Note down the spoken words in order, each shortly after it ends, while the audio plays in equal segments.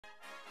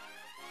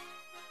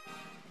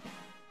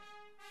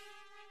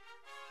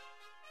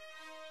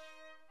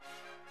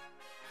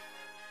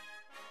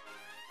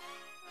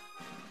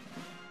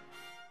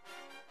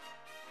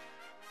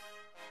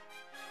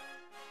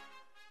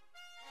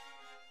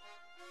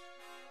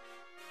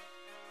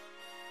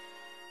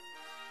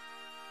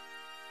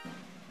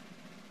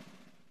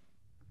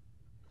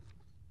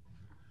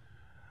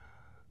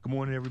Good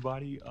morning,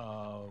 everybody.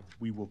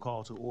 We will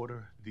call to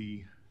order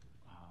the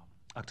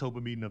October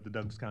meeting of the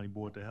Douglas County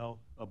Board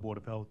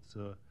of Health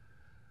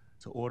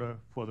to order.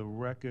 For the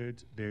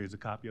record, there is a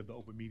copy of the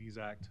Open Meetings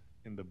Act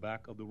in the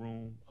back of the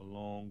room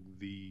along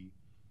the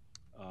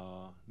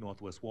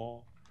northwest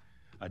wall.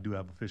 I do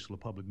have official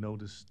public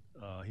notice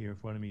here in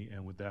front of me,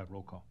 and with that,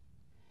 roll call.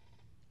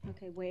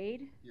 Okay,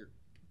 Wade? Here.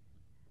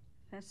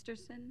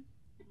 Festerson?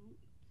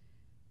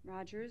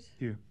 Rogers?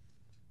 Here.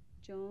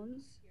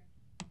 Jones? Here.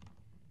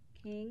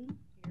 King?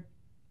 Here.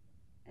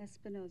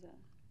 Espinoza?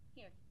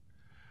 Here.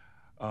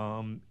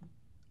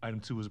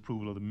 Item 2 is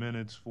approval of the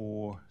minutes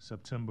for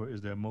September.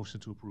 Is there a motion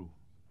to approve?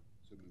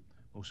 So moved.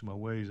 Motion by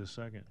Wade, is there a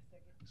second?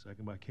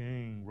 Second by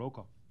King. Roll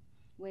call.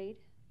 Wade?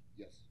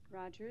 Yes.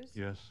 Rogers?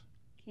 Yes.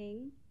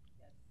 King?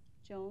 Yes.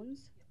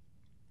 Jones?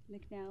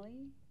 Yes.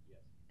 McNally?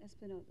 Yes.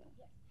 Espinoza?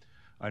 Yes.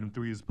 Item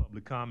 3 is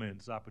public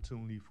comments.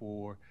 Opportunity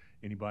for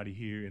anybody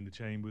here in the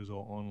chambers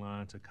or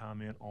online to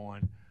comment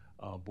on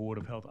Board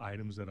of Health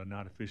items that are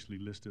not officially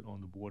listed on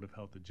the Board of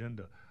Health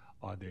agenda.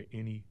 Are there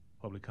any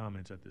public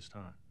comments at this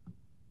time?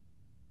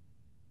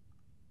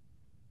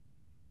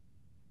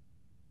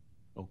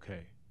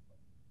 Okay.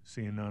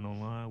 Seeing none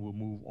online, we'll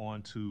move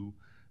on to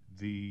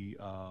the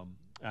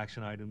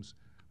action items.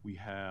 We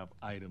have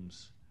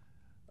items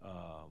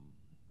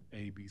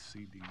A, B,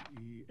 C, D,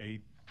 E,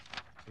 A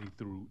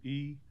through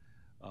E.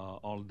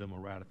 All of them are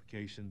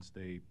ratifications.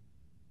 They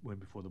went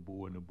before the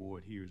board, and the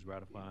board here is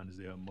ratifying. Is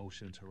there a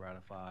motion to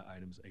ratify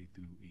items A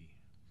through E?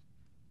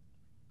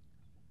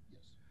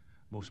 Yes.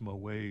 Motion by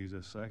Wade, is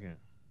there a second?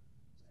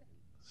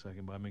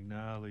 Second by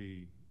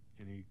McNally.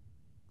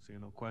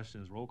 Seeing no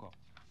questions, roll call.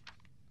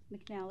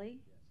 McNally?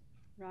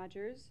 Yes.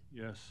 Rogers?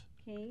 Yes.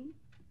 King?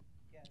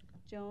 Yes.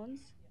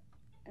 Jones?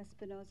 Yes.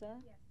 Espinoza?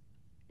 Yes.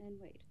 And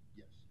Wade?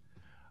 Yes.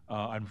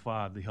 Item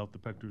 5, the Health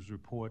Director's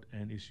Report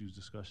and Issues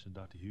Discussion.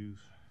 Dr. Hughes.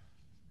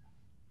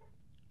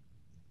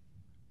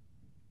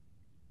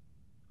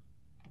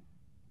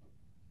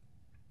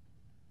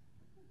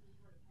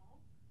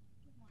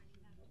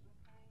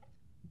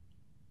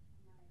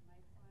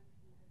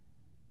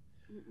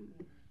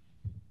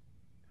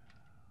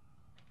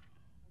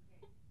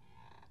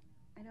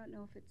 I don't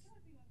know if it's,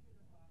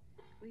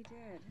 we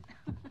did.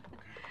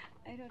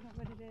 I don't know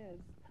what it is.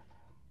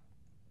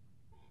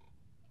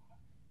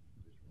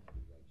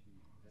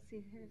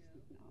 See, here's,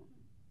 no.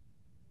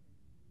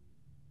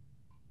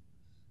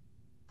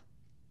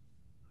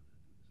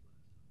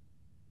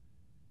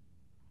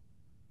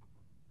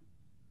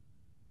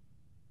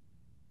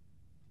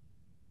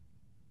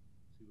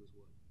 See what's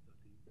what,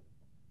 Dr.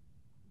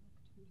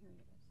 Here it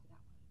is, that one.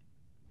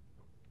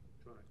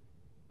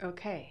 Try.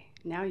 Okay,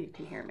 now you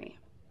can hear me.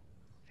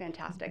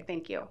 Fantastic,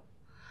 thank you.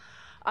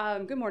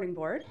 Good morning,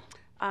 board.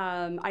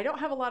 I don't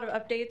have a lot of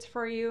updates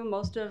for you.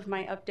 Most of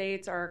my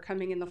updates are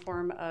coming in the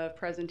form of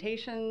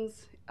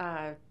presentations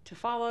to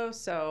follow,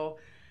 so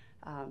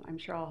I'm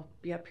sure I'll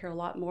be up here a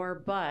lot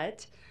more,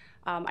 but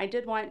I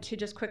did want to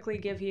just quickly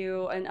give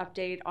you an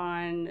update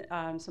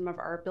on some of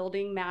our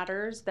building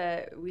matters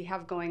that we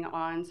have going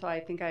on. So I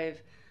think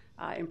I've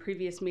in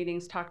previous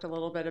meetings talked a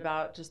little bit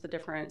about just the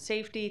different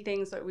safety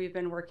things that we've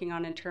been working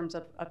on in terms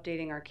of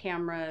updating our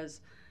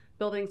cameras,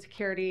 building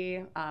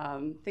security,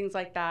 things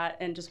like that,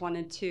 and just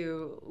wanted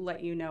to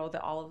let you know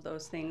that all of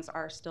those things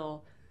are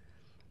still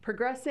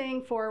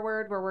progressing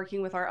forward. We're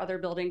working with our other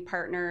building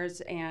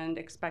partners and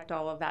expect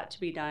all of that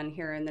to be done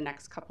here in the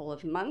next couple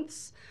of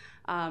months.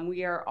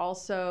 We are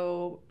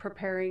also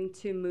preparing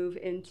to move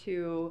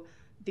into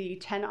the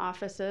 10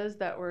 offices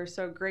that were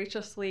so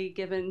graciously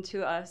given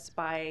to us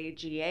by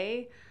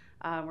GA.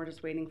 We're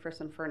just waiting for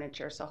some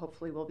furniture, so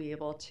hopefully we'll be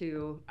able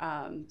to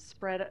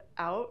spread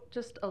out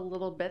just a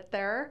little bit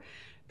there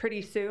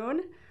pretty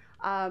soon.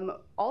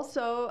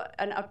 Also,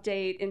 an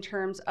update in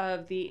terms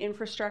of the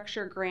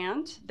infrastructure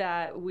grant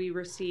that we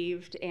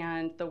received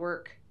and the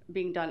work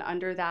being done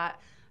under that.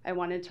 I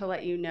wanted to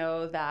let you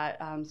know that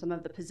some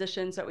of the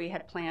positions that we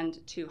had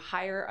planned to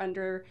hire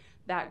under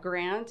that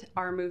grant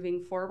are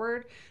moving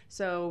forward.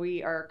 So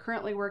we are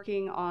currently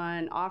working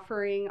on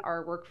offering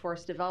our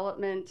workforce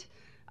development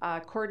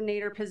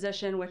coordinator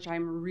position, which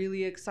I'm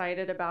really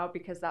excited about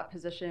because that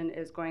position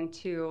is going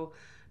to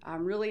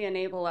really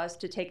enable us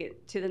to take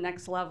it to the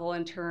next level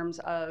in terms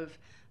of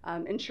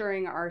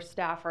ensuring our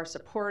staff are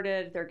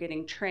supported, they're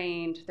getting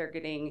trained, they're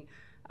getting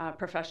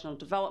professional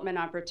development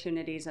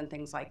opportunities and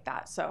things like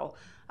that. So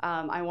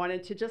I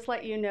wanted to just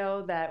let you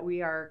know that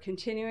we are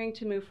continuing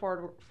to move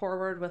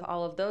forward with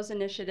all of those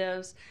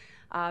initiatives.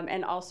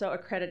 And also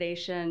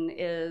accreditation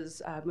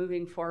is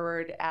moving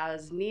forward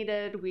as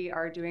needed. We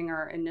are doing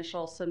our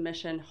initial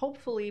submission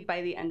hopefully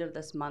by the end of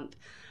this month.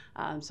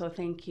 So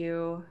thank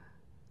you,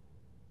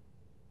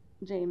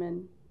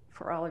 Jamin,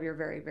 for all of your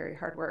very, very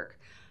hard work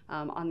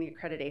on the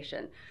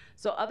accreditation.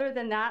 So other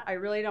than that, I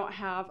really don't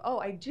have, oh,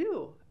 I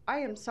do. I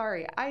am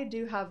sorry. I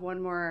do have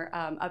one more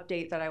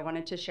update that I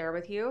wanted to share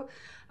with you.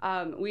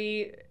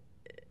 We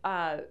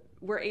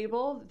were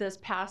able this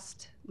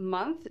past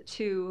month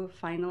to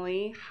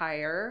finally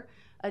hire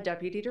a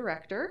deputy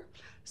director.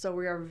 So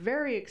we are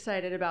very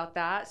excited about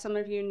that. Some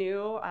of you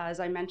knew, as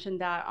I mentioned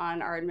that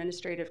on our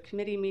administrative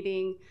committee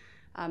meeting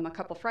a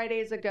couple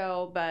Fridays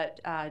ago, but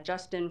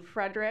Justin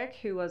Frederick,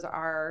 who was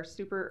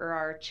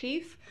our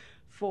chief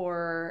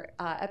for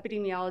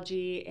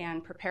epidemiology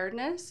and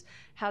preparedness,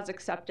 has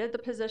accepted the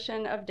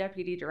position of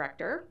deputy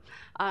director.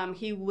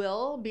 He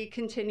will be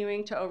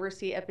continuing to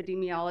oversee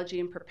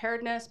epidemiology and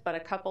preparedness, but a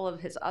couple of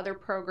his other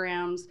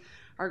programs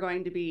are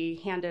going to be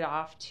handed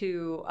off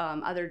to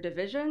other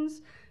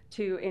divisions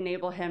to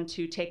enable him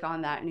to take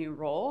on that new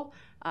role,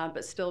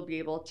 but still be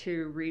able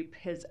to reap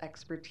his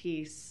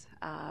expertise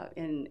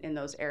in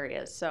those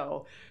areas.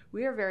 So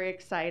we are very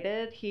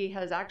excited. He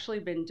has actually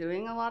been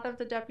doing a lot of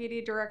the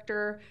deputy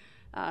director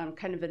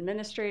kind of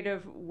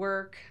administrative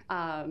work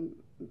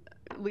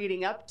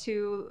leading up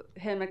to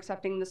him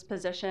accepting this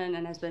position,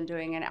 and has been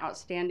doing an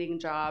outstanding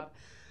job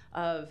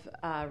of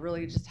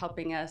really just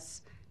helping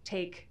us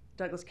take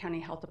Douglas County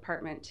Health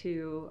Department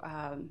to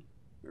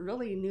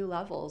really new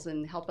levels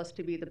and help us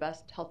to be the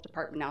best health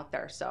department out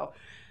there. So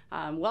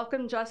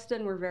welcome,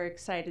 Justin. We're very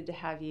excited to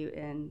have you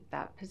in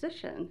that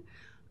position.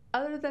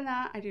 Other than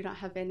that, I do not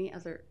have any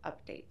other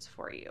updates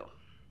for you.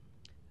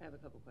 I have a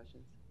couple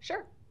questions.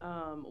 Sure.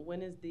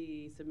 When is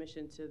the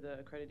submission to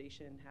the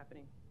accreditation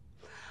happening?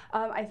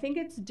 I think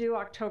it's due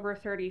October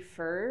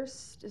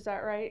 31st. Is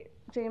that right?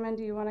 Jamin,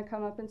 do you want to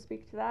come up and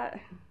speak to that?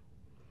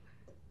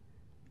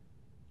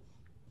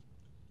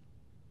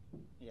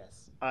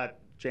 Yes.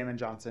 Jamin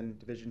Johnson,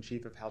 Division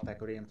Chief of Health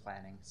Equity and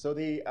Planning. So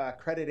the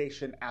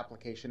accreditation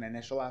application,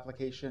 initial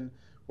application,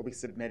 will be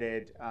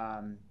submitted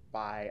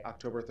by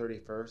October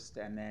 31st,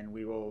 and then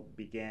we will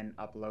begin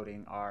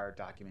uploading our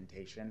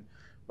documentation.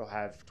 We'll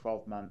have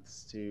 12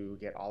 months to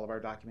get all of our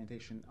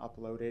documentation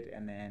uploaded,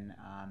 and then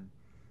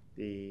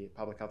the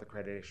Public Health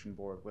Accreditation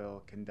Board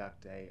will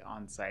conduct a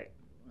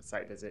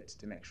site visit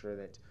to make sure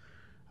that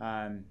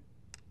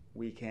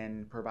we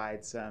can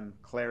provide some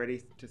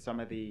clarity to some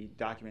of the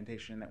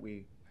documentation that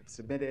we have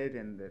submitted,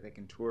 and that they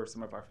can tour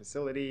some of our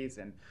facilities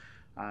and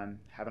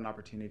have an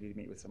opportunity to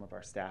meet with some of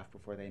our staff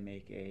before they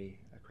make a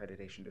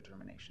accreditation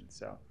determination.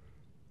 So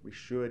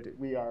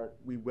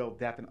we will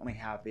definitely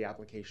have the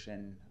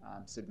application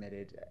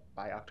submitted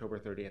by October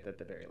 30th at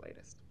the very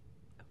latest.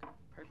 Okay,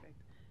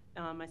 perfect.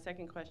 My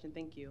second question,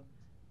 thank you.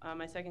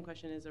 My second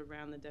question is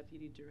around the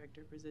deputy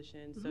director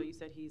position. Mm-hmm. So you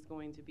said he's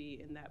going to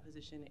be in that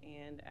position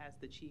and as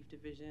the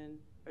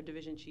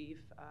division chief.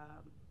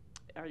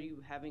 Are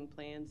you having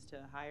plans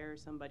to hire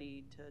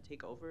somebody to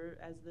take over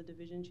as the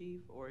division chief,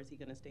 or is he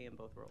going to stay in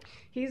both roles?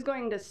 He's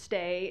going to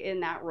stay in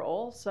that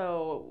role.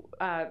 So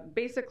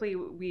basically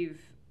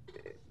we've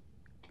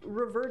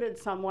reverted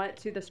somewhat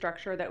to the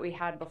structure that we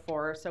had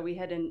before. So we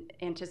had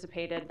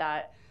anticipated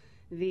that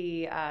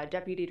the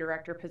deputy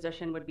director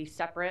position would be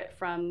separate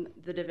from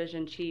the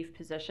division chief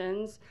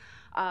positions.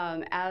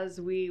 As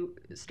we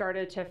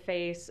started to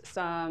face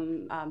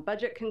some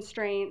budget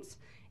constraints,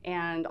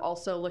 and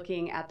also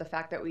looking at the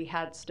fact that we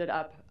had stood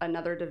up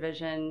another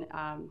division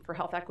for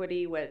health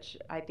equity, which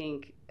I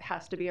think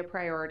has to be a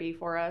priority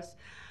for us,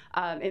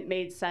 it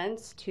made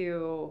sense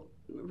to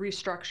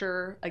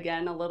restructure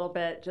again a little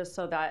bit, just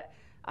so that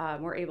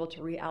we're able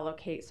to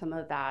reallocate some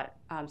of that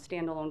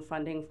standalone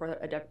funding for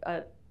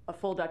a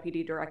full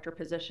deputy director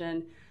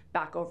position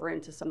back over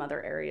into some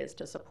other areas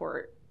to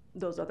support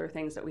those other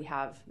things that we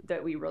have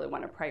that we really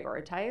want to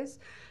prioritize.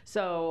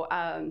 So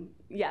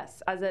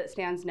yes, as it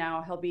stands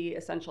now, he'll be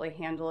essentially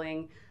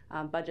handling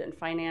budget and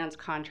finance,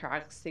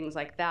 contracts, things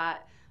like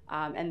that.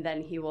 And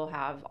then he will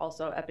have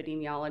also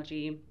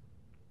epidemiology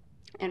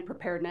and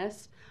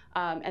preparedness.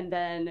 And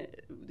then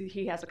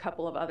he has a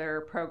couple of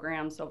other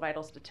programs, so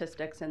vital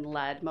statistics and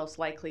lead most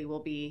likely will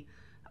be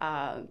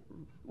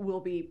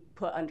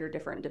put under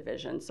different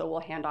divisions. So we'll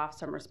hand off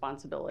some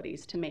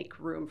responsibilities to make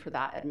room for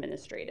that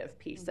administrative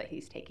piece that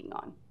he's taking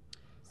on.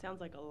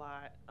 Sounds like a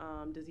lot.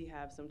 Does he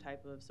have some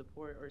type of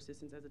support or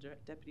assistance as a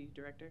deputy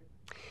director?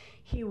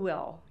 He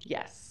will,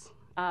 yes.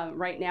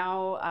 Right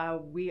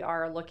now, we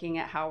are looking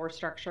at how we're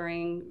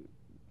structuring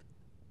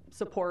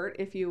support,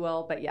 if you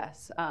will, but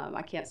yes,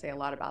 I can't say a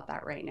lot about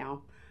that right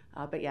now.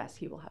 But yes,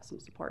 he will have some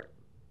support.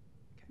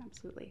 Okay.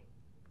 Absolutely.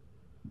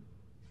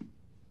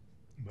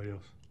 Anybody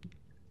else?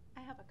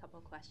 I have a couple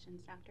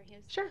questions, Dr.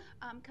 Hughes. Sure.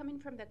 Coming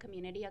from the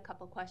community, a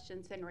couple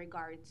questions in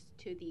regards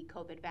to the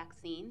COVID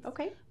vaccines.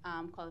 Okay.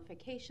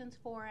 Qualifications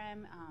for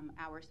them,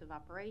 hours of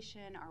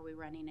operation, are we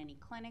running any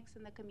clinics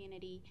in the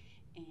community,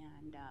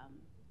 and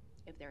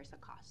if there's a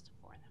cost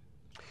for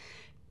them.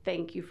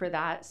 Thank you for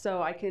that.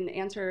 So I can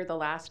answer the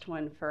last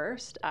one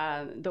first.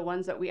 The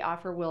ones that we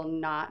offer will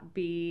not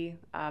be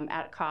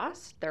at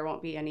cost. There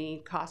won't be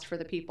any cost for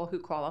the people who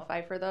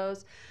qualify for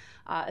those.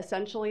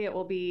 Essentially, it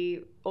will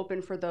be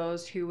open for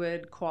those who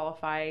would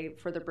qualify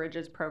for the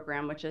Bridges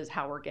program, which is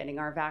how we're getting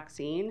our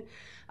vaccine.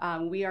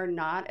 We are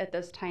not at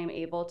this time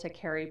able to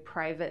carry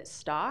private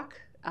stock,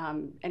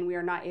 and we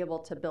are not able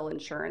to bill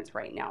insurance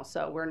right now.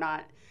 So we're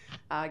not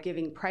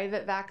giving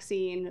private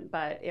vaccine,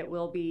 but it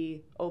will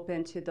be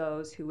open to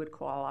those who would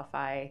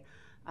qualify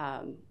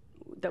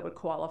that would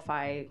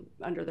qualify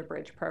under the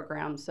bridge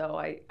program. So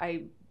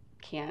I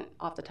can't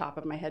off the top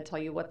of my head tell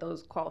you what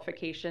those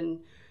qualification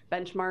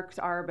benchmarks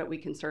are, but we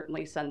can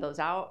certainly send those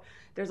out.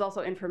 There's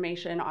also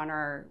information on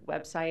our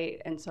website,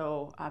 and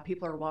so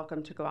people are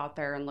welcome to go out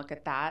there and look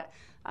at that.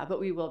 But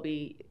we will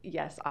be,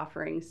 yes,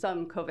 offering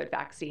some COVID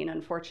vaccine.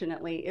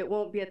 Unfortunately, it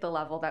won't be at the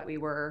level that we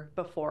were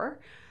before.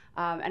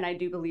 And I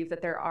do believe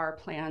that there are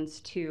plans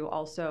to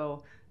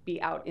also be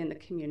out in the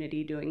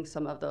community doing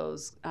some of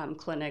those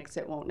clinics.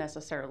 It won't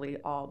necessarily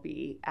all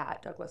be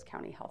at Douglas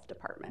County Health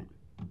Department.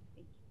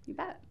 You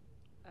bet.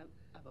 I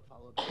have a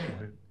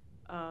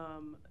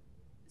follow-up.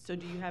 So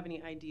do you have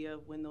any idea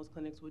of when those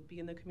clinics would be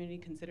in the community,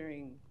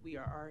 considering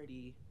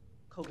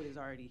COVID is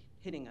already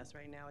hitting us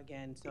right now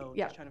again? So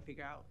Yeah. just trying to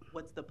figure out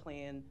what's the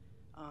plan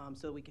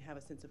so we can have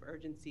a sense of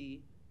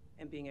urgency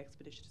and being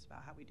expeditious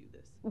about how we do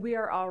this. We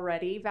are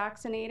already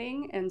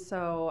vaccinating, and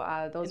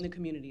so those. In the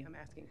community, I'm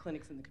asking,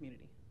 clinics in the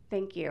community.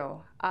 Thank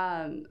you.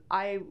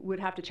 I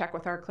would have to check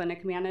with our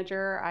clinic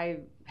manager.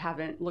 I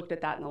haven't looked at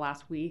that in the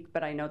last week,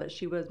 but I know that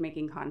she was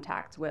making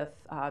contacts with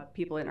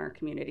people in our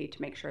community to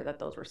make sure that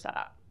those were set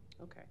up.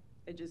 Okay.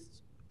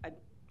 I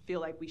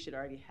feel like we should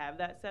already have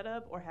that set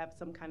up or have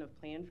some kind of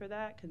plan for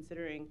that,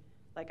 considering,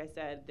 like I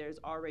said, there's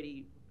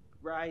already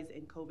rise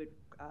in COVID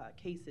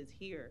cases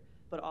here,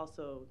 but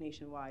also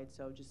nationwide.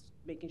 So just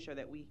making sure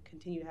that we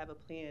continue to have a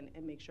plan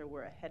and make sure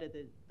we're ahead of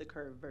the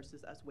curve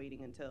versus us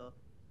waiting until,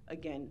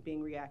 again,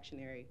 being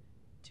reactionary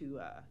to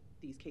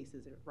these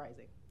cases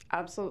rising.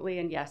 Absolutely,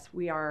 and yes,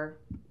 we are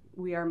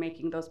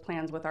making those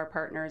plans with our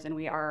partners, and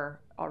we are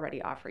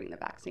already offering the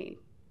vaccine.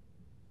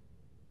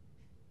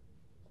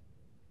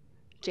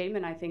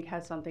 Jamin, I think,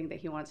 has something that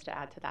he wants to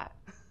add to that.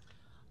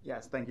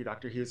 Yes, thank you,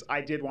 Dr. Hughes.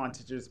 I did want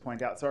to just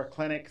point out, so our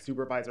clinic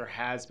supervisor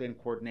has been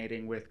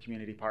coordinating with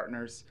community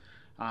partners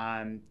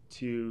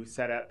to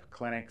set up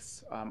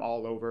clinics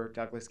all over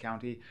Douglas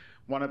County.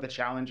 One of the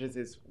challenges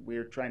is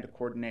we're trying to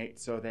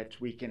coordinate so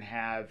that we can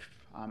have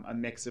a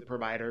mix of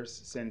providers,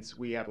 since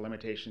we have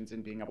limitations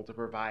in being able to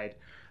provide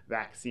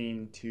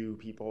vaccine to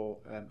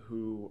people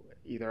who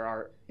either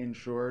are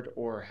insured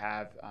or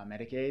have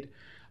Medicaid.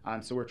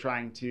 So we're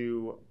trying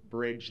to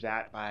bridge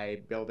that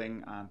by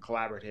building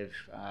collaborative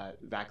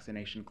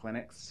vaccination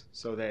clinics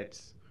so that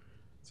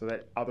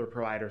other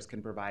providers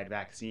can provide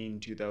vaccine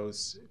to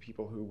those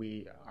people who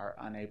we are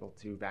unable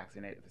to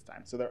vaccinate at this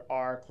time. So there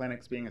are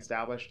clinics being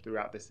established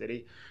throughout the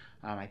city.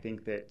 I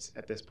think that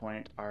at this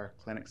point, our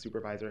clinic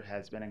supervisor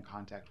has been in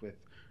contact with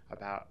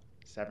about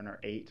 7 or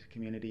 8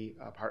 community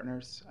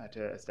partners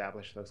to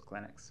establish those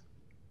clinics.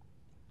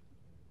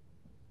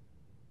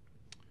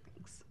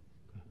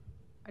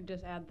 I'd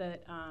just add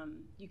that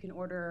you can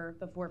order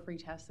the 4 free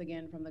tests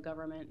again from the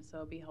government, so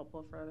it'd be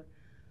helpful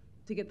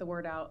to get the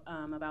word out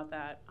about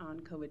that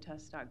on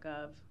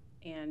covidtest.gov.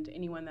 And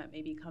anyone that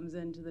maybe comes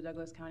into the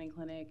Douglas County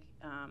Clinic,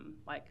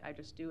 like I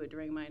just do it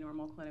during my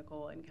normal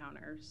clinical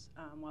encounters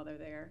while they're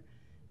there,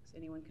 so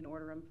anyone can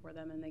order them for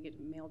them and they get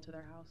mailed to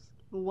their house.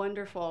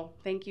 Wonderful.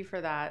 Thank you for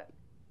that.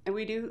 And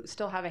we do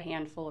still have a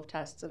handful of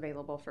tests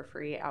available for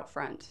free out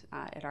front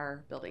at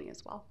our building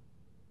as well.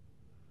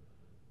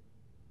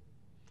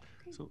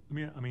 So,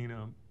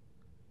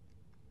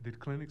 did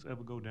clinics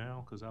ever go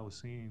down? Because I was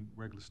seeing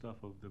regular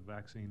stuff of the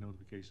vaccine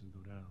notifications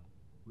go down.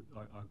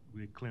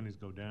 Did clinics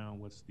go down?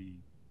 When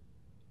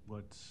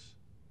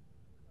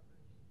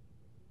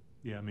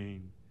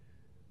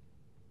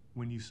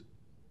you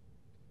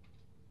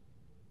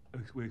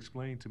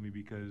explain to me,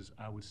 because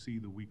I would see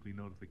the weekly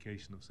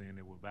notification of saying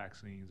there were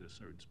vaccines at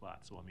certain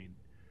spots. So,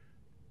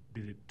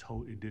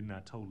 it did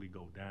not totally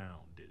go down,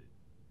 did it?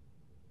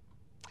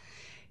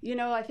 You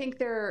know, I think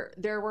there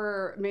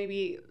were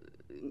maybe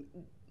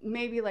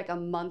like a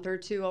month or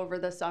two over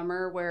the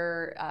summer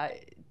where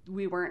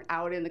we weren't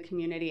out in the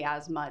community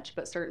as much,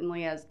 but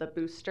certainly as the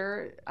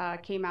booster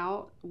came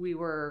out, we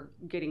were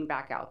getting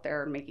back out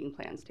there and making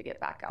plans to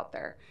get back out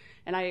there.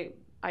 And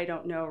I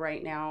don't know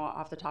right now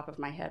off the top of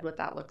my head what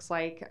that looks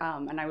like,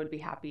 and I would be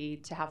happy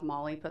to have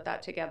Molly put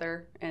that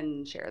together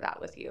and share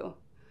that with you.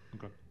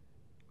 Okay.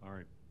 All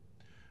right.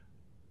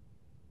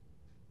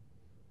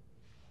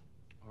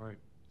 All right.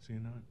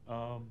 Seeing none.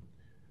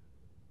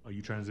 Are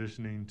you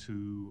transitioning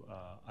to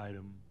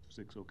item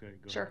 6? Okay,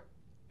 go Sure. ahead.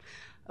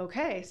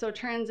 Okay, so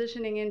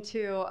transitioning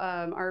into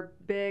our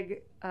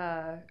big,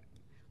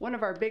 one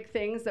of our big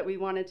things that we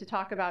wanted to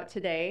talk about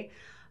today.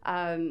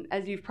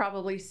 As you've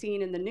probably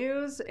seen in the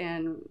news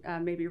and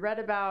maybe read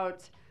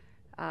about,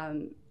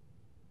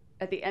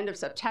 at the end of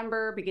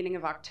September, beginning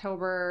of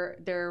October,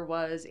 there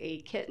was a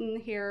kitten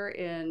here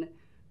in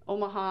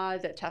Omaha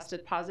that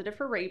tested positive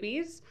for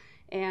rabies.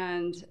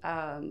 And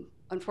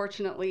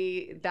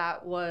unfortunately,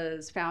 that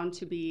was found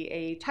to be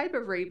a type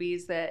of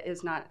rabies that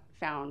is not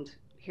found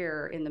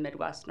here in the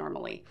Midwest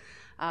normally.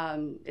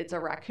 It's a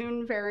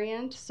raccoon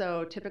variant,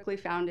 so typically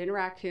found in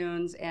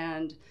raccoons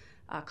and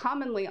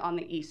commonly on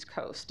the East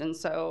Coast. And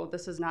so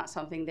this is not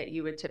something that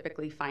you would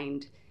typically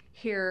find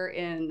here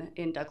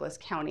in Douglas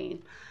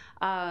County.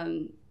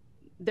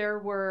 There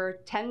were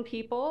 10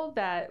 people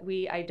that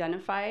we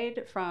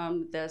identified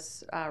from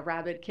this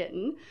rabid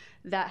kitten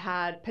that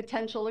had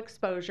potential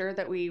exposure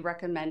that we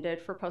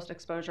recommended for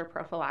post-exposure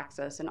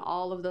prophylaxis, and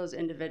all of those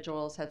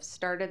individuals have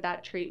started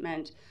that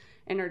treatment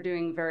and are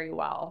doing very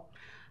well.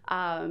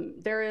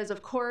 There is,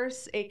 of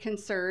course, a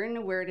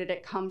concern: where did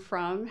it come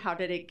from? How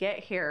did it get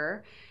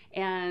here?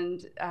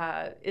 And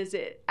is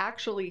it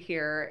actually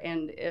here?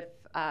 And if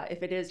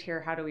it is here,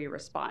 how do we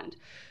respond?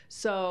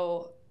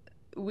 So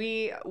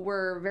we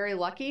were very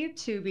lucky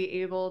to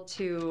be able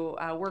to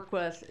work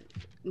with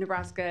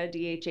Nebraska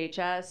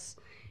DHHS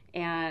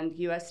and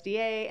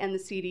USDA and the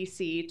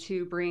CDC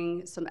to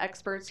bring some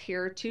experts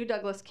here to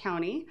Douglas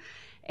County.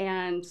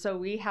 And so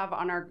we have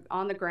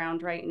on the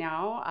ground right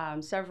now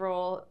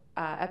several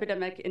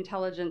Epidemic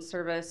Intelligence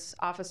Service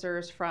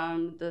officers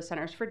from the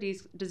Centers for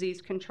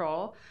Disease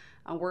Control.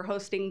 We're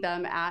hosting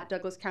them at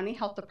Douglas County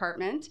Health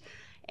Department.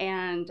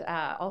 And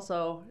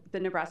also the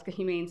Nebraska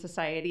Humane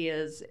Society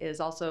is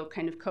also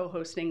kind of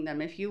co-hosting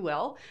them, if you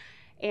will.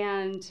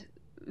 And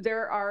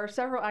there are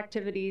several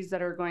activities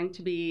that are going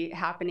to be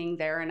happening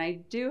there. And I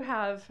do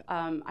have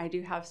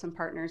some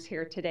partners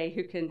here today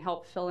who can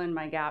help fill in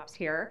my gaps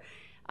here.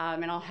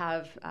 And I'll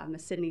have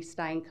Ms. Sydney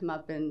Stein come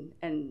up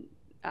and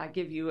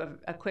give you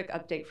a quick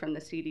update from the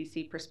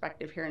CDC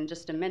perspective here in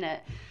just a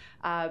minute.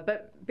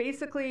 But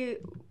basically,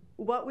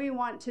 what we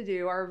want to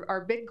do,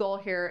 our big goal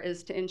here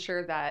is to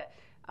ensure that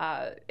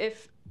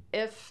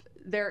if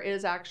there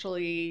is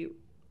actually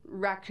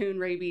raccoon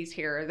rabies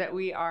here, that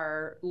we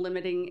are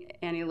limiting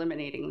and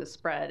eliminating the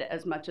spread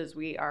as much as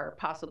we are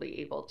possibly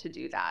able to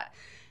do that.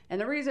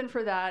 And the reason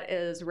for that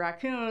is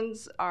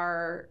raccoons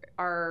are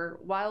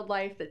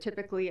wildlife that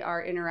typically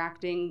are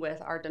interacting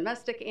with our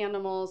domestic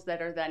animals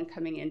that are then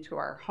coming into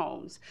our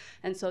homes.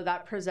 And so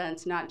that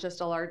presents not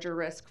just a larger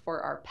risk for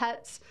our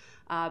pets,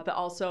 but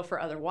also for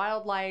other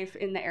wildlife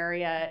in the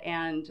area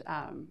and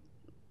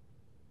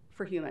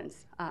for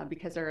humans,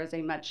 because there is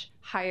a much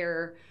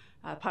higher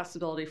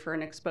possibility for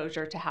an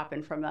exposure to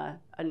happen from an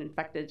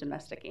infected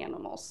domestic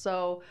animal.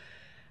 So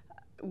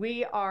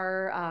we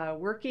are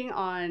working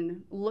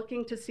on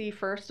looking to see,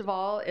 first of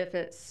all, if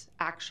it's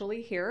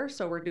actually here.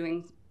 So we're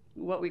doing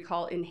what we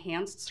call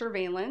enhanced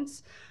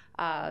surveillance,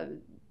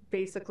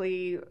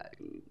 basically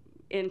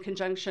in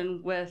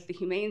conjunction with the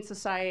Humane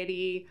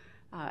Society,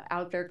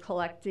 out there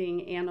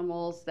collecting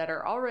animals that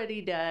are already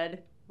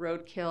dead,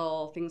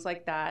 roadkill, things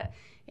like that,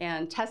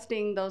 and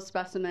testing those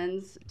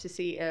specimens to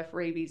see if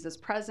rabies is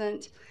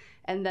present.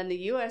 And then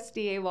the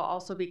USDA will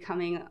also be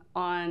coming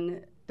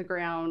on the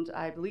ground,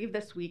 I believe,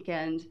 this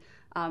weekend.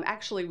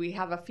 Actually, we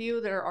have a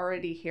few that are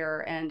already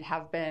here and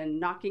have been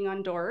knocking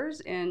on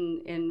doors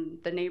in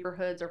the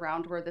neighborhoods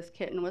around where this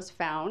kitten was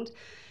found,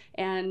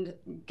 and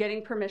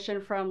getting permission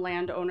from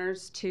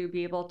landowners to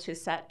be able to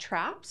set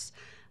traps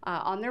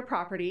on their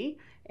property.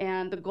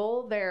 And the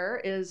goal there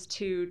is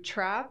to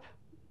trap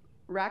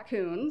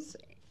raccoons,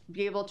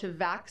 be able to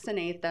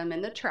vaccinate them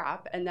in the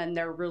trap, and then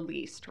they're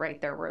released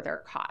right there where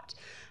they're caught.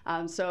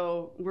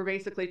 So we're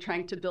basically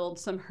trying to build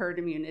some herd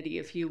immunity,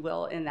 if you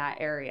will, in that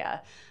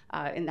area,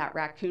 in that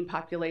raccoon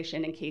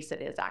population, in case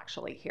it is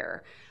actually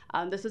here.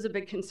 This is a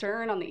big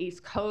concern on the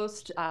East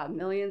Coast.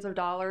 Millions of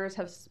dollars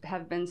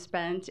have been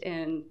spent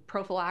in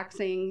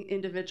prophylaxing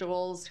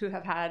individuals who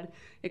have had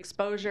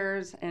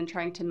exposures and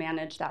trying to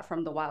manage that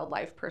from the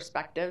wildlife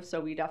perspective.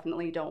 So we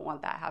definitely don't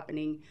want that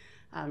happening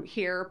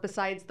here,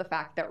 besides the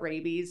fact that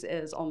rabies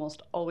is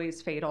almost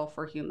always fatal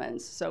for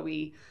humans. So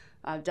we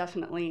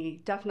definitely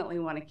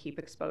want to keep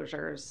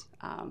exposures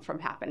from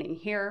happening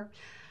here.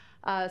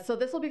 So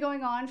this will be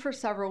going on for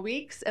several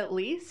weeks at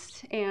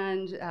least,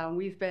 and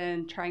we've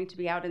been trying to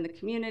be out in the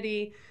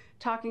community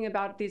talking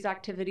about these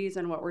activities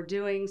and what we're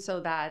doing so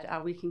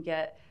that we can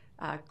get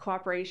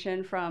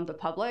cooperation from the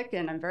public.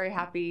 And I'm very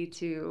happy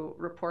to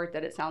report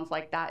that it sounds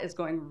like that is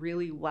going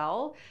really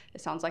well. It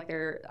sounds like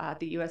the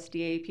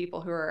USDA people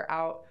who are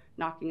out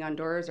knocking on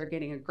doors are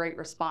getting a great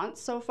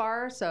response so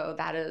far. So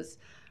that is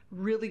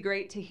really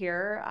great to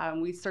hear.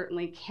 We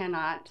certainly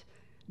cannot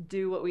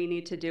do what we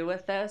need to do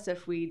with this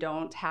if we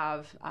don't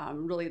have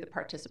really the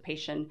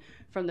participation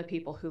from the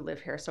people who live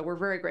here. So we're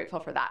very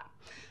grateful for that.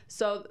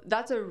 So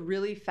that's a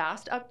really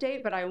fast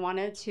update, but I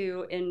wanted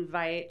to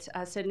invite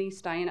Sydney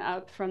Stein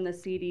up from the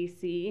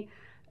CDC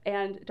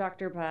and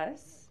Dr.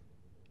 Buss.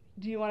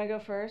 Do you want to go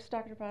first,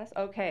 Dr. Buss?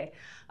 Okay.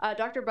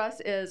 Dr. Buss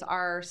is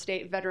our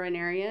state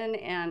veterinarian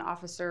and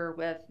officer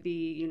with the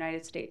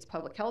United States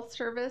Public Health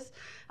Service,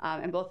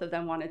 and both of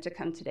them wanted to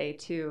come today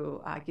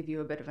to give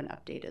you a bit of an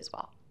update as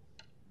well.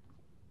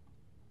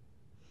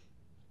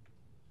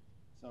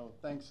 So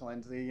thanks,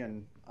 Lindsay,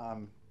 and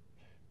I'm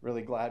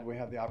really glad we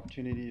have the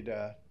opportunity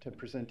to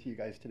present to you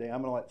guys today.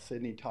 I'm going to let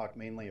Sydney talk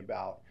mainly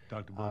about.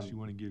 Dr. Buss, you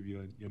want to give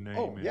your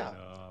name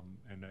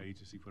and the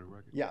agency for the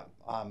record? Yeah,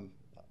 I'm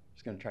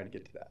just going to try to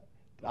get to that.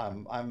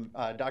 I'm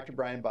Dr.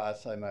 Brian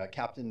Buss. I'm a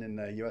captain in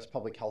the U.S.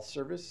 Public Health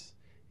Service,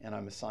 and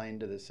I'm assigned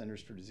to the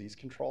Centers for Disease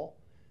Control.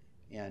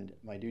 And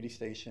my duty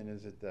station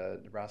is at the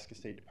Nebraska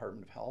State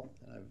Department of Health,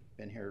 and I've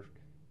been here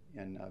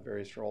in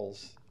various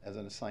roles as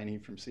an assignee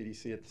from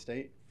CDC at the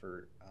state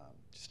for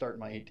start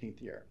my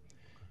 18th year.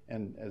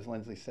 And as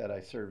Lindsay said, I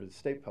serve as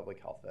state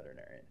public health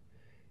veterinarian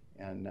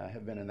and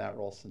have been in that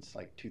role since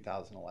like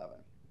 2011.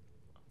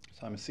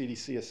 So I'm a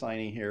CDC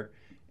assignee here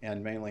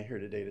and mainly here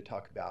today to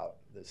talk about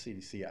the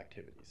CDC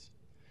activities.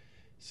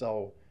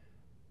 So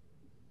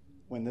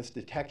when this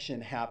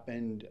detection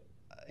happened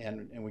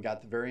and we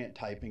got the variant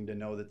typing to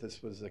know that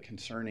this was a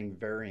concerning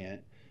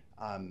variant,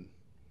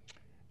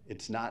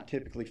 it's not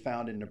typically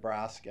found in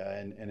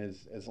Nebraska, and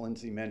as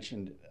Lindsay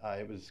mentioned,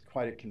 it was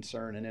quite a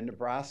concern. And in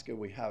Nebraska,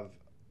 we have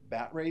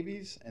bat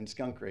rabies and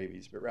skunk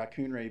rabies, but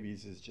raccoon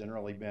rabies has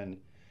generally been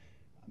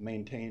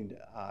maintained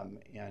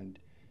and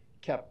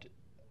kept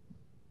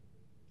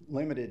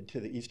limited to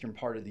the eastern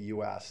part of the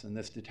U.S. And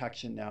this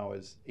detection now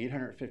is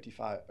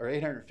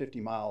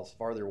 850 miles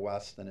farther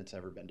west than it's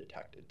ever been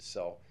detected.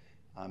 So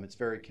it's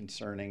very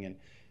concerning, and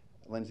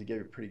Lindsay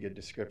gave a pretty good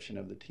description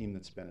of the team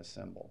that's been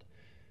assembled.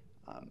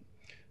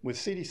 With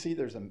CDC,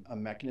 there's a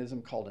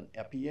mechanism called an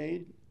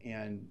EpiAid,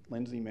 and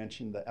Lindsay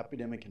mentioned the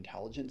Epidemic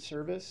Intelligence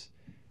Service.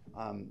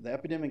 The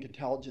Epidemic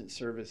Intelligence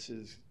Service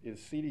is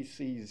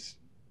CDC's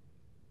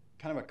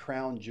kind of a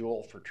crown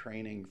jewel for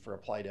training for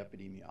applied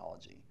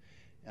epidemiology.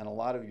 And a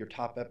lot of your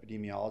top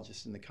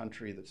epidemiologists in the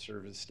country that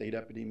serve as state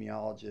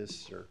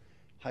epidemiologists or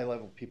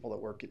high-level people that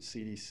work at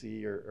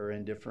CDC or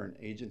in different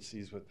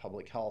agencies with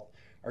public health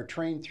are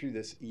trained through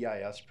this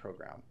EIS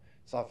program.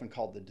 It's often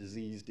called the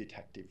Disease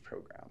Detective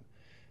Program.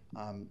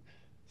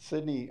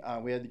 Sydney,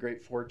 we had the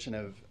great fortune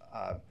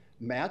of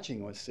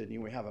matching with Sydney.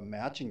 We have a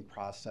matching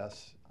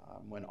process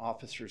when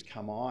officers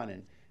come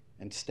on,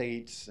 and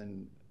states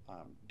and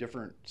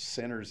different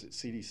centers at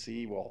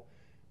CDC will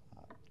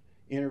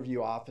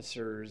interview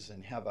officers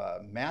and have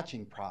a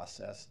matching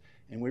process.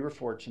 And we were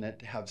fortunate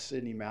to have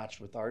Sydney match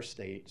with our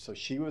state. So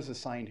she was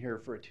assigned here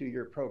for a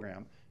 2-year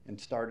program and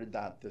started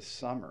that this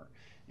summer.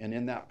 And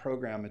in that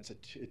program, it's a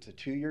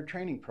 2-year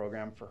training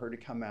program for her to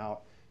come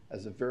out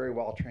as a very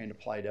well-trained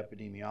applied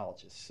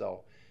epidemiologist.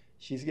 So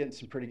she's getting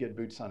some pretty good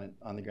boots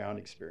on the ground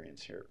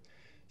experience here.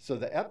 So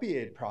the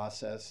EpiAid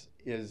process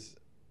is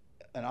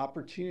an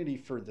opportunity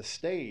for the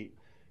state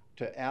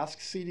to ask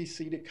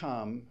CDC to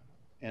come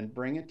and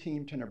bring a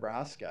team to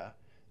Nebraska.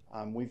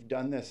 We've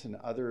done this in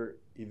other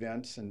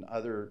events and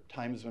other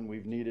times when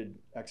we've needed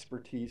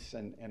expertise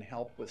and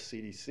help with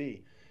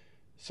CDC.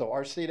 So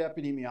our state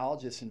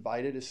epidemiologists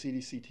invited a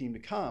CDC team to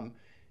come,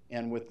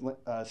 and with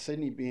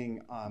Sydney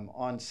being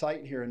on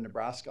site here in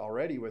Nebraska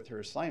already with her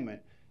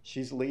assignment,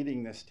 she's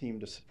leading this team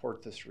to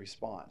support this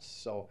response.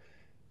 So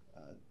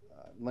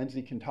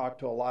Lindsay can talk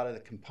to a lot of the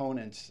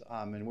components,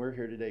 and we're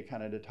here today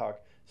kind of to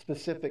talk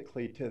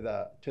specifically to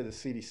the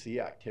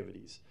CDC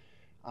activities.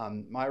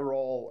 My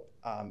role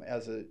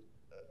as a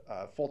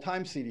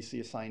full-time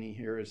CDC assignee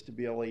here is to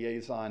be a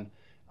liaison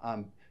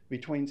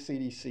between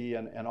CDC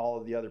and all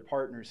of the other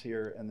partners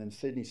here, and then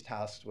Sydney's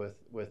tasked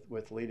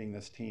with leading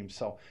this team.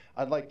 So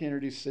I'd like to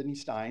introduce Sydney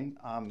Stein.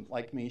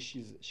 Like me,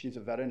 she's a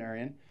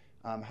veterinarian.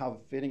 How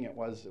fitting it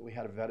was that we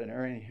had a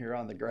veterinarian here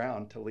on the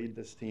ground to lead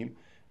this team.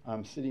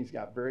 Sydney's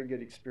got very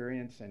good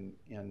experience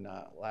in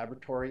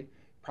laboratory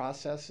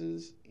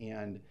processes,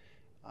 and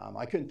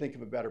I couldn't think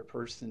of a better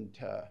person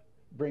to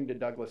bring to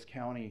Douglas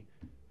County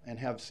and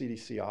have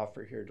CDC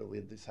offer here to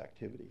lead this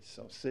activity.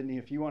 So Sydney,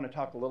 if you want to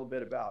talk a little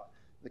bit about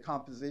the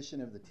composition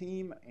of the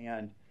team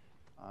and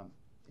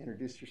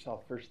introduce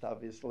yourself first,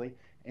 obviously,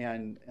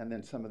 and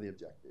then some of the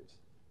objectives.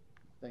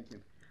 Thank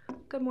you.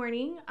 Good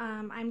morning.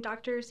 I'm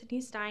Dr.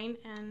 Sydney Stein,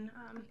 and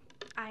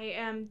I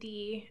am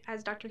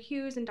as Dr.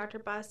 Hughes and Dr.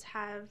 Buss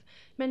have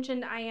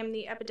mentioned, I am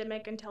the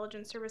Epidemic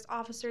Intelligence Service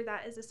Officer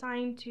that is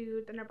assigned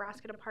to the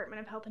Nebraska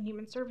Department of Health and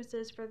Human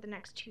Services for the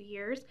next 2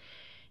 years.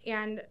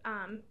 And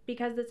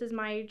because this is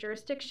my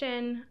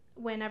jurisdiction,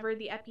 whenever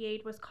the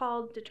EpiAid was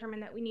called,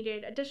 determined that we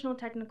needed additional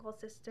technical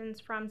assistance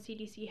from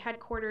CDC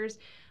headquarters,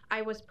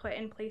 I was put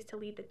in place to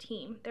lead the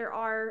team. There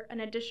are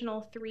an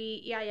additional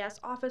 3 EIS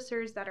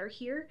officers that are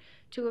here.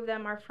 2 of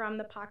them are from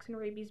the Pox and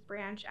Rabies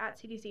branch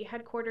at CDC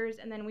headquarters,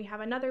 and then we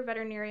have another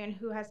veterinarian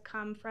who has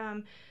come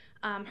from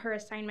her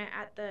assignment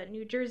at the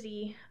New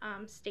Jersey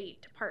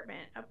State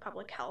Department of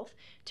Public Health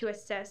to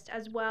assist,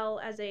 as well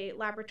as a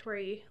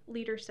laboratory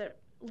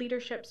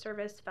leadership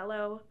service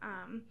fellow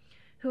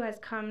who has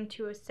come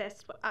to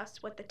assist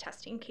us with the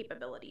testing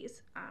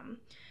capabilities.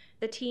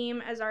 The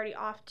team is already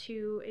off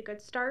to a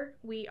good start.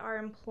 We are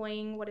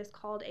employing what is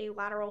called a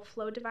lateral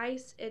flow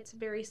device. It's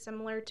very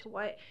similar to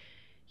what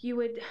you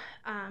would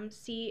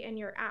see in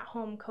your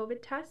at-home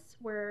COVID tests,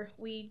 where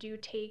we do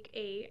take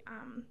a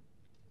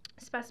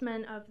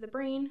specimen of the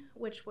brain,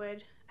 which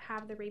would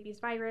have the rabies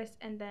virus,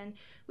 and then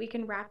we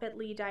can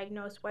rapidly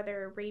diagnose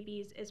whether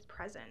rabies is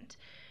present.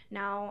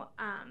 Now,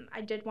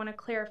 I did want to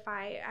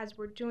clarify, as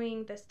we're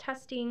doing this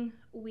testing,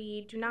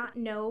 we do not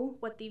know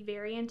what the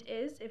variant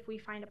is if we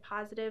find a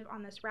positive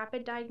on this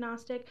rapid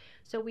diagnostic,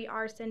 so we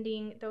are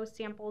sending those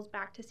samples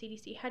back to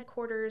CDC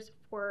headquarters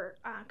for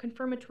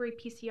confirmatory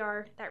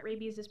PCR that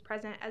rabies is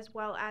present, as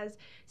well as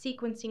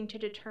sequencing to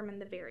determine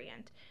the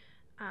variant.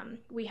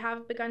 We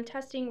have begun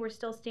testing. We're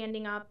still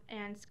standing up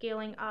and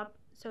scaling up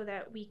so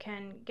that we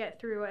can get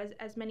through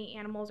as many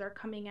animals are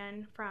coming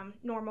in from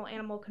normal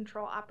animal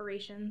control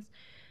operations.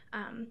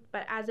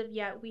 But as of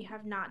yet, we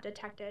have not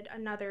detected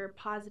another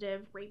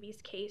positive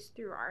rabies case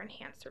through our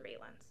enhanced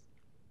surveillance.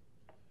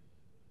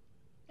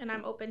 And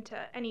I'm open to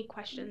any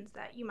questions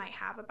that you might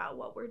have about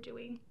what we're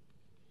doing.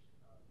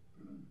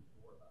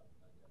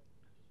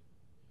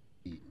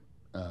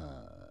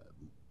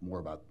 More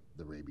about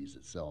the rabies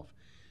itself.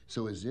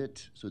 So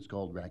it's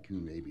called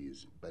raccoon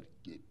rabies, but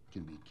it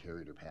can be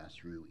carried or passed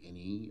through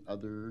any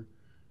other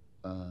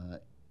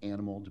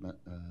animal,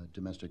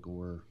 domestic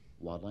or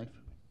wildlife?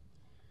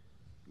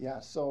 Yeah,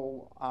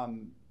 so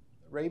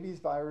rabies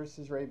virus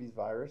is rabies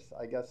virus.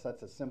 I guess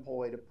that's a simple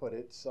way to put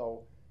it.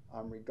 So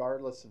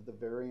regardless of the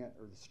variant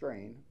or the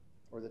strain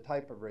or the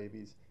type of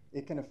rabies,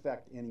 it can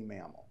affect any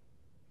mammal.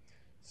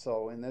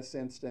 So in this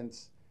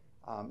instance,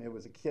 it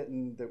was a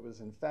kitten that was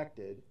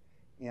infected,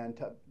 and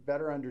to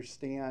better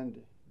understand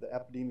the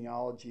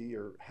epidemiology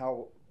or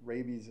how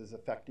rabies is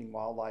affecting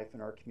wildlife in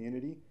our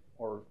community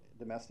or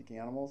domestic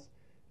animals,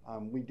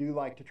 we do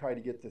like to try to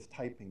get this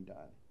typing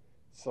done.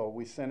 So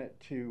we sent it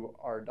to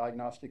our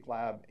diagnostic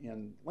lab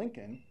in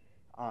Lincoln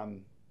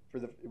for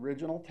the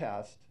original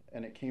test,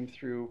 and it came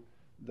through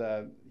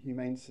the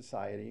Humane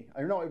Society.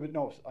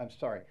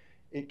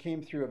 It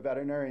came through a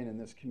veterinarian in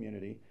this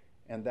community,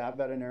 and that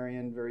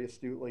veterinarian very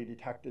astutely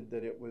detected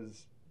that it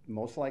was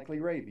most likely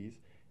rabies,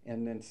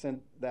 and then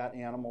sent that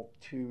animal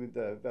to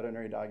the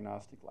veterinary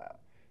diagnostic lab.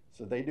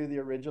 So they do the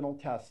original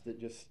test that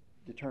just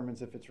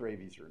determines if it's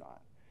rabies or not.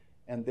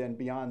 And then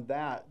beyond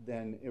that,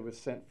 then it was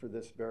sent for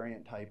this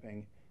variant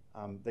typing.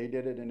 They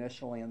did it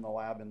initially in the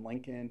lab in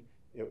Lincoln.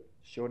 It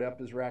showed up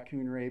as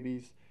raccoon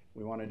rabies.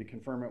 We wanted to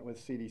confirm it with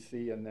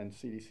CDC, and then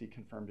CDC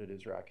confirmed it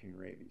as raccoon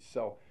rabies.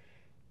 So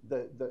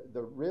the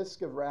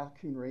risk of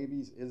raccoon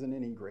rabies isn't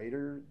any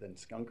greater than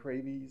skunk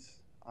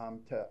rabies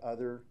to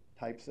other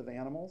types of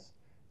animals.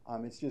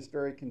 It's just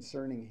very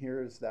concerning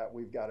here is that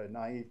we've got a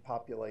naive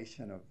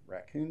population of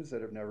raccoons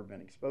that have never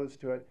been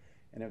exposed to it.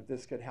 And if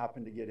this could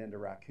happen to get into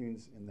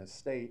raccoons in this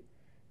state,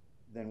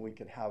 then we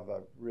could have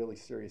a really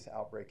serious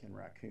outbreak in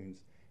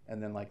raccoons.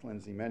 And then like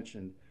Lindsay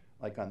mentioned,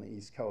 like on the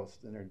East Coast,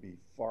 then there'd be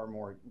far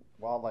more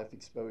wildlife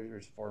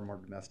exposures, far more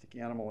domestic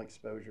animal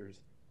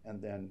exposures,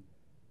 and then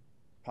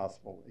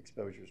possible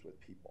exposures with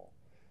people.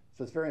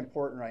 So it's very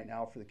important right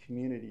now for the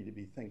community to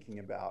be thinking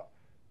about,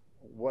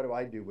 what do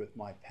I do with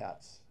my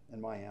pets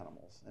and my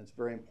animals? And it's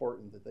very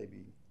important that they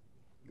be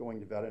going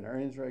to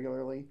veterinarians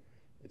regularly.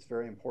 It's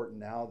very important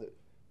now that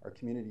our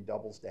community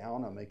doubles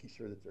down on making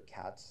sure that their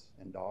cats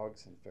and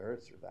dogs and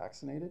ferrets are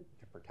vaccinated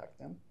to protect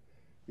them,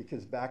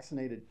 because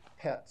vaccinated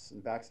pets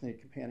and vaccinated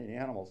companion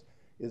animals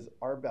is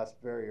our best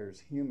barrier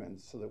as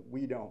humans so that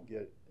we don't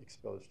get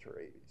exposed to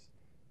rabies.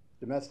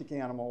 Domestic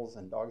animals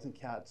and dogs and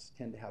cats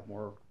tend to have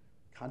more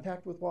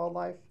contact with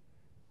wildlife,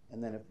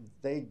 and then if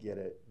they get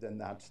it, then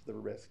that's the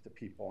risk to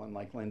people. And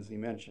like Lindsay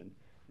mentioned,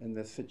 in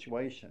this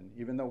situation,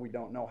 even though we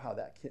don't know how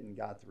that kitten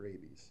got the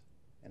rabies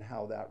and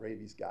how that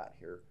rabies got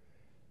here,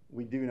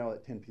 we do know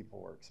that 10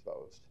 people were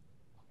exposed.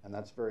 And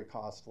that's very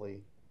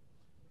costly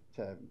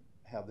to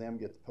have them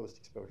get the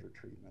post-exposure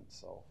treatment.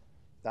 So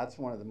that's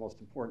one of the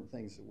most important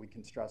things that we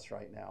can stress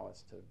right now,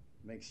 is to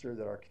make sure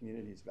that our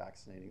community is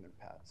vaccinating their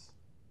pets.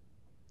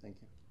 Thank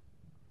you.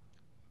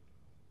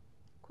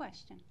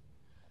 Question.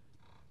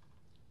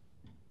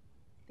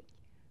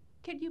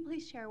 Could you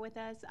please share with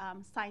us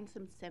signs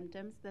and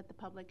symptoms that the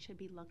public should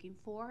be looking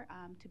for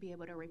to be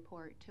able to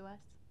report to us?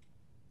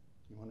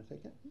 You want to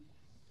take it?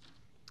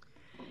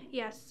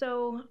 Yes,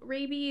 so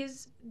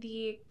rabies,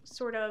 the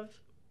sort of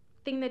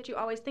thing that you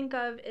always think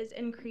of is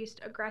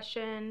increased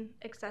aggression,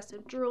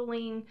 excessive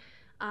drooling,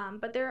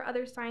 but there are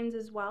other signs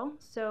as well.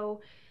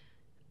 So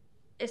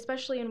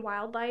especially in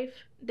wildlife,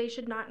 they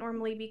should not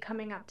normally be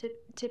coming up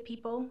to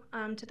people,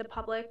 to the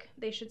public.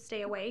 They should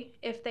stay away.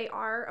 If they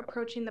are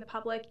approaching the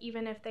public,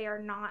 even if they are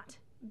not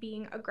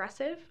being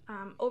aggressive,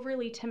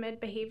 overly timid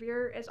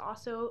behavior is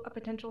also a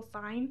potential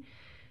sign.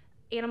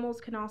 Animals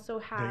can also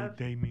have...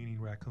 They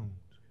meaning raccoons?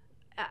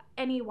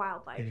 Any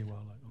wildlife. Any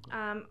wildlife,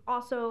 okay.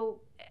 Also,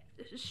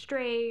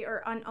 stray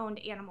or unowned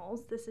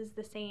animals. This is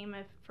the same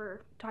if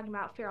for talking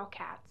about feral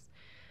cats.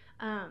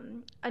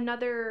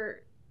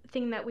 Another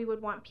thing that we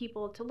would want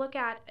people to look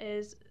at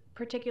is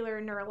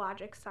particular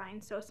neurologic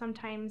signs. So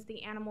sometimes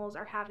the animals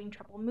are having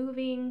trouble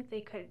moving.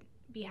 They could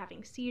be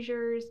having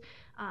seizures,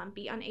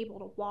 be unable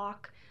to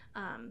walk.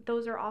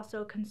 Those are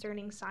also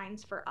concerning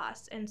signs for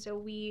us. And so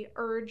we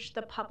urge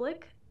the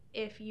public,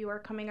 if you are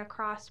coming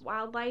across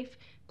wildlife,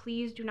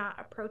 please do not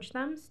approach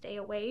them. Stay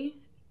away.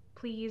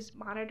 Please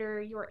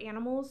monitor your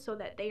animals so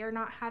that they are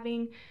not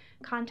having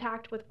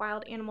contact with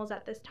wild animals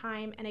at this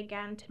time. And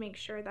again, to make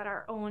sure that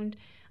our owned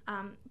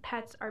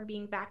pets are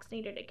being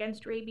vaccinated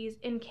against rabies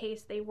in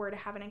case they were to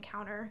have an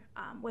encounter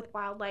with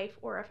wildlife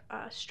or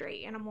a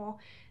stray animal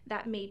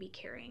that may be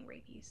carrying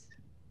rabies.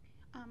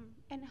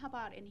 And how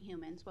about in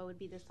humans? What would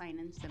be the sign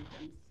and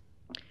symptoms?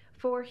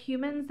 For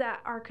humans that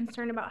are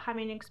concerned about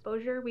having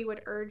exposure, we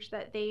would urge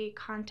that they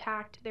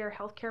contact their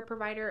healthcare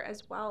provider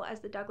as well as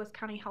the Douglas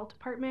County Health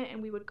Department,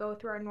 and we would go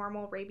through our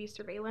normal rabies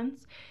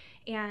surveillance.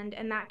 And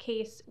in that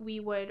case, we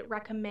would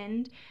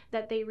recommend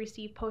that they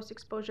receive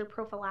post-exposure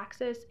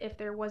prophylaxis if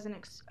there was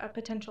a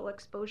potential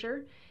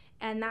exposure.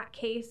 In that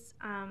case,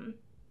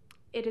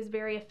 it is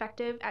very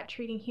effective at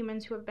treating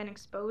humans who have been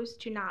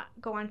exposed to not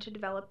go on to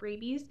develop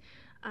rabies.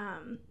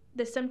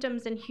 The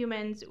symptoms in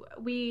humans,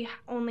 we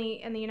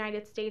only in the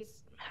United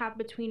States have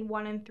between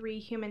 1 and 3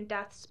 human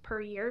deaths per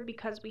year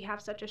because we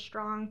have such a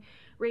strong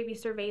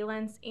rabies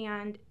surveillance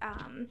and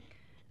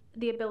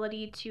the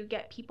ability to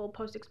get people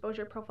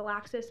post-exposure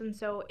prophylaxis. And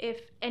so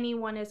if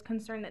anyone is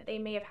concerned that they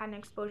may have had an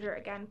exposure,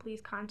 again,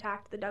 please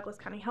contact the Douglas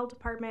County Health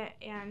Department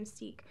and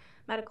seek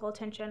medical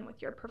attention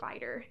with your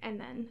provider, and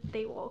then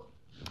they will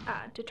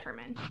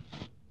determine.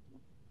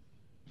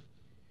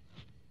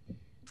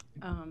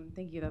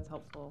 Thank you, that's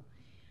helpful.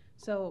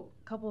 So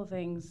a couple of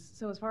things.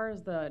 So as far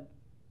as the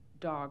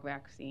dog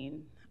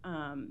vaccine,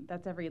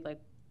 that's every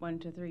like 1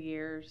 to 3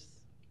 years.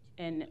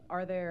 And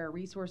are there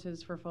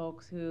resources for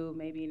folks who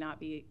maybe not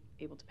be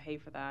able to pay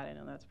for that? I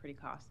know that's pretty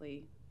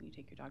costly when you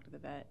take your dog to the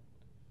vet.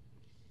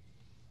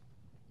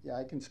 Yeah,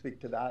 I can speak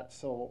to that.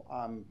 So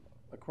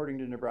according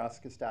to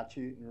Nebraska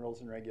statute and rules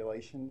and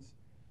regulations,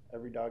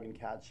 every dog and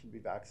cat should be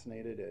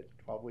vaccinated at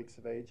 12 weeks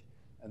of age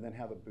and then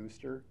have a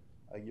booster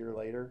a year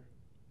later.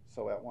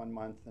 So at 1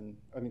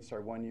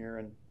 year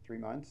and 3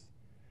 months.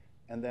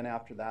 And then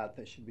after that,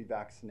 they should be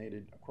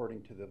vaccinated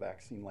according to the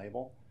vaccine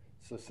label.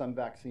 So some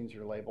vaccines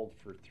are labeled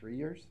for 3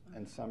 years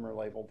and some are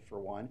labeled for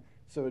 1.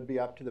 So it'd be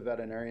up to the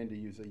veterinarian to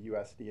use a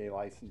USDA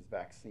licensed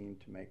vaccine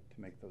to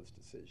make those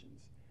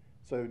decisions.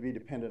 So it would be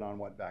dependent on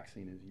what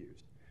vaccine is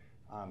used.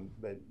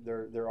 But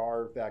there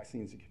are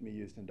vaccines that can be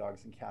used in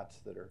dogs and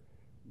cats that are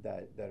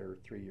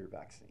 3-year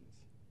vaccines.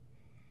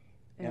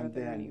 And are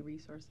there any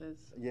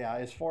resources? Yeah,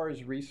 as far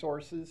as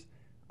resources,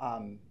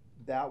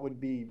 that would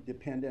be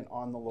dependent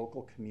on the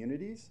local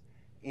communities.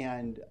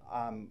 And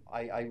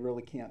I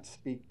really can't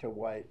speak to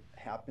what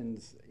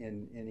happens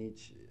in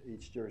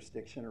each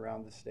jurisdiction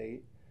around the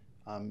state.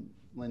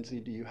 Lindsay,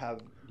 do you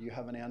have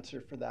an answer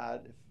for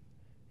that?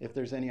 If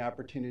there's any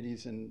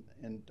opportunities in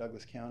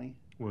Douglas County?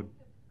 Well,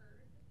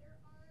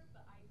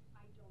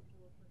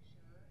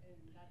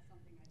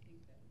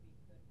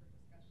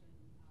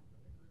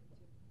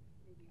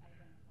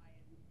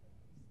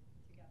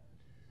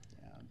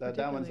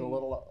 that one's a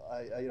little,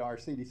 our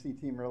CDC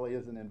team really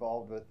isn't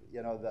involved with,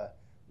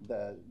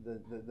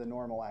 the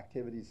normal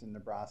activities in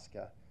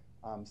Nebraska.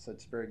 So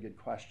it's a very good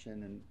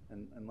question,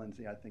 and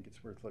Lindsay, I think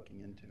it's worth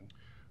looking into.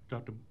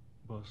 Dr.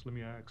 Buss, let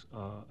me ask,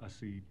 I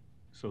see,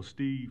 so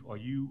Steve, are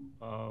you,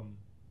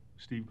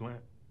 Steve Glant,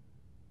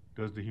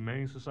 does the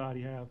Humane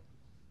Society have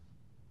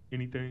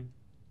anything?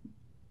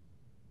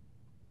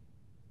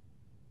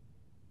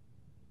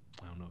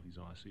 I don't know if he's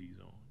on, I see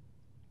he's on.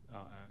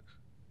 I'll ask.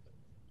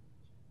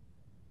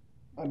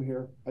 I'm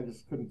here. I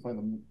just couldn't find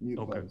the mute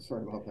button.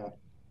 Sorry about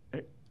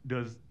that.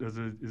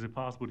 Is it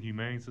possible the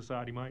Humane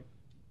Society might?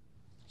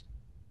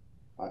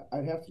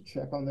 I'd have to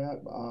check on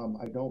that.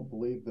 I don't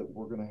believe that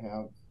we're going to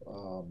have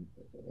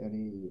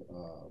any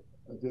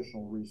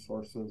additional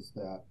resources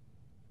that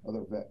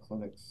other vet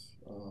clinics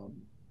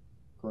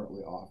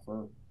currently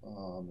offer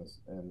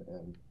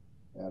and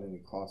add any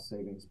cost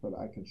savings, but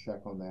I can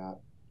check on that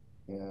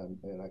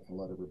and I can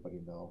let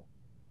everybody know.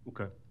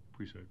 Okay,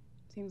 appreciate it.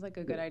 Seems like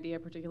a good idea,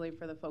 particularly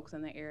for the folks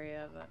in the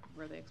area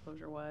where the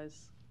exposure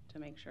was, to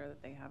make sure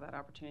that they have that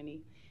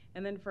opportunity.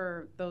 And then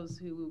for those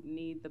who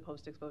need the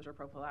post-exposure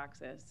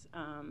prophylaxis,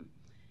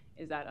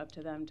 is that up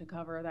to them to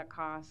cover that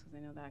cost? Because I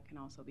know that can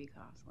also be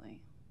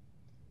costly.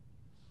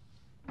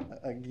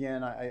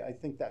 Again, I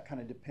think that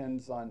kind of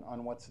depends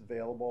on what's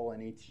available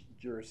in each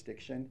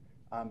jurisdiction.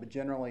 But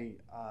generally,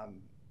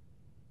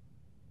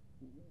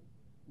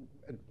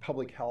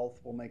 public health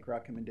will make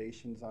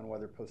recommendations on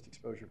whether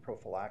post-exposure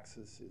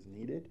prophylaxis is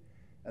needed.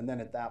 And then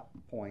at that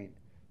point,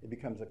 it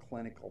becomes a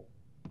clinical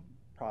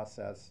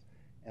process,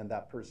 and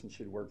that person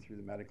should work through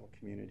the medical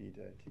community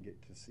to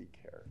get to seek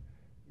care.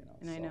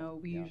 And I know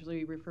we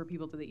usually refer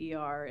people to the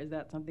ER. Is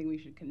that something we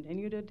should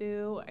continue to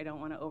do? I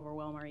don't want to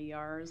overwhelm our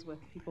ERs with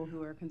people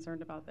who are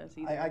concerned about this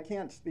either. I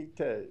can't speak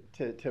to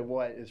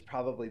what is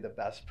probably the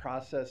best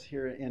process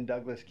here in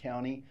Douglas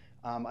County.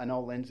 I know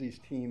Lindsay's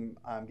team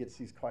gets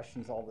these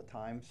questions all the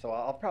time, so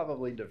I'll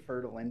probably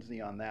defer to Lindsay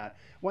on that.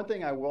 One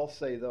thing I will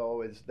say,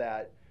 though, is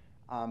that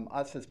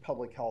us as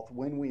public health,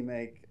 when we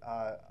make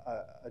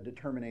a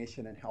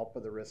determination and help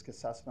with a risk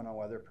assessment on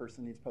whether a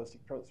person needs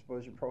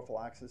post-exposure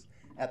prophylaxis,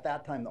 at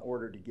that time the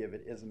order to give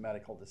it is a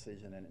medical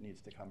decision and it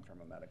needs to come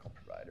from a medical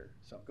provider.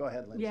 So go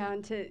ahead, Lindsay. Yeah,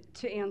 and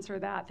to answer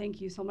that, thank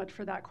you so much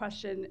for that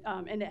question.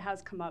 And it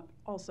has come up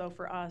also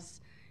for us.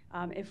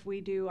 If we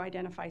do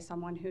identify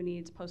someone who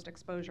needs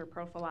post-exposure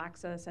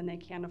prophylaxis and they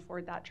can't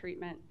afford that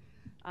treatment,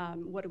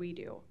 what do we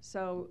do?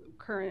 So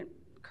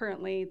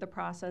currently the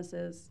process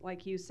is,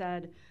 like you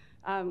said,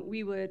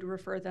 we would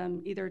refer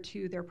them either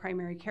to their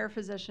primary care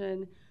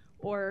physician,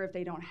 or if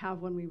they don't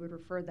have one, we would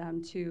refer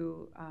them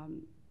to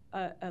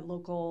a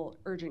local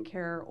urgent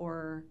care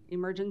or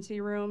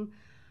emergency room.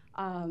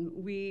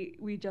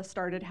 We just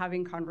started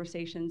having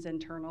conversations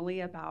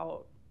internally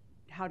about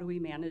how do we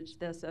manage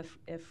this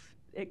if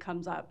it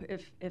comes up,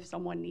 if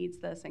someone needs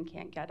this and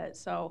can't get it.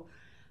 So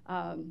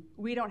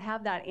we don't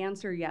have that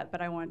answer yet,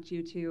 but I want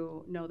you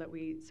to know that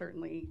we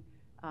certainly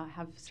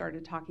have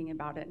started talking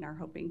about it and are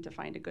hoping to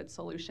find a good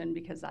solution,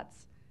 because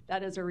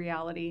that is a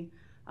reality.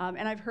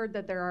 And I've heard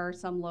that there are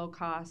some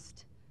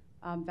low-cost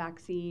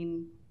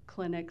vaccine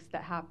clinics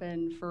that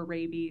happen for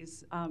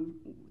rabies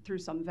through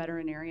some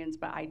veterinarians,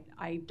 but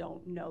I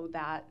don't know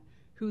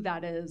who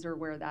that is or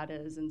where that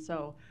is. And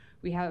so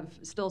we have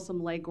still some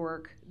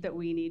legwork that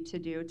we need to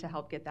do to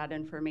help get that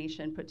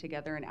information put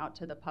together and out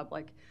to the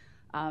public.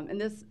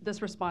 And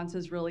this response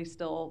is really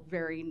still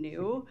very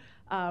new.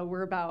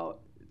 We're about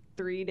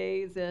 3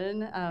 days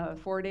in,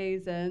 4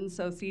 days in.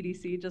 So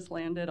CDC just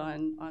landed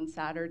on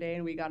Saturday,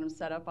 and we got them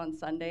set up on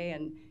Sunday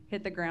and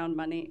hit the ground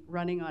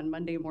running on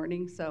Monday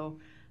morning. So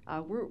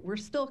we're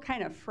still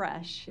kind of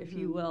fresh, if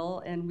you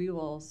will, and we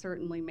will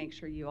certainly make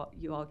sure you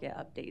all get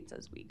updates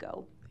as we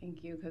go.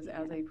 Thank you, because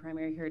as a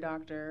primary care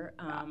doctor,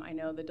 I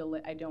know the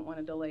delay. I don't want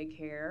to delay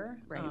care,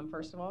 Right.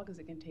 First of all, because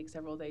it can take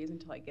several days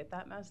until I get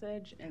that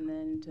message, and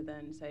then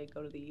to say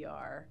go to the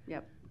ER.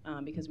 Yep.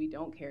 Because we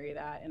don't carry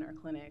that in our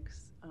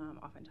clinics,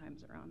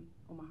 oftentimes around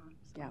Omaha.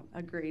 So. Yeah,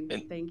 agreed.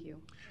 Thank you.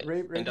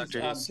 And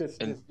Dr.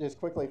 just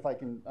quickly, if I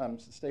can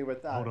stay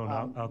with that. Hold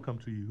on, I'll come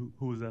to you.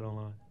 Who is that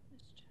online?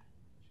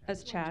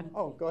 That's Chad.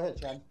 Oh, go ahead,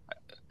 Chad.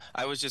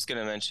 I was just going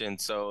to mention,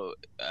 so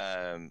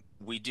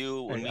we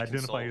do, when we Identify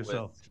consult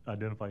yourself.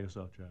 Identify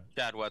yourself, Chad.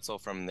 Chad Wetzel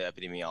from the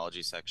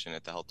epidemiology section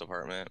at the health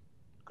department.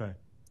 Okay.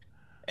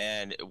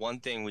 And one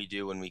thing we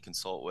do when we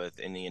consult with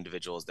any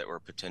individuals that were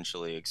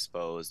potentially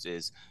exposed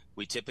is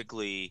we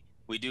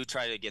do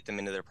try to get them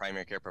into their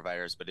primary care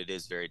providers, but it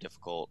is very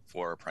difficult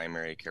for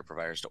primary care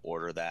providers to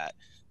order that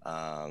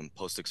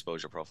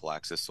post-exposure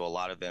prophylaxis. So a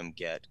lot of them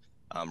get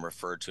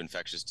referred to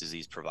infectious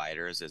disease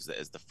providers as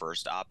the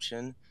first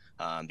option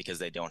because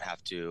they don't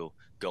have to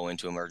go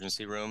into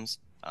emergency rooms.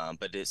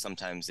 But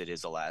sometimes it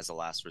is as a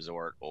last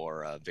resort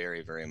or a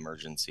very, very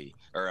emergent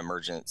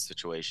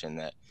situation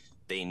that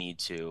they need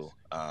to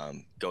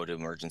go to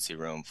emergency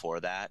room for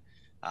that.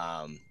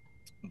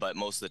 But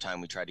most of the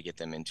time we try to get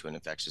them into an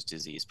infectious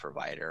disease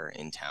provider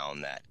in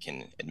town that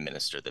can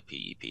administer the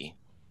PEP.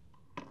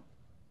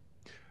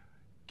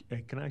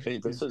 Hey, can I? Hey,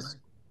 this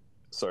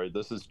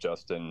is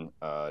Justin,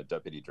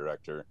 Deputy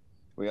Director.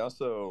 We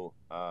also,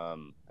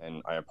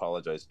 and I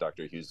apologize,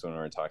 Dr. Hughes, when we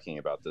were talking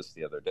about this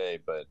the other day,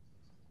 but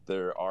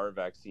there are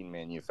vaccine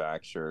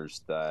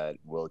manufacturers that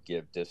will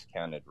give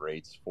discounted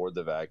rates for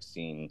the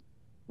vaccine.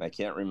 I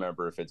can't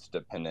remember if it's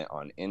dependent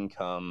on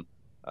income,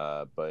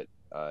 but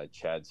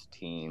Chad's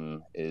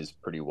team is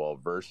pretty well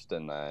versed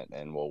in that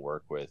and will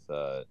work with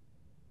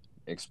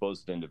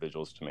exposed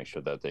individuals to make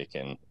sure that they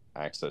can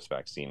access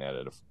vaccine at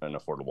an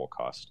affordable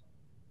cost.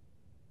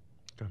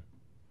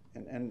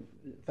 And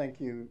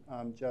thank you,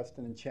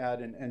 Justin and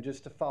Chad. And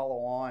just to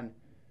follow on,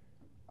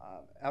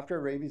 after a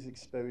rabies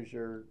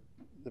exposure,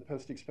 the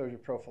post-exposure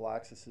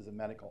prophylaxis is a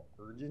medical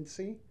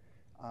urgency.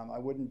 I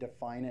wouldn't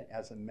define it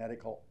as a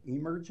medical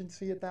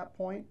emergency at that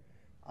point.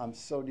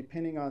 So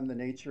depending on the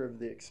nature of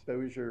the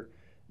exposure,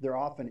 there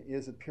often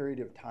is a period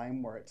of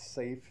time where it's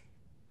safe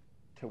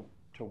to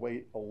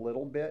wait a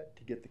little bit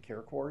to get the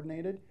care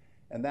coordinated.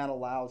 And that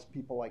allows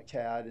people like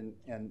Chad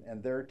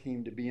and their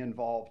team to be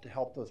involved to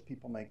help those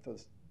people make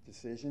those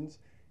decisions,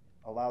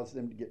 allows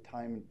them to get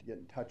time to get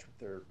in touch with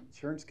their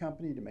insurance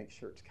company to make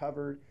sure it's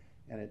covered,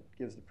 and it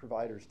gives the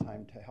providers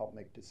time to help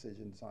make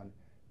decisions on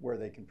where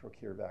they can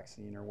procure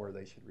vaccine or where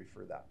they should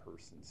refer that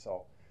person.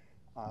 So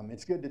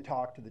it's good to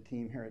talk to the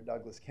team here at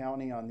Douglas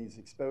County on these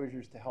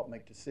exposures to help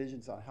make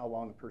decisions on how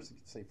long a person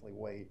can safely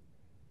wait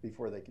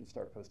before they can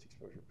start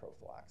post-exposure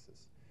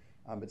prophylaxis.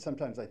 But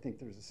sometimes I think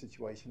there's a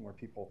situation where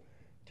people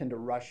tend to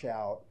rush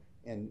out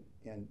and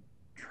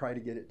try to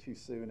get it too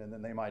soon, and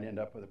then they might end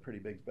up with a pretty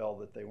big bill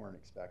that they weren't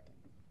expecting.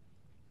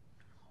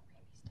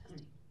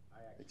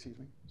 Excuse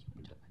me?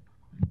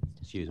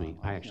 Excuse me.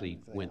 I actually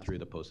went through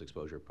the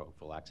post-exposure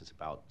prophylaxis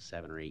about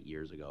 7 or 8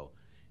 years ago,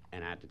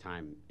 and at the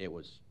time, it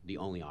was the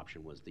only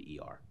option was the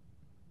ER.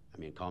 I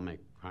mean, call my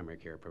primary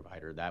care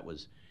provider. That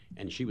was,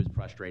 and she was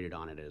frustrated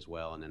on it as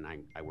well. And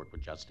then I worked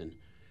with Justin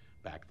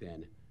back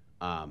then.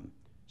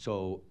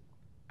 So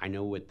I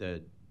know with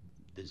the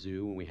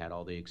zoo, when we had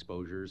all the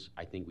exposures,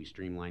 I think we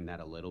streamlined that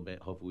a little bit.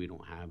 Hopefully we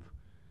don't have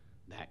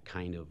that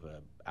kind of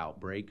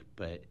outbreak,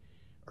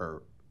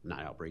 or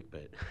not outbreak,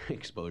 but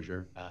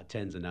exposure.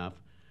 10's enough.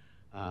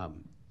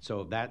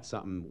 So that's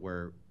something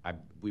where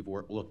we've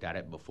looked at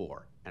it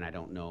before, and I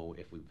don't know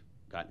if we've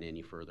gotten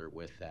any further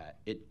with that.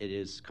 It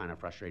is kind of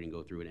frustrating to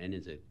go through, and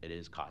it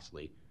is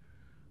costly.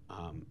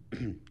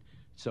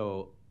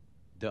 So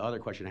the other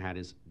question I had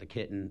is the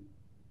kitten.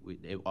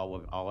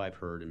 All I've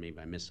heard, and maybe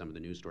I missed some of the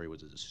news story,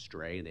 was it's a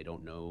stray, and they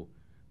don't know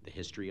the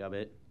history of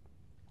it.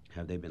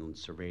 Have they been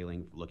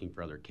surveilling, looking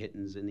for other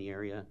kittens in the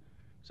area?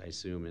 Because I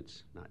assume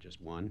it's not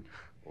just one,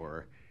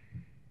 or...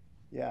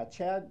 Yeah,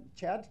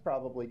 Chad's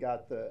probably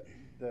got the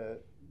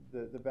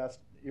best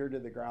ear to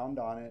the ground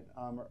on it.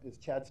 Is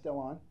Chad still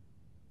on?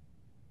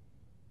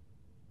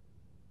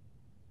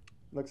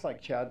 Looks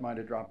like Chad might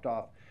have dropped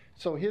off.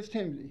 So his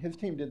team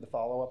did the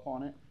follow-up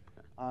on it.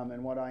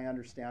 And what I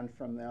understand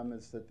from them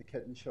is that the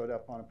kitten showed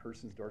up on a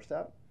person's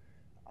doorstep.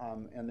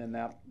 And then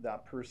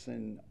that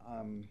person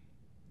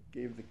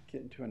gave the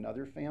kitten to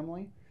another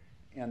family.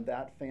 And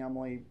that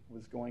family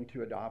was going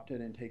to adopt it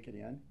and take it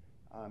in.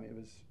 It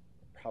was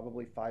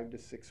probably 5 to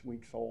 6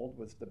 weeks old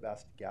was the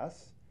best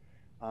guess.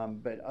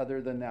 But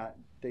other than that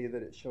day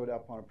that it showed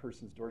up on a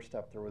person's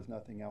doorstep, there was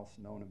nothing else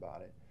known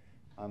about it.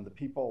 The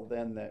people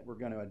then that were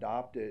going to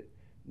adopt it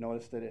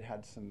noticed that it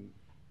had some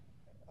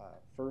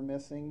fur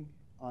missing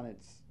on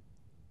its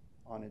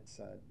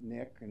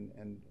neck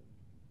and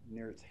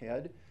near its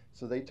head.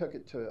 So they took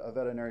it to a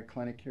veterinary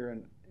clinic here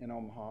in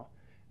Omaha,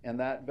 and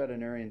that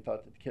veterinarian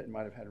thought that the kitten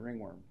might have had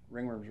ringworm.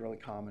 Ringworm is really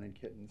common in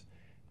kittens,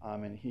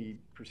 and he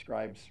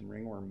prescribed some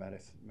ringworm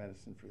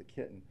medicine for the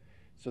kitten.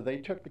 So they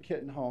took the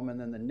kitten home, and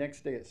then the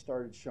next day it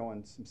started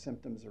showing some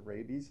symptoms of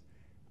rabies,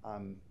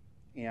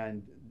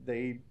 and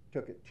they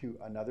took it to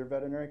another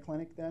veterinary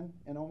clinic then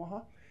in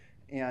Omaha.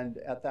 And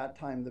at that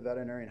time, the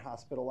veterinarian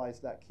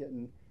hospitalized that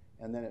kitten,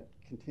 and then it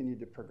continued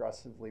to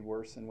progressively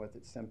worsen with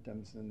its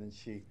symptoms. And then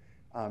she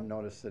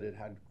noticed that it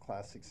had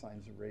classic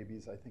signs of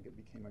rabies. I think it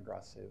became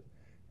aggressive.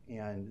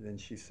 And then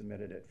she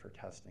submitted it for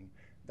testing.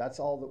 That's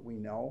all that we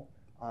know.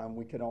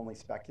 We could only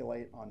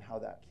speculate on how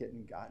that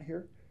kitten got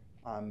here.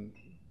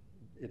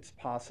 It's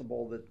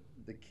possible that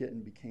the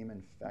kitten became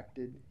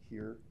infected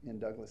here in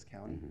Douglas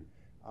County.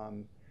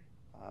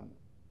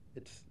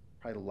 It's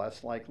probably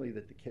less likely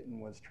that the kitten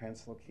was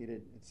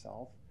translocated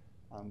itself.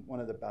 One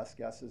of the best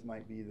guesses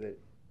might be that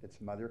its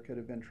mother could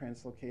have been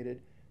translocated,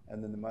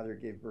 and then the mother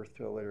gave birth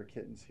to a litter of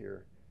kittens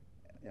here,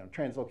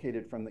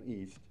 translocated from the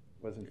east,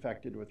 was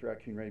infected with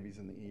raccoon rabies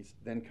in the east,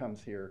 then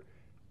comes here,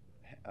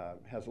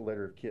 has a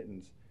litter of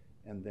kittens,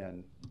 and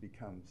then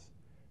becomes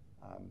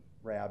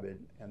rabid,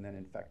 and then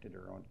infected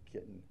her own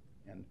kitten.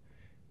 And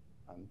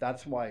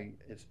that's why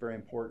it's very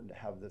important to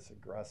have this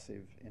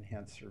aggressive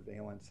enhanced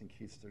surveillance in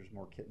case there's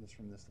more kittens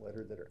from this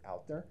litter that are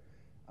out there.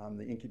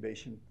 The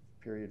incubation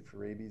period for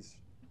rabies,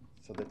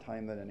 so the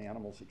time that an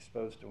animal's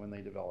exposed to when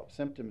they develop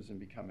symptoms and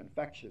become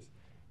infectious,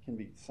 can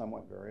be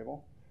somewhat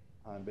variable,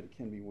 but it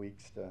can be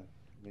weeks to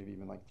maybe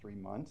even like 3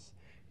 months.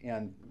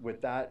 And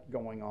with that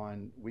going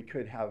on, we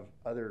could have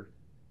other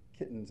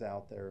kittens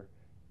out there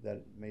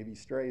that may be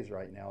strays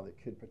right now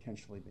that could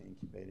potentially be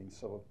incubating.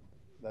 So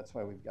that's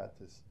why we've got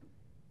this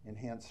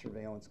enhanced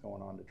surveillance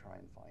going on to try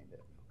and find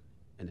it.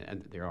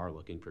 And they are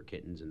looking for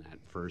kittens in that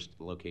first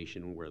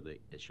location where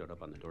it showed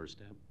up on the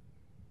doorstep?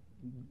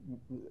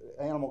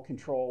 Animal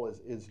control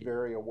is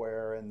very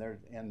aware,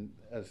 and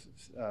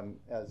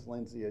as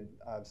Lindsay had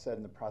said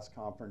in the press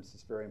conference,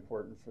 it's very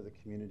important for the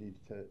community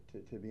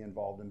to be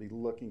involved and be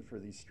looking for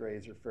these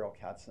strays or feral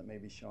cats that may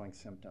be showing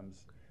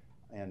symptoms.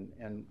 And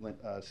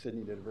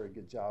Sydney did a very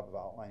good job of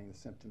outlining the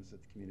symptoms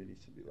that the community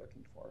should be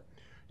looking for.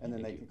 And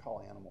then they can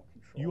call animal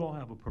control. You all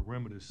have a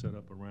perimeter set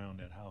up around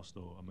that house,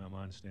 though. I mean,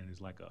 my understanding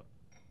is like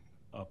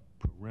a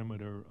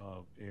perimeter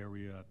of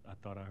area. I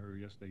thought I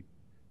heard yesterday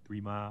 3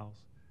 miles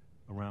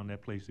around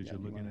that place that you're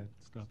looking at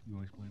stuff. You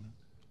want to explain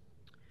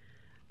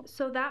that?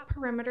 So that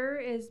perimeter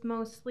is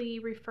mostly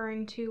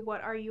referring to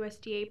what our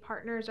USDA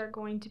partners are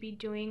going to be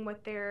doing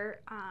with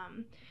their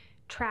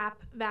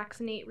trap,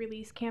 vaccinate,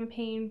 release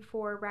campaign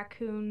for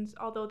raccoons,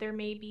 although there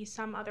may be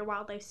some other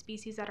wildlife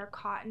species that are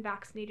caught and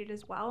vaccinated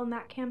as well in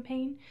that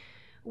campaign.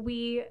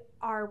 We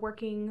are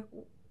working,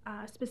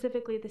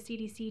 specifically the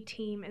CDC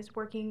team is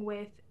working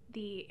with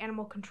the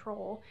animal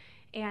control,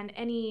 and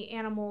any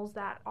animals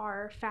that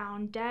are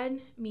found dead,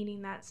 meaning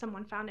that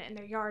someone found it in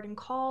their yard and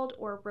called,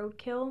 or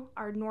roadkill,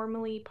 are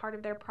normally part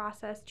of their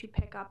process to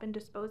pick up and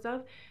dispose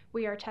of.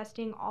 We are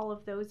testing all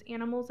of those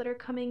animals that are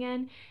coming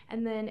in,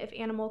 and then if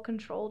animal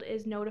control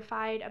is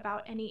notified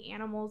about any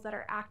animals that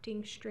are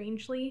acting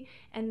strangely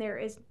and there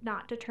is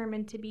not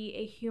determined to be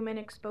a human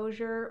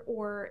exposure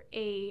or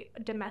a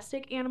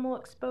domestic animal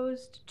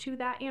exposed to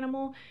that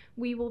animal,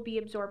 we will be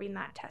absorbing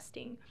that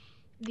testing.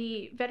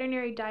 The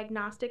Veterinary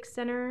Diagnostics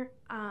Center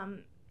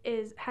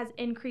has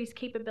increased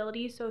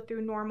capability, so through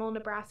normal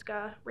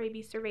Nebraska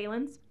rabies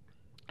surveillance,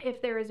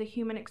 if there is a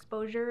human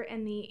exposure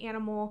and the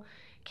animal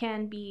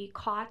can be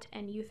caught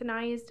and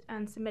euthanized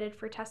and submitted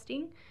for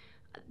testing,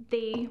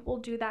 they will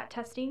do that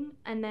testing.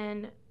 And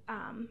then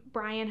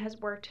Brian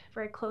has worked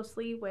very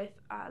closely with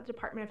the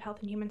Department of Health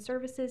and Human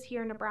Services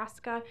here in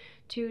Nebraska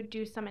to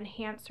do some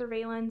enhanced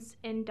surveillance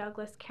in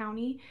Douglas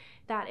County,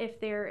 that if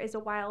there is a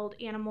wild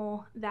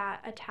animal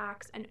that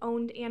attacks an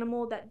owned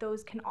animal, that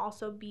those can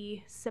also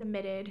be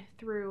submitted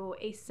through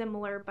a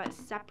similar but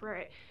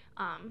separate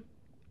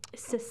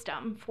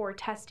system for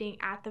testing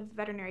at the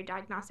Veterinary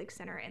Diagnostics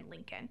Center in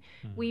Lincoln.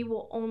 We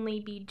will only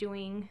be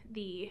doing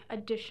the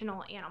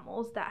additional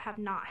animals that have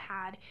not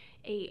had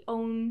a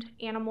owned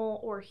animal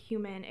or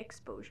human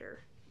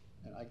exposure.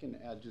 And I can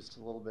add just a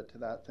little bit to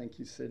that. Thank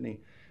you, Sydney.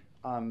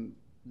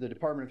 The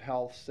Department of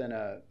Health sent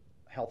a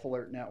Health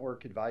Alert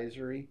Network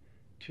advisory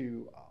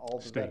to all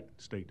the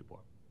State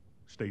Department.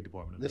 State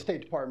Department of the Health.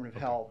 State Department of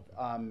Okay. Health.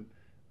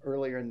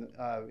 Earlier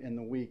in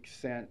the week,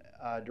 sent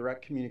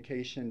direct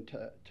communication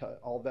to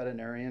all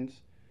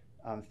veterinarians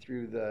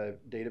through the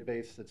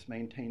database that's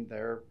maintained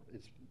there.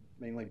 It's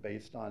mainly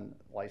based on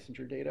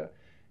licensure data,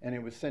 and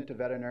it was sent to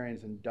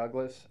veterinarians in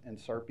Douglas and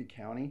Sarpy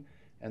County.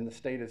 And the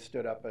state has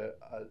stood up a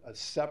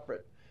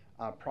separate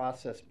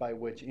process by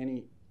which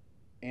any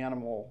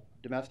animal,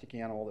 domestic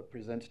animal that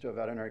presents to a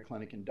veterinary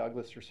clinic in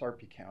Douglas or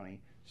Sarpy County,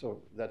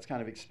 so that's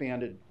kind of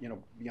expanded,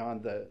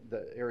 beyond the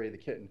area of the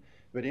kitten.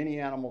 But any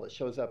animal that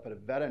shows up at a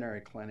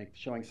veterinary clinic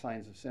showing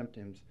signs of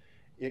symptoms,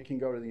 it can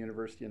go to the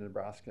University of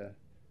Nebraska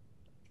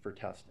for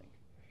testing.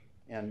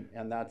 And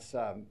that's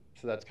so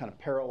that's kind of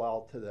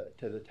parallel to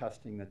the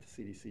testing that the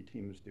CDC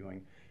team is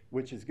doing,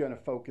 which is going to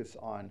focus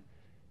on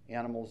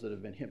animals that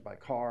have been hit by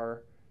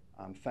car,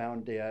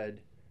 found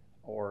dead,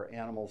 or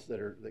animals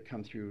that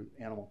come through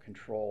animal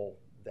control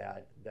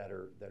that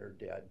are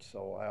dead.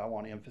 So I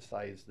want to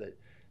emphasize that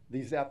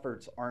these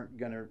efforts aren't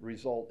going to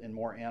result in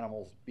more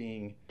animals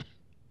being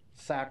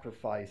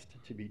sacrificed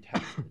to be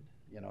tested.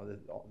 The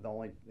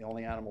only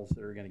animals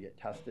that are going to get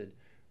tested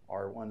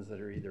are ones that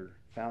are either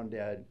found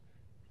dead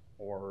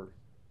or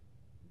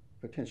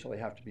potentially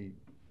have to be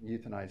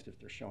euthanized if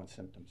they're showing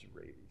symptoms of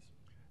rabies.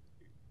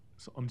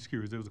 So I'm just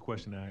curious, there was a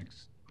question I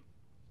asked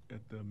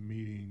at the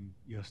meeting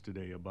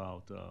yesterday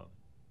about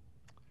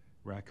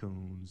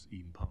raccoons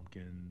eating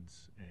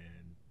pumpkins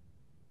and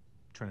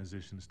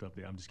transition stuff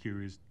there. I'm just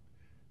curious,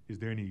 is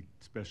there any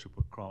special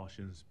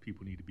precautions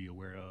people need to be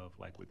aware of,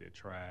 like with their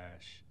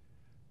trash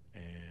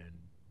and,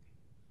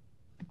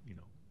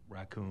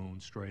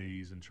 raccoons,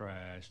 strays and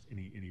trash?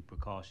 Any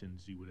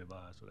precautions you would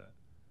advise for that?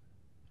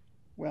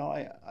 Well,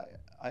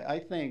 I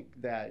think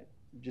that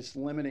just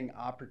limiting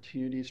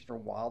opportunities for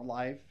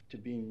wildlife to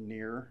be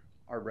near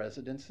our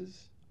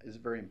residences is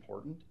very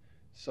important.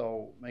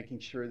 So making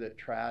sure that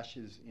trash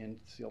is in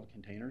sealed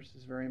containers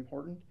is very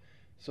important,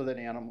 so that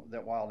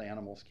wild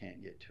animals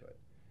can't get to it.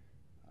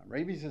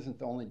 Rabies isn't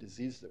the only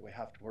disease that we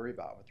have to worry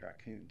about with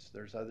raccoons.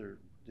 There's other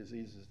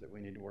diseases that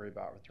we need to worry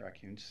about with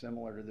raccoons,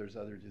 similar to there's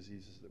other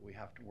diseases that we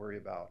have to worry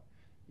about,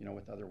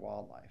 with other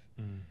wildlife.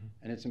 Mm-hmm.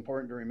 And it's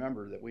important to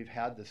remember that we've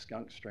had the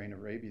skunk strain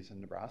of rabies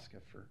in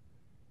Nebraska for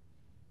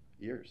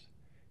years.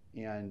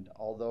 And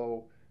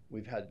although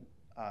we've had,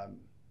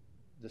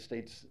 the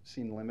state's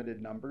seen limited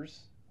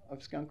numbers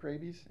of skunk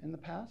rabies in the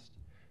past,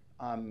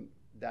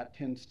 that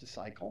tends to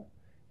cycle.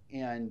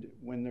 And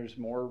when there's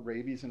more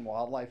rabies in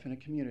wildlife in a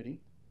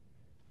community,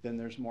 then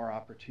there's more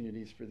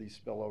opportunities for these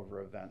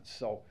spillover events.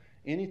 So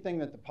anything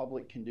that the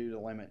public can do to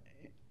limit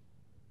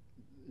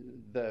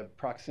the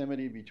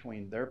proximity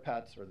between their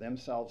pets or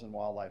themselves and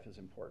wildlife is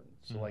important.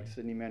 So like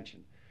Sydney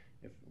mentioned,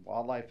 if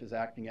wildlife is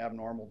acting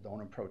abnormal,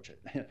 don't approach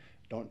it.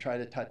 Don't try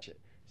to touch it.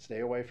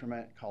 Stay away from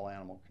it, call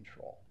animal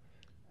control.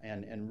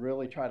 And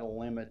really try to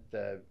limit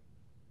the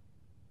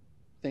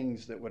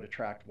things that would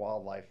attract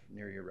wildlife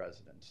near your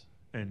residence.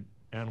 And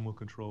animal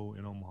control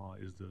in Omaha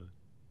is the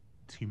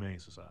Humane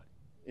Society.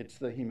 It's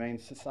the Humane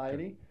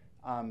Society.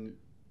 Okay.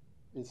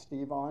 Is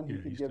Steve on? He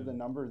could give the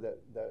number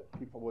that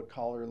people would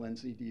call her.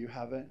 Lindsay, do you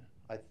have it?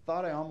 I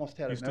thought I almost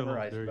had it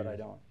memorized, but I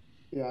don't.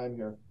 Yeah, I'm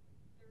here.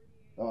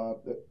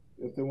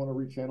 If they want to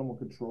reach animal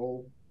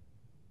control,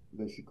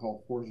 they should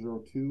call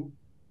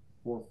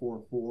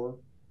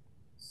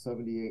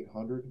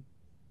 402-444-7800,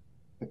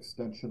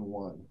 extension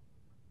 1,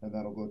 and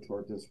that'll go to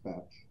our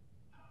dispatch.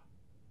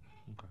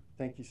 Okay.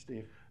 Thank you,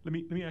 Steve. Let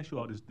me ask you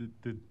all this.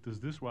 Does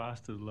this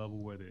rise to the level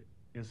where the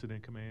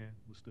incident command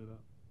was stood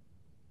up?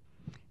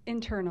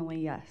 Internally,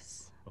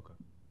 yes. Okay.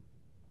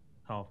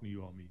 How often do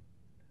you all meet?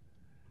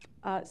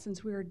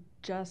 Since we were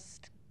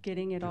just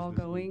getting it all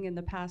going in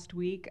the past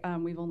week,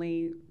 we've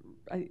only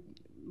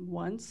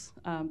once,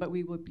 but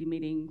we would be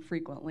meeting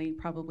frequently,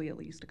 probably at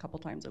least a couple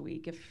times a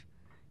week,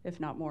 if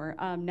not more.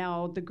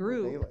 Now the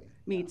group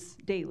meets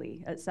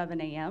daily at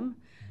 7 a.m.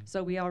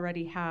 So we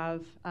already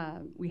have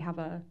we have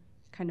a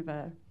kind of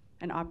an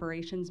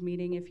operations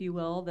meeting, if you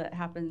will, that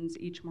happens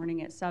each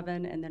morning at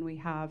 7, and then we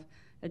have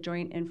a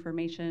joint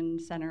information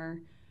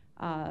center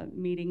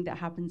meeting that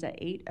happens at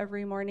 8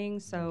 every morning.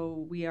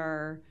 So we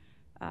are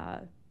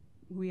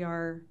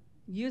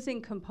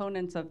using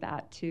components of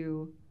that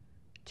to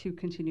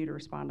continue to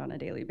respond on a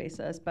daily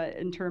basis. But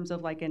in terms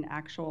of like an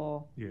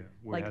actual,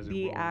 like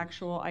the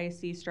actual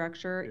IC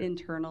structure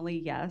internally,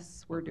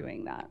 yes, we're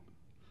doing that.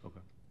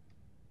 Okay.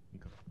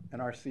 And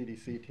our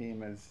CDC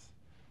team is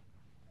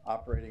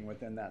operating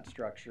within that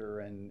structure,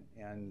 and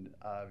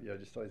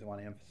just always want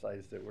to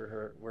emphasize that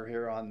we're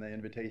here on the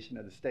invitation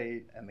of the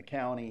state and the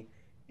county,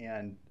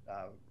 and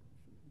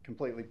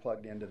completely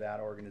plugged into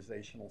that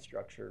organizational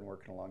structure and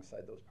working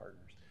alongside those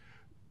partners.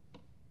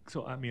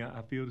 So I mean,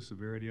 I feel the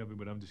severity of it,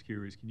 but I'm just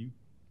curious. Can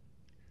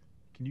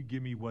you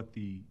give me what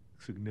the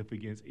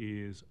significance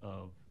is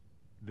of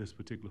this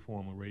particular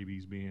form of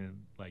rabies being,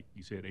 like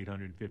you said,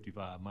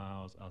 855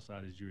 miles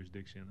outside his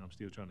jurisdiction? I'm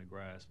still trying to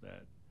grasp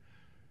that.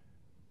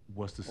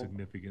 what's the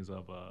significance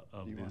of Do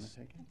you want this? to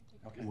take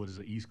it? Okay. What is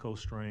an East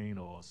Coast strain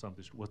or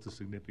something? What's the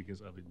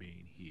significance of it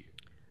being here?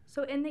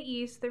 So in the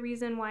East, the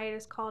reason why it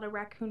is called a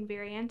raccoon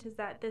variant is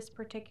that this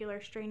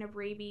particular strain of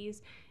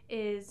rabies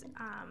is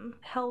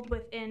held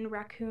within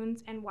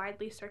raccoons and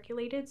widely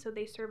circulated, so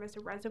they serve as a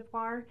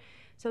reservoir.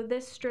 So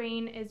this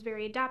strain is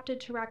very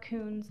adapted to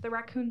raccoons. The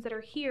raccoons that are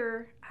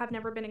here have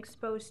never been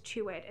exposed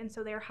to it, and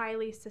so they're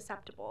highly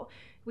susceptible.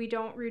 We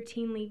don't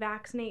routinely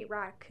vaccinate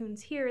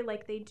raccoons here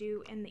like they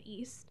do in the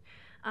East.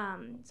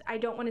 I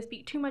don't want to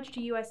speak too much to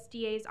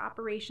USDA's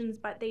operations,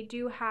 but they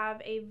do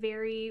have a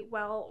very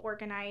well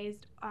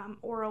organized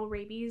oral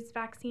rabies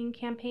vaccine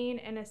campaign,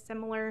 and a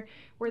similar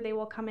where they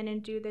will come in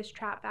and do this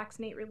trap,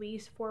 vaccinate,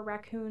 release for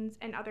raccoons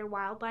and other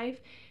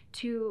wildlife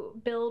to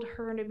build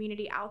herd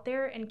immunity out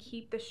there and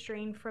keep the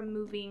strain from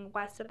moving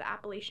west of the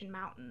Appalachian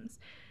Mountains.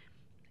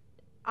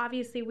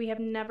 Obviously, we have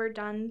never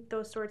done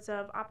those sorts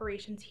of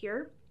operations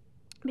here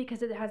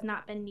because it has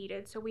not been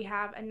needed. So we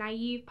have a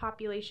naive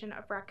population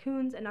of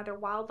raccoons and other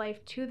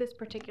wildlife to this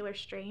particular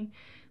strain.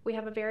 We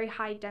have a very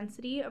high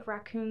density of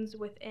raccoons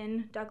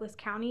within Douglas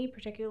County,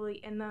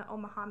 particularly in the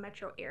Omaha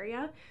metro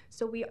area.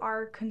 So we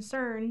are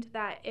concerned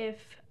that if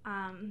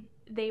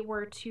they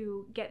were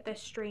to get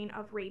this strain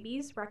of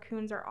rabies,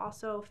 raccoons are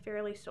also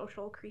fairly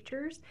social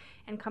creatures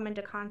and come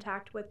into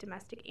contact with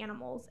domestic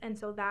animals. And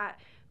so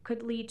that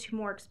could lead to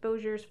more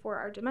exposures for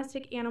our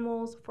domestic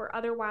animals, for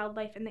other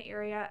wildlife in the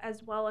area,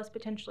 as well as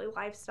potentially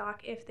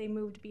livestock if they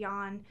moved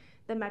beyond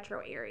the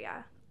metro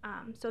area.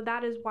 So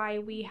that is why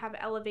we have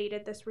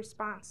elevated this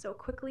response so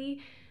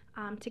quickly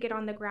to get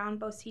on the ground.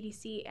 Both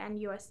CDC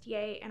and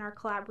USDA and are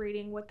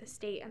collaborating with the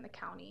state and the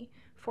county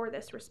for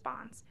this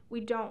response. We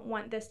don't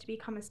want this to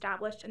become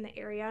established in the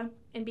area,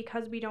 and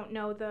because we don't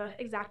know the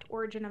exact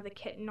origin of the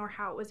kitten or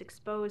how it was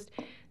exposed,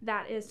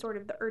 that is sort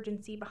of the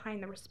urgency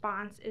behind the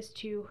response, is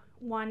to,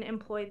 one,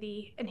 employ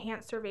the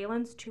enhanced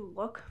surveillance to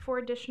look for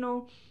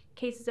additional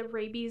cases of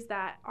rabies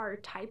that are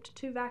typed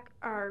to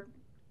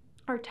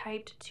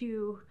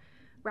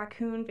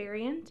raccoon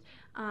variant,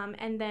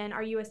 and then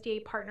our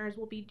USDA partners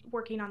will be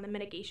working on the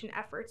mitigation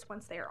efforts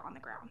once they are on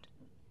the ground.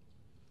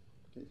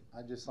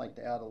 I'd just like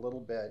to add a little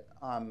bit.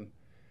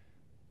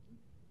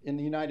 In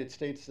the United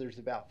States, there's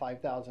about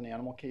 5,000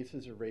 animal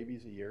cases of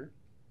rabies a year,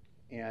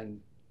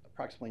 and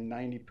approximately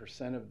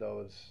 90% of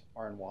those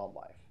are in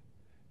wildlife.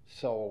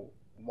 So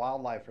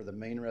wildlife are the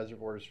main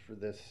reservoirs for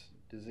this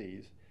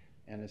disease.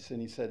 And as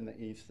Cindy said, in the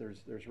East,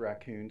 there's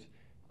raccoons.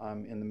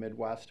 In the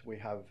Midwest, we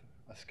have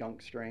a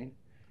skunk strain.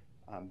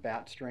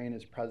 Bat strain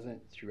is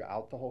present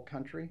throughout the whole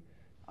country.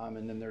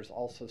 And then there's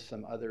also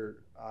some other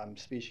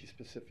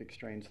species-specific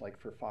strains like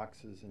for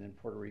foxes and in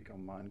Puerto Rico,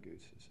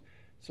 mongooses.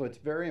 So it's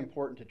very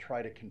important to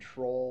try to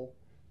control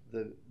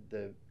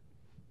the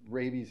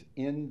rabies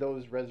in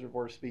those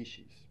reservoir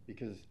species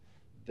because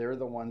they're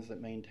the ones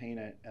that maintain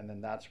it, and then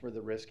that's where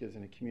the risk is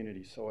in a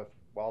community. So if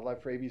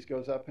wildlife rabies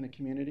goes up in a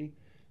community,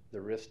 the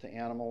risk to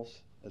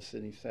animals, as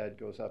Sydney said,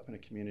 goes up in a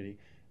community,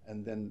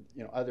 and then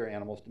other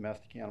animals,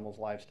 domestic animals,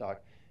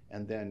 livestock,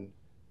 and then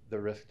the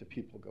risk to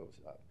people goes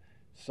up.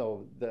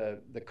 So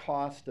the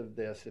cost of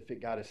this, if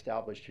it got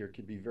established here,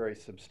 could be very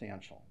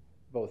substantial,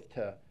 both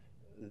to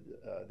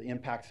the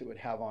impacts it would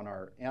have on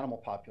our animal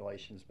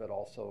populations, but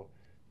also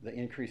the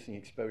increasing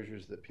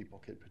exposures that people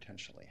could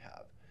potentially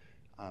have.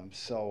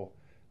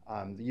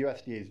 The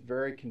USDA is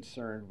very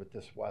concerned with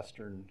this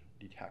Western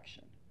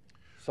detection,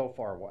 so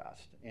far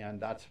west,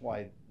 and that's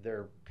why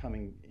they're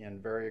coming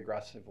in very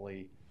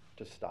aggressively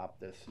to stop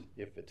this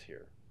if it's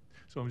here.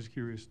 So I'm just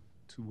curious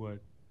to what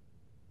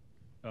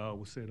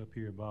was said up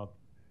here about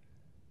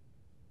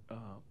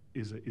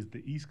is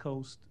the East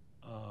Coast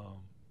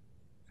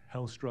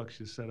health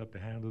structure set up to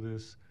handle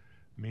this,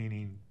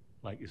 meaning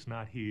like it's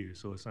not here,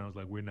 so it sounds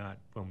like we're not,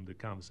 from the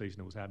conversation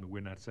that was happening, we're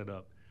not set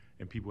up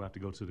and people have to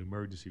go to the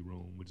emergency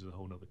room, which is a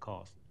whole nother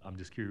cost. I'm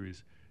just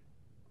curious,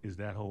 is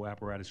that whole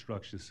apparatus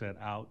structure set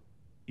out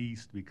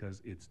east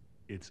because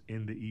it's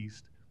in the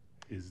East?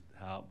 Is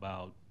how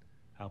about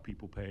how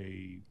people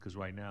pay? Because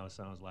right now it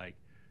sounds like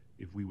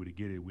if we were to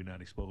get it, we're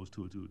not exposed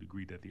to it to a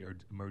degree that the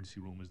emergency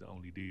room is the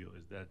only deal.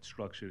 Is that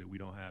structure that we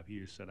don't have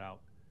here set out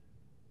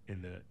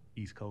in the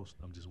East Coast?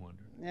 I'm just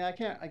wondering. Yeah,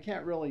 I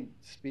can't really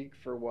speak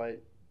for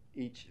what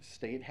each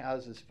state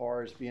has as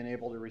far as being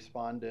able to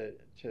respond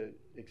to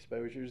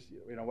exposures.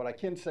 What I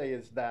can say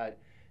is that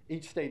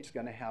each state's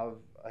going to have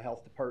a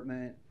health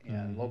department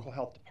and local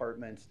health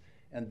departments,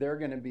 and they're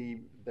going to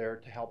be there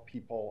to help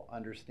people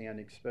understand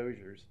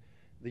exposures.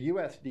 The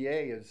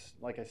USDA is,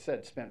 like I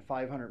said, spent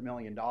 $500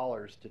 million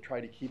to try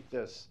to keep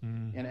this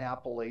in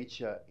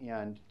Appalachia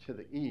and to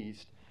the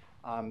east.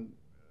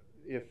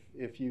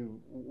 If you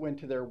went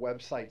to their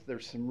website,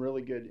 there's some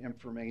really good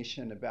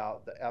information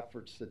about the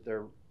efforts that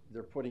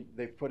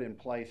they've put in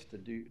place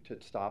to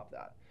stop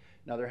that.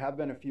 Now there have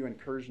been a few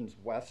incursions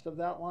west of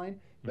that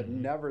line, but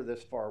never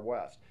this far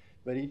west.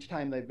 But each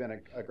time they've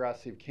been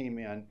aggressive, came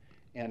in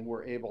and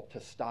were able to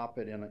stop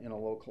it in a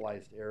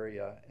localized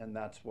area, and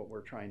that's what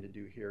we're trying to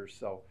do here.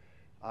 So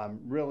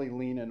really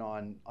leaning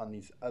on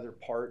these other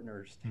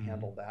partners to Mhm.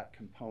 handle that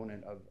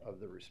component of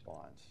the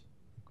response.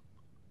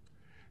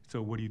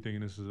 So what are you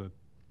thinking? This is a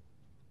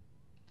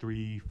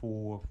 3,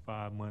 4,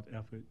 5 month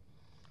effort?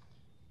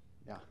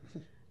 Yeah.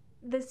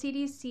 The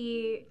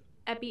CDC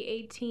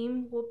EpiAid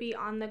team will be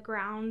on the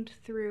ground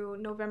through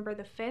November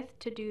the 5th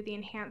to do the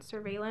enhanced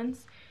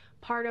surveillance.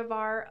 Part of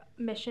our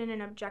mission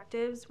and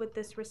objectives with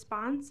this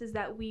response is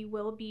that we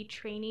will be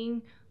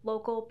training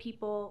local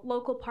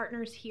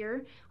partners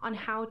here on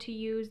how to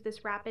use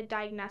this rapid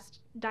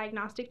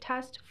diagnostic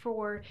test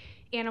for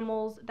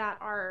animals that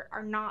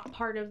are not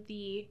part of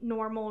the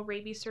normal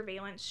rabies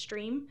surveillance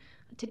stream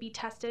to be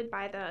tested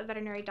by the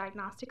Veterinary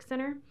Diagnostic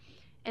Center.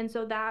 And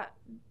so that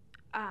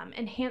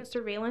enhanced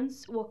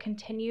surveillance will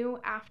continue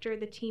after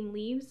the team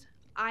leaves.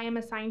 I am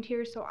assigned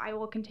here, so I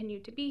will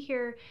continue to be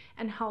here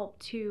and help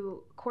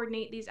to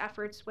coordinate these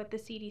efforts with the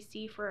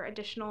CDC for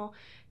additional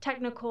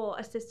technical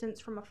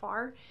assistance from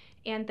afar.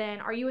 And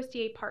then our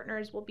USDA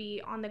partners will be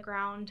on the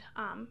ground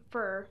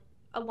for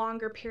a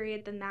longer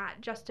period than that,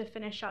 just to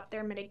finish up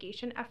their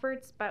mitigation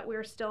efforts. But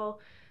we're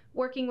still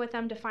working with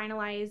them to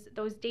finalize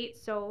those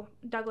dates, so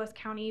Douglas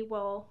County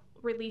will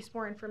release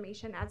more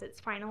information as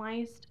it's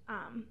finalized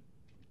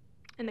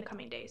in the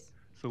coming days.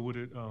 So would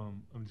it,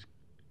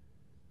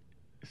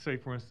 say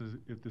for instance,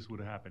 if this would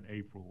have happened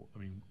April, I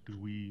mean,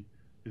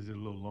 is it a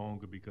little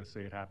longer because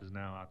say it happens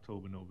now,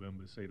 October,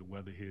 November, say the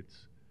weather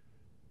hits,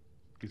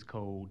 gets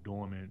cold,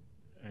 dormant,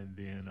 and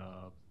then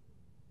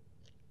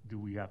do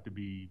we have to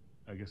be,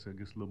 I guess a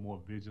little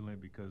more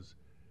vigilant because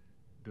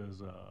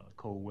does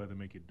cold weather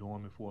make it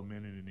dormant for a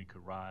minute and it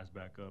could rise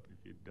back up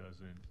if it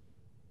doesn't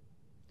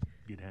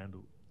get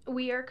handled?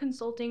 We are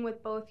consulting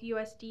with both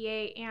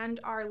USDA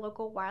and our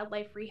local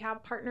wildlife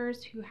rehab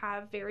partners who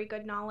have very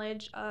good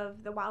knowledge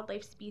of the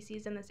wildlife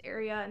species in this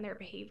area and their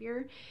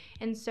behavior.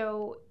 And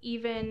so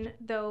even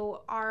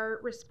though our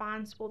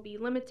response will be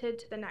limited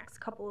to the next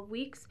couple of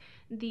weeks,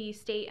 the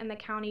state and the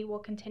county will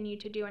continue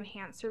to do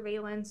enhanced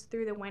surveillance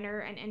through the winter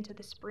and into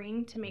the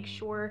spring to make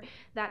sure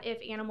that if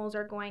animals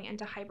are going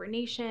into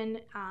hibernation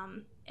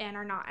and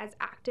are not as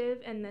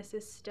active, and this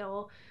is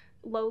still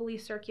lowly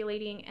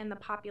circulating in the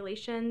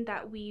population,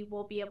 that we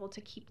will be able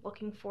to keep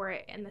looking for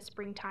it in the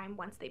springtime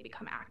once they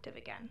become active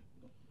again.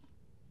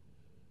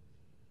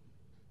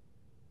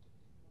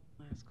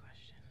 Last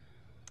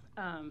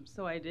question.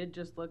 So I did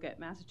just look at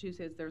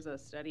Massachusetts. There's a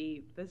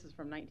study, this is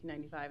from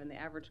 1995, and the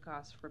average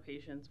cost for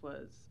patients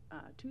was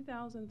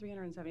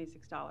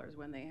 $2,376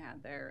 when they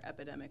had their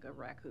epidemic of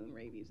raccoon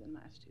rabies in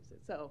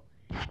Massachusetts. So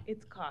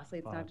it's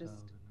costly.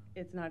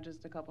 It's not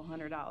just a couple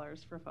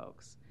 $100s for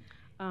folks.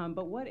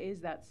 But what is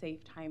that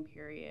safe time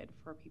period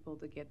for people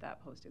to get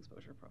that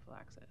post-exposure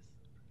prophylaxis?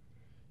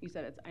 You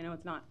said I know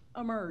it's not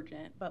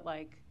emergent, but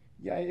like.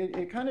 Yeah,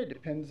 it kind of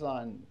depends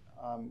on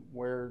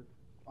where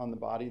on the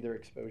body their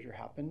exposure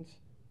happens,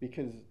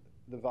 because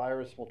the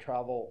virus will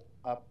travel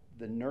up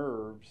the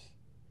nerves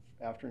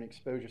after an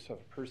exposure. So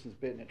if a person's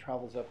bitten, it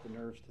travels up the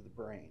nerves to the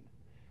brain.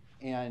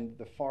 And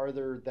the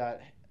farther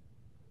that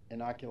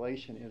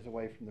inoculation is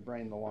away from the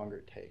brain, the longer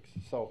it takes.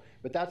 So,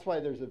 but that's why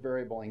there's a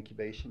variable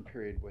incubation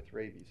period with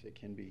rabies. It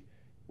can be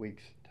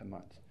weeks to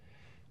months.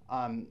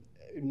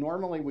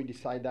 Normally we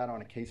decide that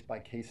on a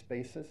case-by-case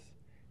basis,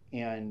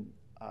 and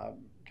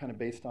kind of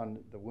based on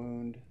the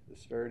wound, the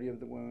severity of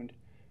the wound.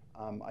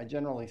 I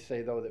generally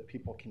say though that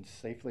people can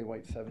safely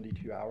wait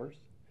 72 hours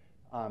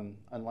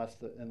unless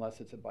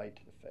it's a bite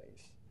to the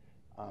face.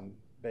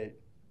 But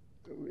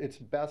it's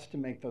best to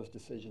make those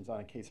decisions on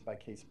a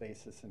case-by-case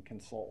basis and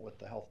consult with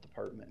the health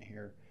department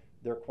here.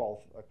 They're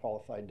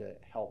qualified to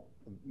help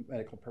a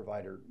medical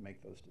provider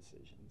make those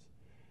decisions.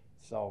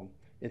 So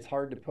it's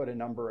hard to put a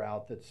number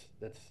out that's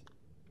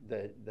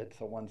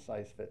a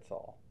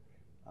one-size-fits-all.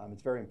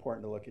 It's very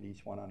important to look at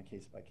each one on a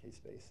case-by-case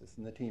basis,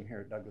 and the team here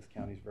at Douglas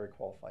County is very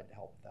qualified to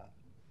help with that.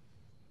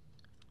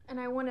 And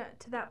I want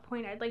to that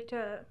point, I'd like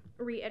to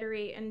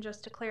reiterate and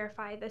just to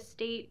clarify, the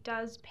state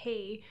does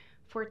pay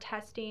for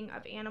testing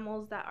of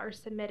animals that are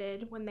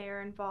submitted when they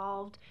are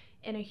involved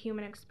in a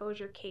human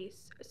exposure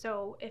case.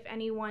 So if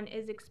anyone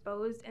is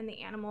exposed and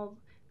the animal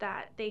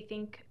that they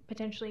think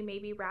potentially may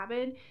be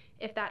rabid,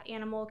 if that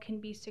animal can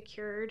be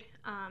secured,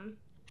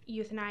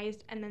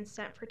 euthanized, and then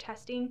sent for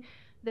testing,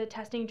 the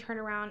testing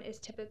turnaround is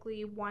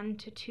typically 1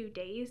 to 2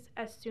 days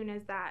as soon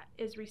as that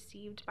is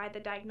received by the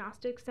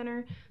diagnostic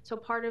center. So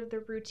part of the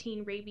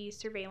routine rabies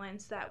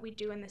surveillance that we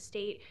do in the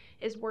state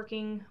is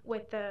working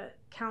with the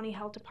county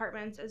health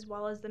departments as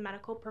well as the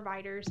medical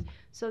providers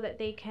so that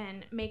they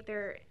can make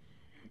their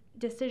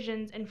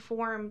decisions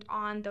informed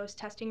on those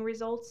testing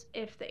results.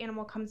 If the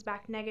animal comes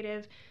back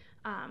negative,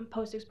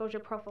 post-exposure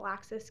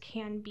prophylaxis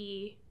can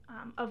be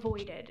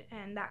avoided,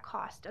 and that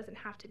cost doesn't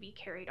have to be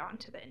carried on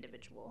to the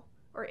individual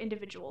or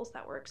individuals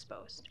that were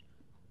exposed.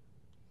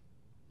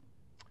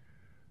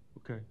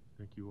 Okay,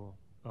 thank you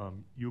all.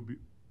 You'll be,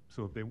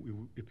 so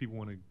if people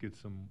want to get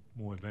some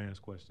more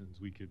advanced questions,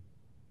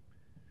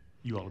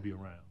 you all will be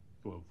around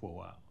for a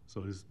while.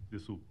 So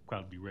this will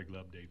probably be regular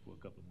update for a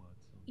couple of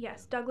months. So.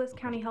 Yes, Douglas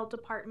County Health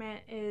Department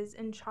is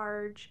in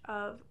charge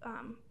of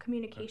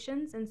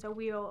communications, and so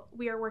we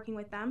are working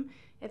with them.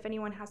 If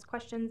anyone has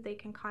questions, they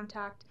can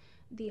contact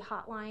the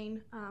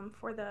hotline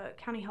for the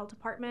county health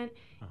department,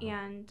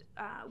 and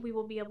we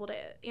will be able to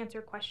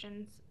answer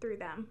questions through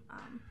them.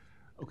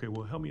 Okay,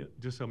 well, help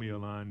me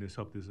align this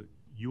up.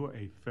 You're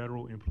a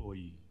federal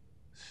employee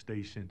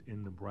stationed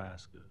in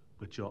Nebraska,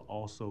 but you're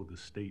also the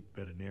state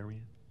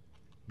veterinarian,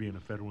 being a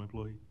federal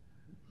employee?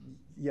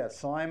 Yes,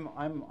 so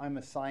I'm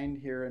assigned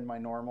here in my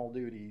normal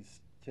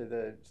duties to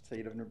the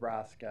state of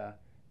Nebraska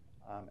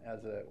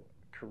as a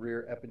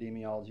career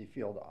epidemiology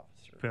field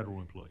officer. Federal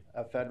employee?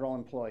 A federal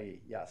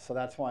employee, yes. So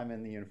that's why I'm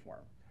in the uniform.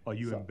 Are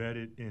you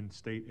embedded in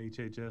state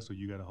HHS, or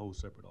you got a whole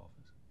separate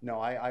office? No,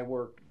 I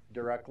work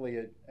directly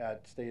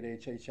at state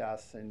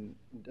HHS and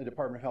the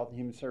Department of Health and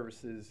Human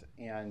Services,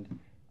 and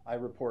I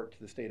report to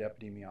the state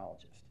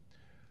epidemiologist.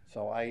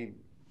 So I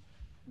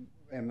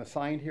am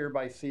assigned here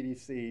by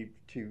CDC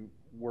to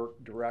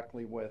work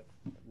directly with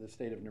the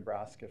state of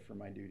Nebraska for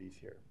my duties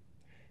here.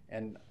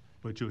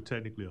 But you're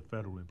technically a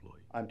federal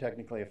employee? I'm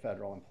technically a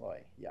federal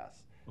employee,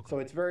 yes. Okay. So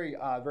it's very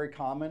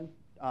common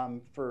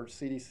for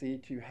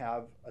CDC to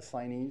have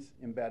assignees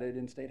embedded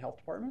in state health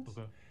departments.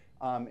 Okay.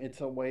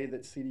 It's a way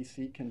that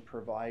CDC can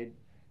provide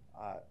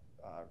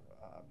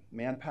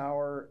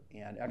manpower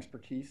and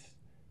expertise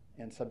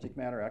and subject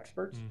matter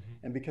experts.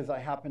 And because I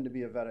happen to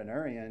be a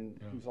veterinarian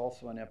who's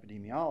also an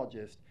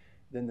epidemiologist,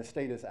 then the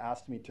state has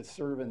asked me to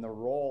serve in the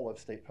role of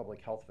state public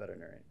health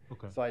veterinarian.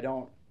 Okay. So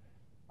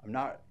I'm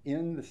not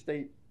in the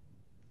state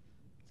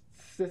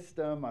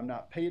system, I'm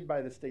not paid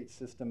by the state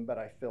system, but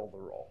I fill the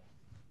role.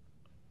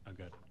 I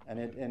got it. And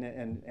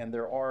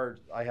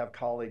I have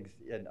colleagues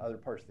in other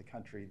parts of the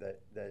country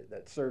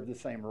that serve the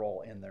same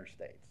role in their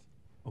states.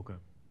 Okay.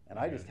 And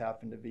I just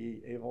happen to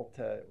be able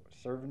to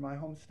serve in my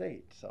home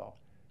state, so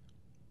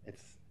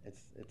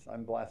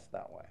I'm blessed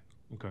that way.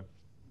 Okay.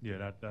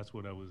 Yeah, that's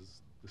what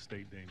the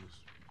state name was.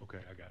 Okay,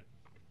 I got it.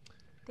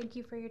 Thank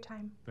you for your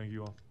time. Thank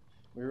you all.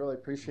 We really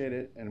appreciate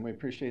it, and we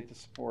appreciate the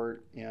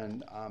support,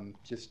 and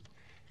just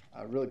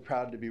really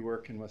proud to be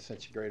working with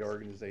such a great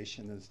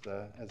organization as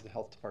the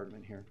health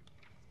department here.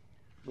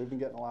 We've been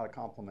getting a lot of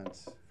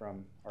compliments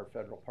from our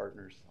federal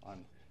partners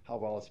on how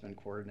well it's been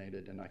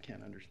coordinated, and I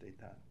can't understate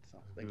that. So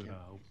thank you.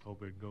 I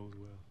hope it goes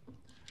well.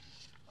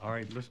 All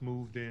right, let's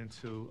move then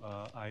to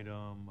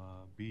item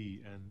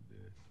B and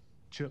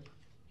Chip.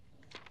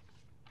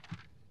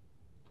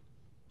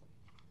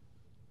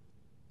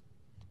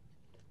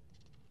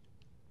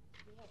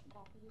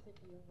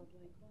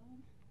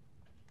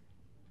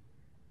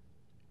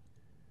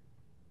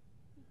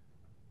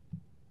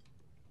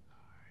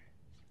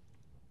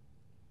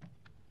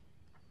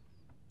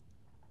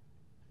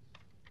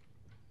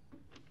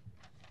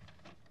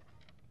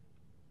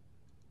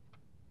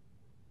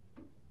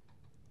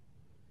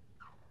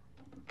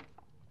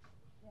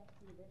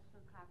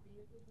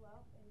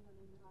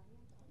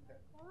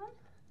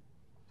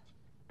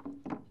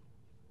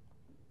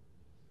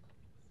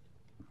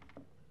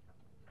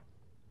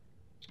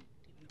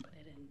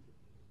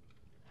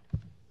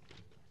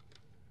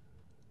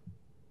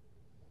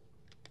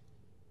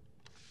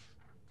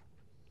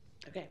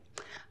 Okay.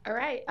 All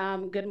right.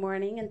 Good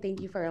morning, and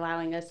thank you for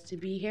allowing us to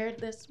be here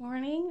this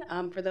morning.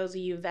 For those of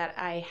you that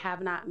I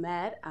have not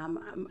met,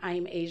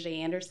 I'm Asia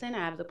Anderson.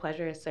 I have the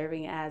pleasure of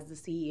serving as the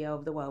CEO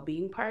of the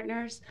Wellbeing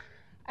Partners.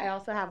 I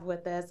also have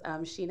with us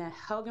Sheena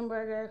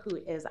Helgenberger, who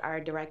is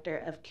our Director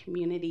of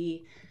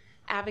Community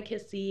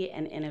Advocacy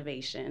and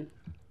Innovation.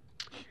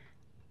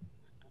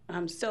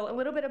 So a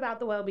little bit about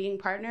the Wellbeing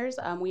Partners.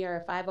 We are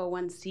a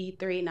 501c3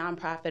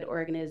 nonprofit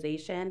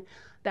organization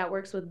that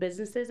works with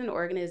businesses and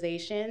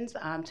organizations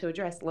to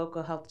address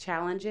local health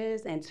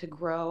challenges and to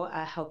grow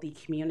a healthy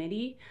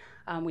community.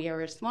 We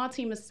are a small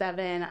team of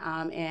 7,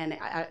 and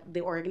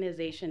the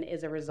organization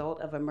is a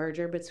result of a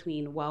merger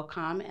between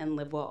WellCom and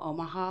LiveWell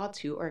Omaha,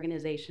 2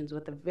 organizations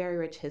with a very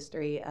rich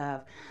history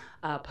of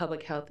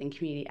public health and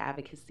community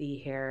advocacy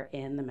here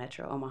in the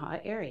Metro Omaha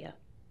area.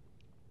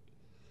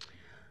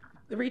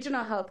 The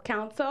Regional Health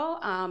Council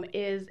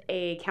is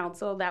a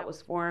council that was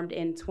formed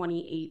in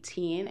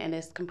 2018 and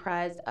is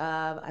comprised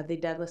of the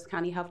Douglas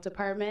County Health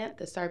Department,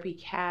 the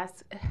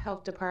Sarpy-Cass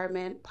Health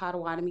Department,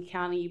 Pottawatomie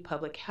County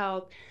Public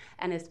Health,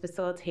 and is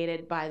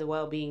facilitated by the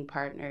Wellbeing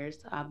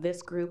Partners.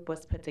 This group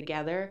was put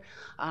together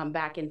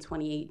back in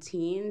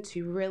 2018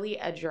 to really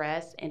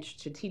address and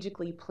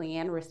strategically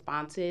plan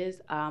responses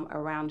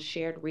around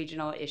shared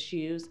regional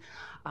issues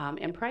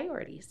and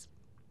priorities.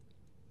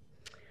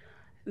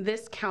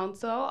 This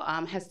council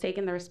has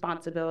taken the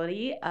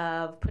responsibility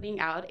of putting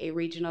out a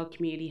regional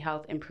community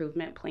health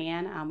improvement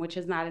plan, which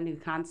is not a new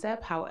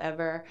concept.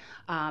 However,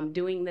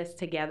 doing this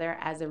together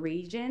as a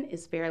region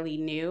is fairly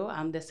new.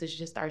 This is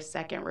just our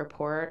 2nd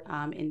report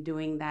in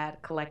doing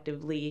that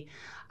collectively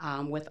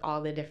with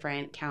all the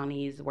different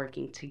counties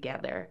working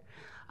together.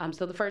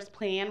 So the first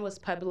plan was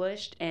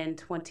published in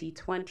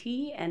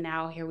 2020, and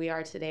now here we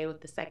are today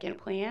with the second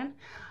plan.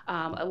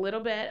 A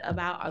little bit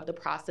about the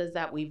process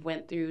that we've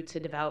went through to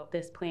develop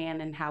this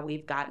plan and how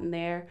we've gotten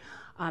there.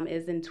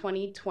 Is in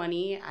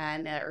 2020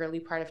 and the early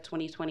part of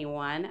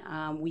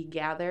 2021, we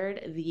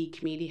gathered the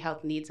community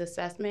health needs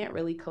assessment,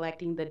 really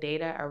collecting the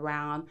data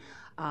around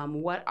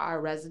what our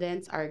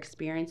residents are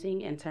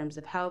experiencing in terms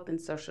of health and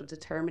social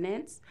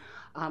determinants.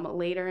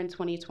 Later in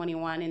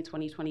 2021 and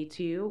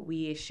 2022,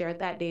 we shared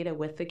that data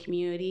with the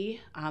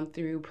community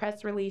through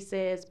press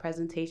releases,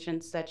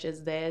 presentations such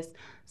as this,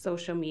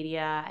 social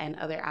media, and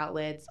other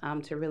outlets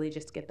to really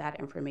just get that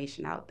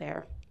information out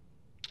there.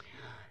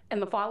 In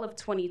the fall of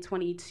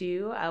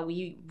 2022,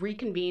 we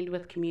reconvened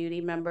with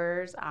community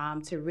members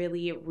to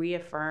really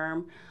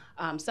reaffirm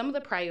some of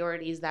the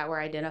priorities that were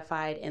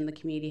identified in the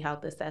community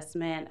health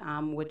assessment,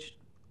 which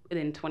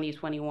in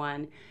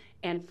 2021.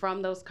 And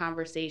from those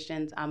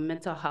conversations,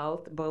 mental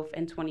health, both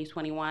in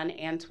 2021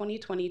 and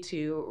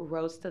 2022,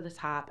 rose to the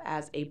top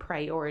as a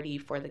priority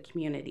for the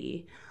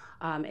community.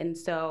 And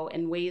so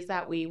in ways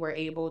that we were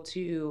able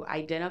to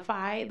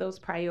identify those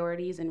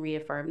priorities and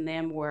reaffirm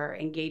them were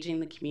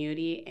engaging the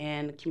community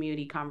in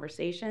community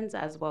conversations,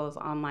 as well as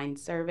online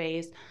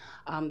surveys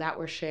that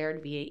were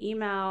shared via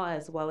email,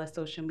 as well as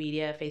social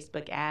media,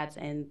 Facebook ads,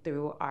 and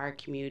through our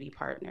community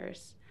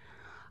partners.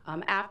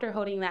 After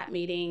holding that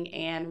meeting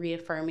and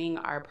reaffirming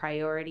our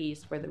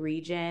priorities for the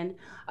region,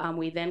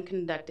 we then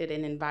conducted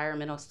an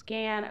environmental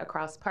scan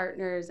across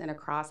partners and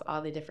across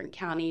all the different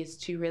counties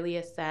to really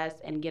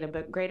assess and get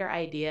a greater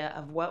idea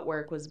of what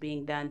work was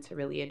being done to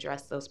really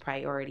address those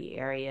priority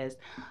areas,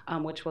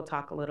 which we'll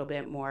talk a little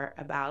bit more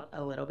about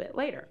a little bit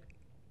later.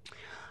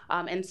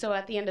 And so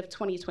at the end of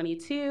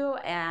 2022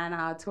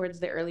 and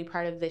towards the early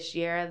part of this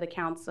year, the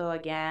council,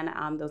 again,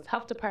 those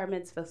health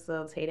departments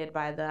facilitated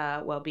by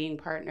the Wellbeing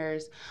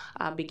Partners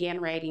began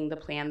writing the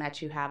plan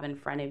that you have in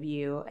front of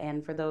you.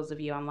 And for those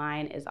of you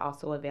online, is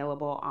also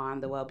available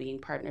on the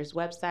Wellbeing Partners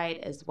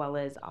website, as well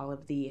as all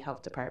of the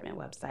health department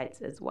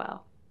websites as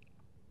well.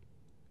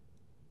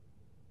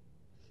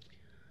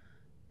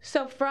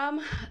 So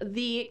from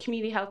the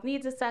community health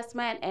needs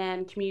assessment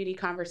and community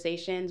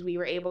conversations, we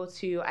were able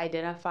to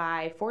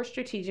identify 4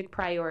 strategic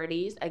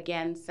priorities,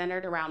 again,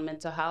 centered around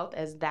mental health,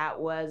 as that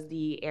was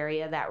the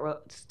area that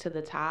rose to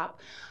the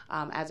top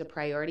as a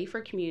priority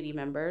for community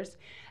members.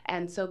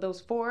 And so those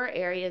 4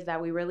 areas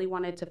that we really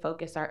wanted to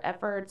focus our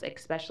efforts,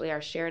 especially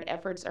our shared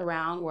efforts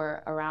around,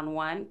 were around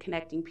 1,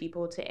 connecting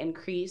people to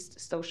increased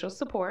social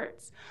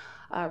supports,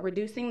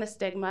 reducing the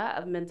stigma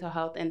of mental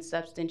health and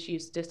substance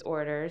use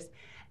disorders,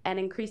 and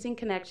increasing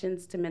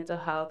connections to mental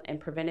health and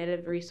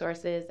preventative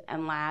resources,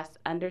 and last,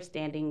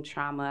 understanding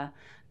trauma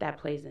that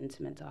plays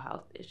into mental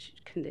health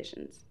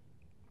conditions.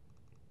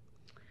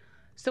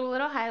 So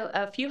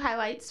a few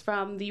highlights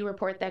from the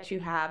report that you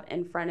have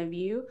in front of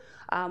you.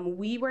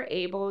 We were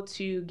able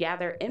to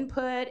gather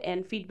input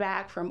and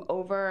feedback from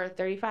over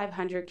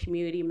 3,500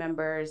 community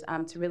members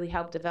to really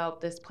help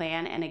develop this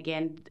plan and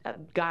again,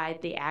 guide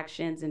the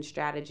actions and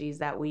strategies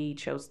that we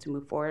chose to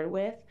move forward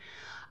with.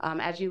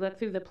 As you look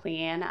through the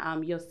plan,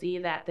 you'll see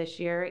that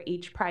this year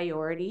each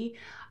priority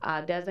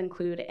does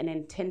include an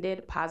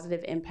intended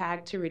positive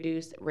impact to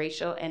reduce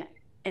racial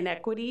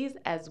inequities,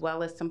 as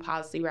well as some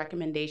policy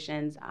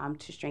recommendations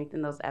to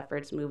strengthen those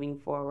efforts moving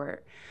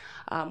forward.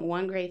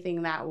 One great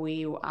thing that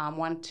we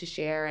want to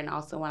share and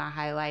also want to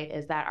highlight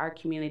is that our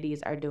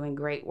communities are doing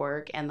great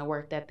work, and the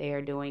work that they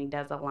are doing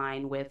does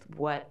align with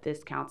what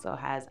this council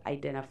has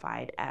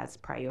identified as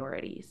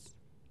priorities.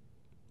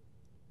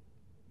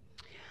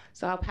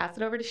 So I'll pass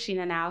it over to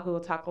Sheena now, who will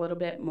talk a little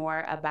bit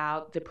more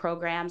about the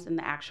programs and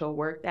the actual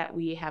work that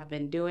we have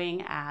been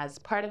doing as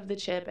part of the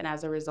CHIP and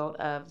as a result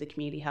of the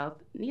Community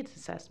Health Needs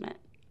Assessment.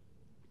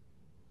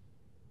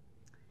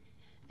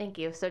 Thank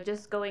you. So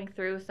just going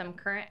through some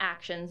current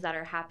actions that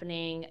are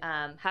happening,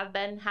 have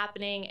been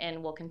happening,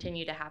 and will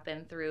continue to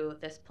happen through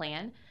this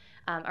plan.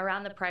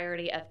 Around the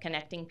priority of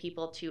connecting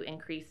people to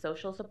increase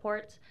social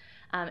supports.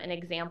 An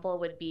example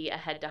would be a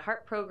Head to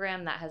Heart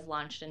program that has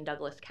launched in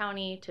Douglas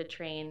County to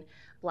train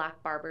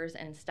Black barbers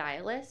and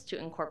stylists to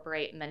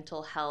incorporate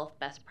mental health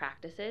best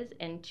practices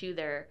into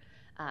their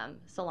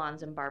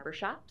salons and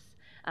barbershops,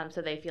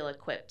 so they feel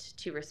equipped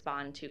to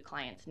respond to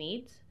clients'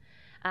 needs.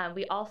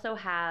 We also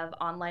have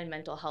online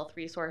mental health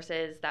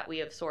resources that we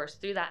have sourced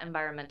through that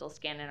environmental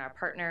scan in our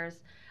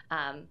partners,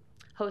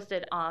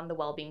 hosted on the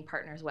Wellbeing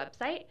Partners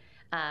website.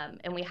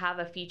 And we have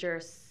a feature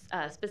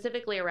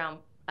specifically around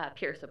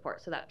peer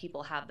support, so that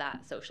people have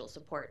that social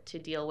support to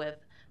deal with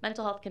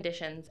mental health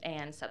conditions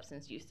and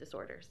substance use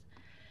disorders.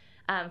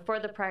 For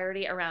the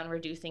priority around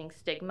reducing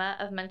stigma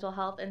of mental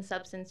health and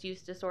substance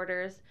use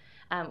disorders,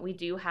 we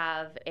do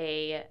have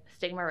a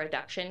stigma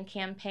reduction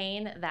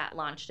campaign that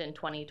launched in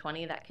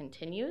 2020 that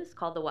continues,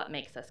 called the What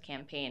Makes Us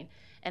campaign.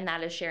 And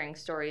that is sharing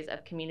stories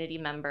of community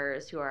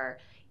members who are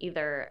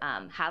either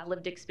have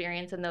lived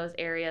experience in those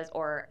areas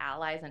or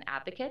allies and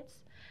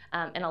advocates.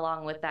 And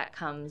along with that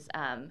comes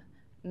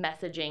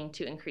messaging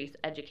to increase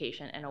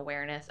education and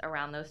awareness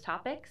around those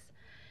topics.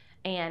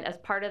 And as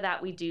part of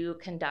that, we do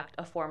conduct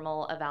a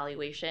formal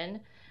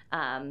evaluation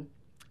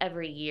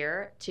every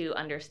year to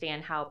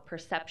understand how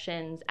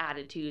perceptions,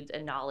 attitudes,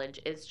 and knowledge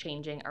is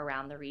changing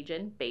around the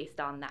region based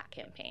on that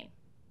campaign.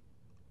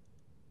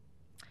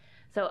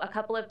 So a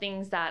couple of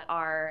things that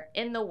are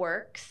in the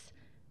works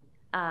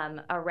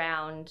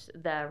around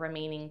the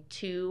remaining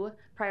 2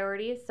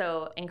 priorities.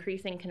 So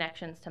increasing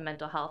connections to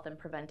mental health and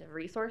preventive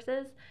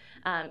resources.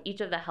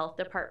 Each of the health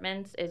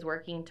departments is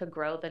working to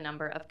grow the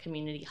number of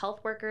community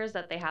health workers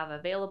that they have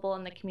available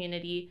in the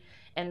community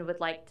and would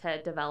like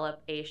to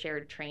develop a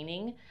shared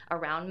training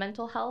around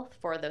mental health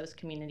for those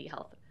community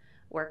health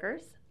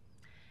workers.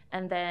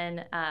 And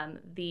then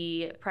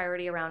the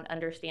priority around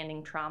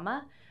understanding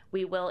trauma.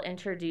 We will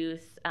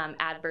introduce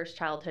adverse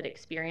childhood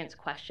experience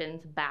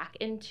questions back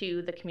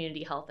into the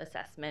community health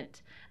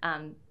assessment.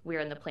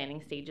 We're in the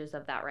planning stages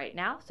of that right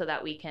now so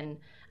that we can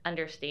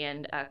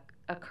understand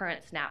a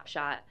current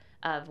snapshot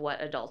of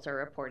what adults are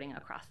reporting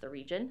across the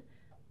region.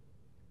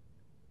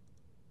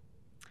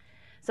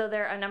 So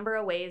there are a number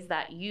of ways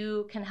that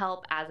you can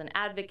help as an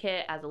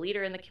advocate, as a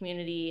leader in the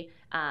community,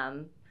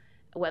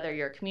 whether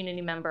you're a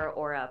community member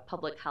or a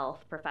public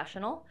health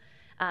professional.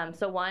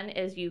 So one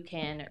is you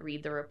can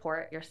read the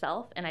report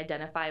yourself and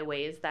identify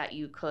ways that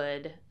you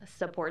could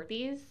support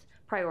these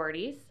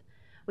priorities.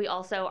 We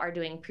also are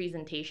doing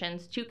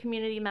presentations to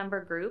community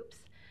member groups.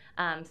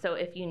 So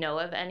if you know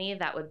of any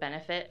that would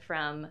benefit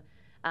from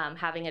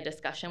having a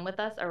discussion with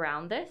us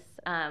around this,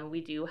 we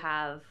do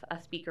have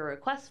a speaker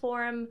request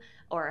form,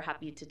 or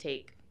happy to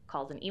take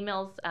calls and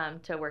emails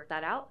to work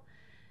that out.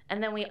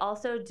 And then we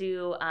also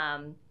do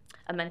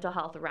a mental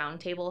health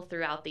roundtable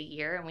throughout the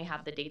year, and we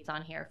have the dates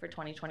on here for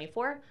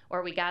 2024,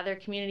 where we gather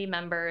community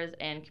members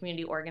and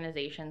community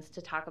organizations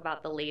to talk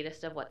about the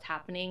latest of what's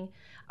happening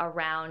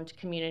around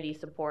community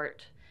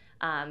support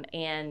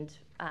and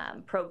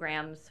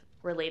programs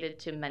related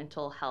to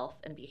mental health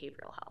and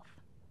behavioral health.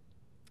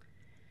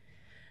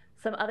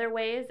 Some other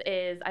ways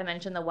is, I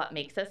mentioned the What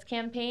Makes Us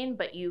campaign,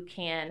 but you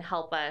can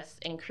help us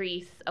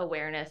increase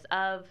awareness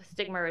of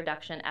stigma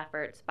reduction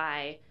efforts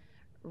by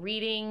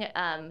reading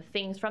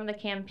things from the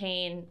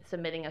campaign,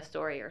 submitting a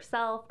story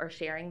yourself, or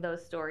sharing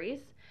those stories.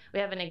 We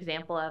have an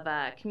example of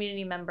a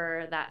community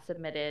member that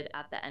submitted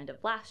at the end of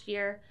last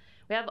year.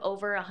 We have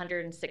over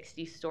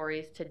 160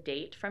 stories to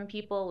date from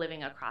people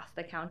living across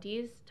the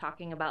counties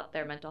talking about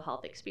their mental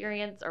health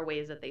experience or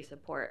ways that they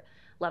support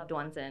loved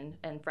ones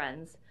and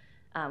friends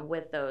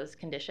with those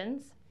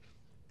conditions.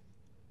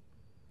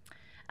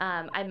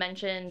 I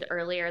mentioned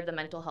earlier the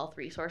mental health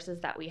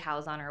resources that we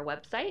house on our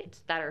website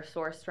that are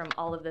sourced from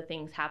all of the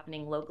things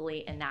happening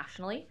locally and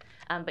nationally,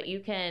 but you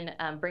can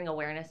bring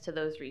awareness to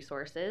those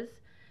resources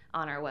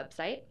on our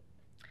website.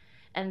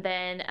 And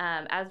then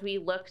as we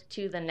look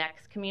to the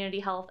next community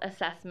health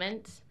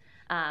assessment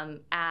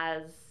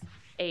as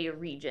a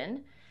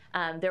region,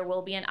 there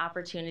will be an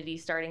opportunity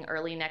starting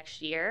early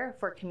next year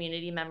for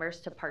community members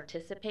to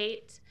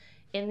participate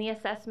in the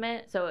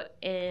assessment. So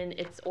in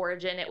its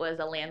origin, it was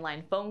a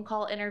landline phone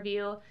call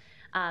interview.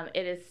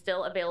 It is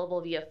still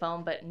available via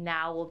phone, but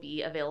now will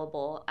be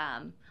available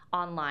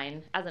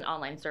online as an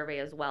online survey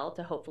as well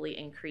to hopefully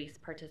increase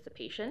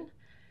participation.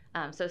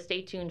 So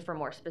stay tuned for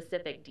more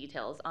specific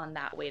details on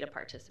that way to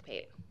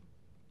participate.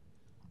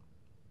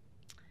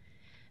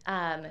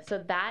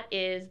 So that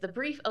is the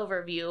brief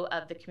overview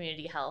of the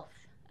community health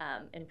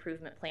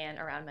improvement plan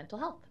around mental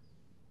health.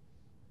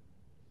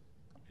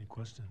 Any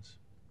questions?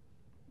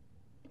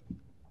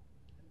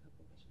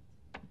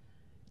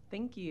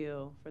 Thank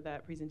you for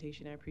that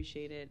presentation. I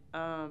appreciate it.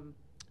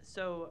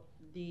 So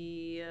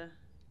the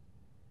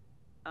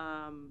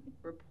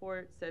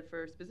report said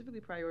for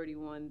specifically priority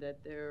 1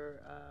 that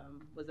there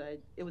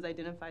it was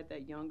identified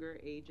that younger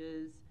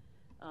ages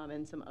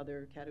and some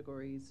other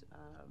categories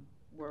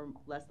were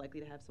less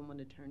likely to have someone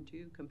to turn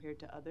to compared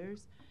to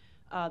others.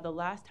 The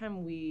last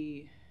time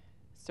we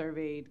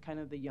surveyed kind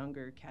of the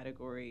younger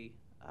category,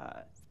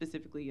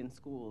 specifically in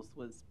schools,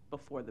 was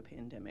before the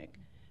pandemic.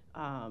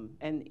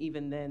 And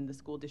even then, the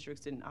school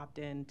districts didn't opt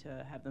in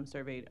to have them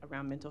surveyed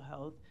around mental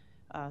health,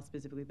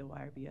 specifically the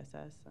YRBSS.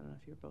 I don't know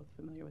if you're both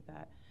familiar with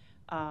that.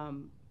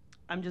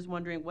 I'm just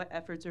wondering what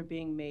efforts are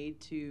being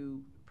made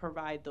to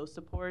provide those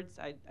supports.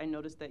 I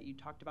noticed that you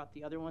talked about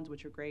the other ones,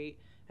 which are great.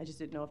 I just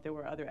didn't know if there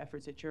were other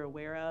efforts that you're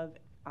aware of.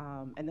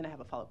 And then I have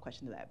a follow-up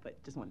question to that,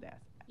 but just wanted to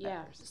ask.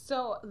 Yeah,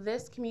 so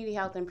this community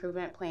health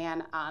improvement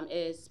plan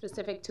is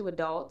specific to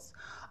adults,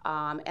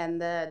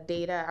 and the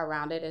data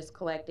around it is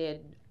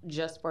collected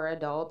just for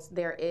adults.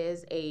 There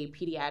is a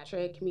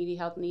pediatric community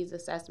health needs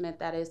assessment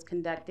that is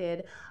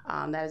conducted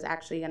that is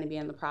actually going to be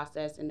in the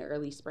process in the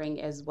early spring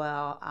as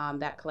well,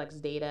 that collects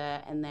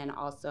data, and then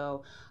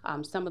also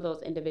some of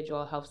those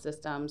individual health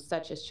systems,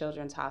 such as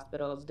children's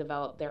hospitals,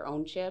 develop their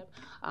own chip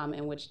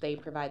in which they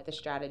provide the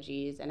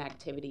strategies and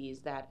activities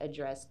that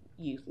address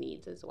youth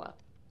needs as well.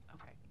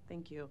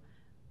 Thank you.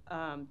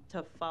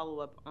 To follow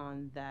up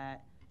on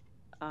that,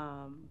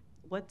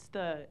 what's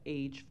the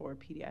age for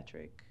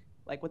pediatric?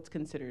 Like, what's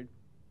considered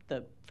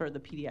for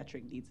the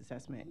pediatric needs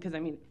assessment? Because I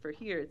mean, for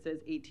here it says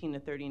 18 to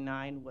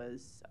 39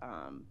 was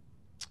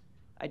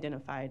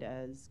identified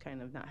as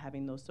kind of not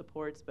having those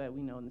supports, but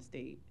we know in the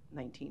state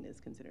 19 is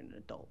considered an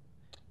adult.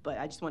 But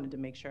I just wanted to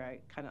make sure I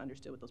kind of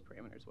understood what those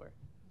parameters were.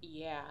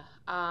 Yeah,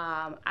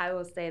 I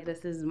will say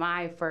this is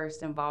my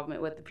first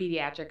involvement with the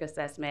pediatric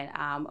assessment,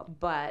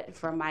 but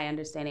from my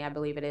understanding, I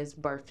believe it is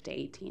birth to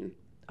 18.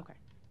 Okay,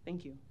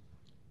 thank you.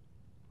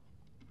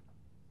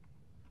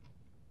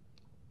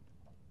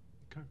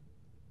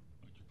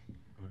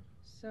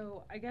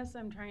 So I guess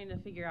I'm trying to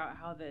figure out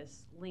how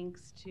this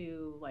links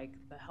to like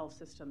the health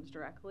systems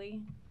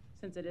directly,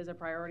 since it is a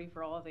priority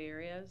for all of the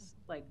areas.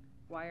 Like,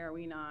 why are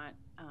we not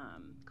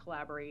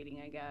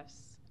collaborating, I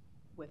guess,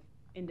 with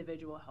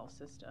individual health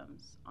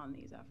systems on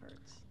these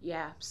efforts?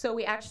 Yeah, so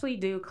we actually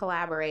do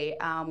collaborate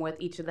with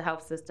each of the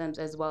health systems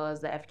as well as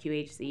the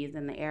FQHCs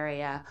in the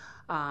area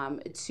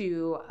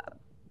to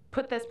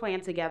put this plan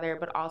together,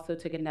 but also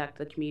to conduct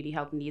the community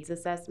health needs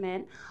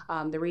assessment.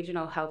 The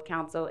Regional Health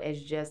Council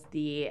is just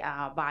the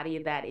body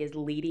that is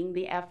leading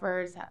the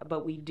efforts,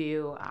 but we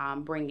do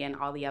bring in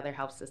all the other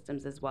health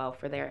systems as well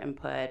for their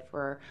input,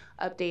 for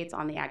updates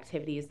on the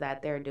activities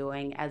that they're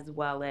doing, as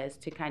well as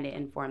to kind of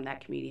inform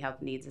that community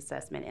health needs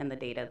assessment and the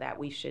data that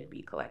we should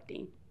be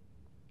collecting.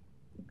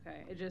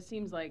 Okay, it just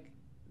seems like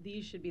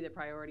these should be the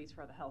priorities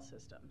for the health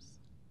systems.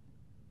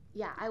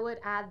 Yeah, I would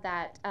add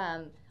that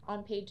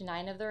on page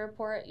 9 of the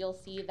report, you'll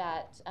see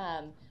that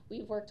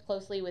we've worked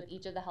closely with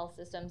each of the health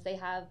systems. They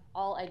have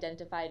all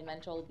identified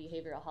mental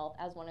behavioral health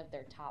as one of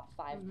their top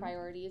 5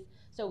 priorities.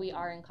 So we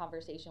are in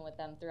conversation with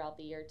them throughout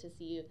the year to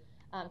see,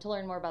 to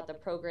learn more about the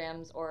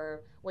programs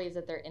or ways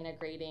that they're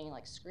integrating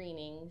like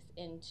screenings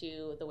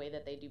into the way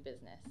that they do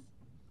business.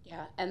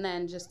 Yeah, and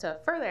then just to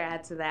further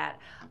add to that,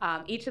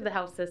 each of the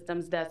health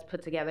systems does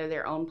put together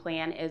their own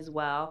plan as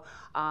well.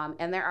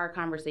 And there are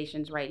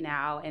conversations right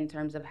now in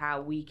terms of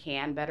how we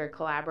can better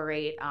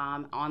collaborate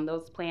on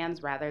those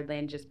plans rather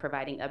than just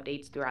providing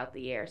updates throughout the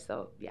year.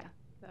 So, yeah.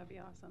 That'd be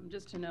awesome,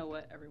 just to know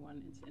what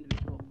everyone's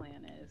individual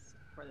plan is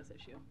for this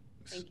issue.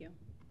 Thank you.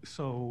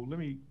 So let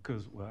me,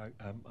 because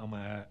I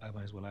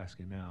might as well ask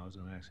it now. I was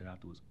going to ask it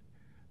afterwards.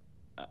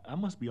 I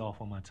must be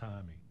off on my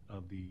timing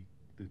of the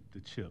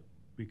CHIP.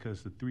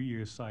 Because the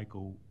 3-year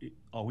cycle,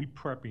 are we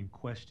prepping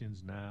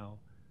questions now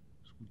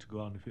to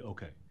go out in the field?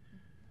 Okay.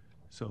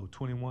 So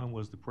 21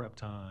 was the prep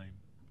time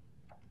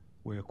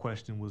where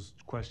questions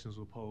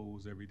were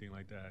posed, everything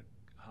like that.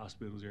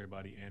 Hospitals,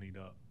 everybody anteed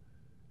up.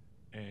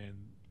 And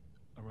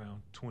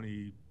around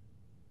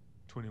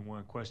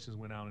 2021, questions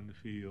went out in the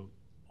field.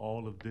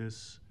 All of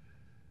this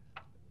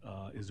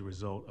is a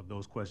result of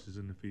those questions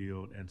in the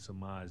field and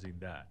surmising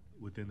that.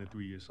 Within the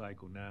 3-year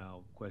cycle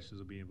now,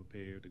 questions are being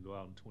prepared to go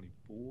out in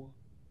 24?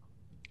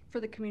 For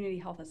the community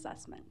health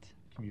assessment.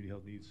 Community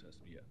health needs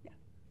assessment, yeah.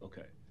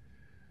 Okay.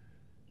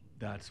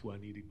 That's what I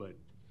needed, but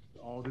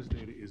all this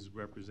data is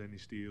representing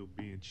still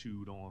being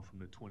chewed on from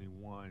the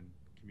 21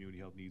 community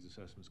health needs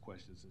assessments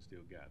questions and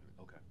still gathering.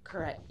 Okay.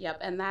 Correct. Yep.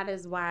 And that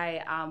is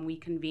why we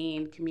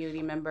convened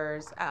community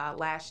members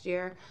last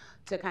year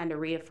to kind of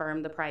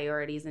reaffirm the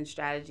priorities and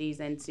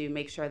strategies and to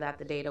make sure that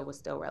the data was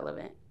still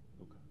relevant.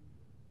 Okay.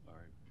 All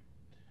right.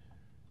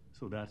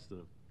 So that's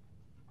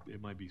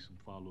it might be some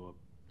follow-up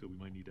that we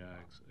might need to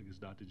ask, I guess,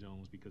 Dr.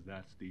 Jones, because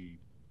that's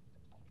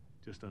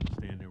just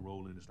understand their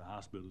role in this. The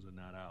hospitals are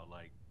not out.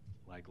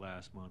 Like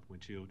last month when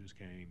Children's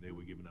came, they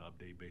were given an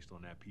update based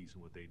on that piece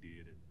and what they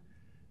did,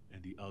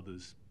 and the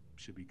others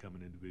should be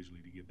coming individually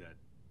to give that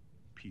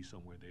piece on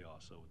where they are.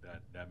 So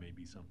that may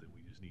be something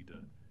we just need to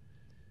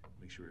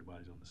make sure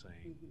everybody's on the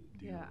same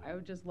deal. Yeah, I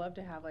would just love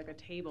to have like a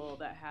table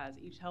that has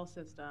each health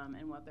system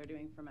and what they're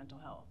doing for mental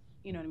health.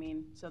 You know what I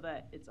mean? So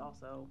that it's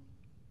also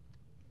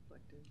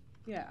reflected.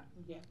 Yeah.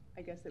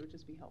 I guess it would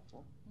just be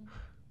helpful.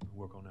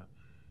 Work on that.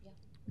 Yeah.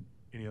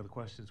 Any other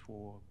questions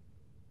for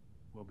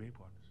Wellbeing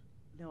Partners?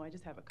 No, I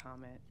just have a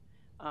comment.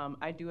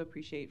 I do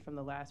appreciate from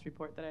the last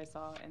report that I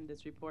saw and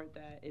this report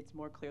that it's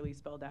more clearly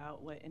spelled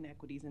out what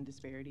inequities and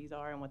disparities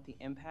are and what the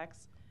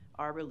impacts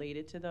are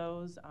related to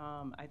those.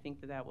 I think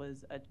that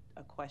was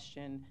a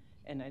question,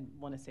 and I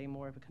want to say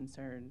more of a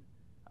concern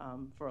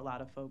for a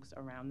lot of folks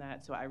around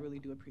that. So I really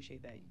do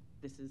appreciate that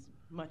this is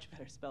much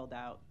better spelled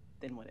out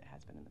than what it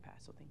has been in the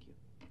past. So thank you.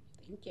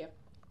 Thank you.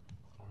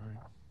 All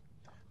right.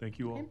 Thank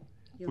you all.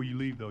 Before you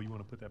leave, though, you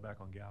want to put that back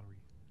on gallery?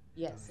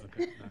 Yes.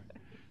 Okay. All right.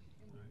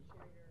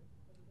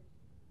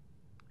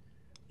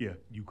 Yeah,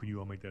 can you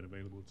all make that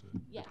available to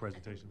the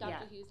presentation?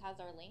 Dr. Hughes has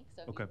our link,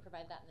 so if you can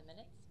provide that in the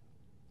minutes.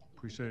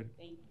 Appreciate it.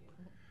 Thank you.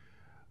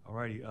 All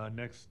righty,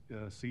 next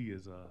C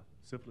is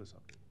syphilis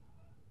update.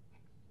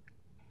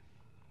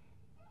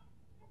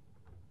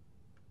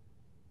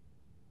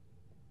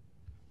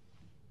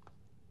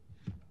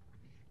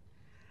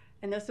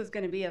 And this is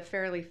going to be a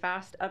fairly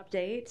fast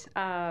update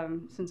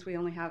since we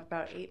only have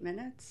about 8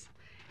 minutes.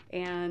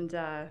 And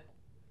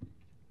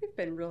we've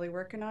been really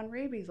working on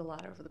rabies a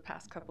lot over the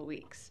past couple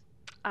weeks.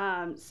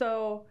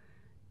 So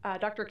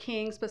Dr.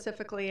 King,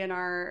 specifically in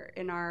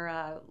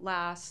our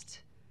last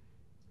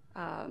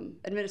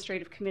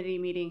administrative committee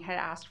meeting, had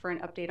asked for an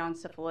update on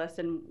syphilis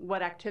and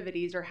what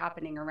activities are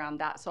happening around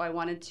that. So I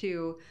wanted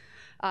to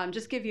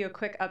Just give you a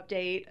quick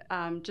update,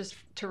 just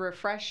to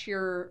refresh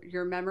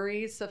your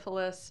memories.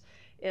 Syphilis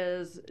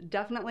is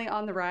definitely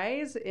on the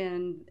rise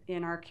in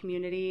our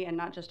community, and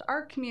not just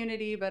our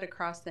community, but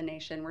across the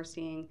nation. We're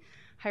seeing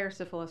higher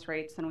syphilis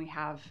rates than we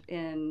have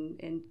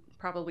in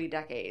probably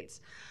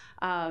decades.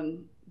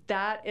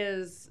 That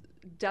is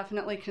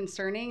definitely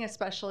concerning,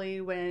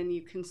 especially when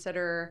you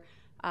consider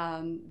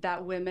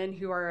that women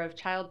who are of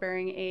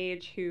childbearing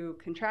age who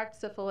contract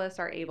syphilis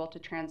are able to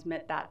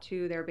transmit that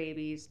to their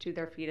babies, to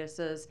their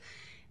fetuses.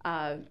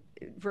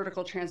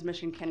 Vertical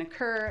transmission can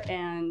occur,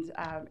 and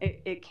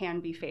it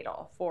can be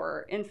fatal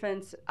for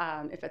infants.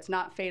 If it's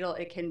not fatal,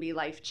 it can be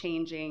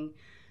life-changing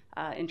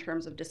in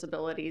terms of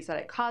disabilities that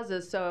it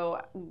causes.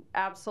 So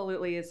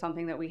absolutely is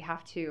something that we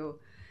have to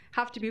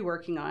be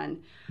working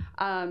on.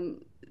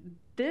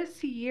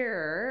 This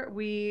year,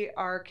 we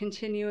are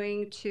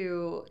continuing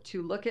to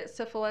look at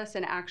syphilis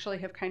and actually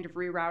have kind of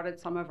rerouted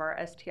some of our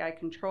STI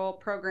control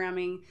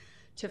programming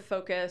to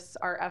focus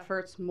our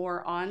efforts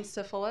more on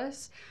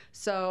syphilis.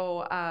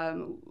 So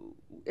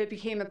it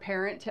became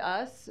apparent to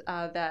us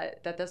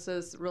that this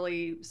is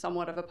really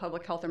somewhat of a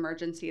public health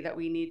emergency that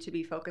we need to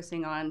be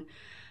focusing on.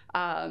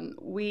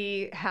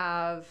 We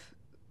have,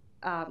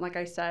 like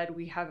I said,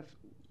 we have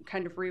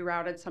kind of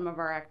rerouted some of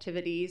our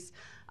activities.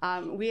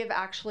 We have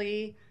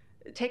actually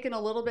taken a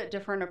little bit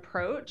different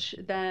approach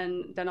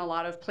than a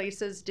lot of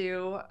places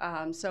do.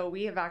 So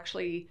we have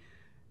actually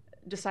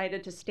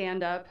decided to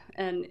stand up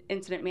an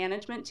incident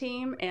management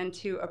team and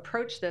to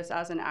approach this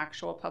as an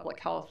actual public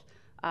health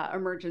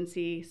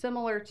emergency,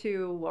 similar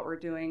to what we're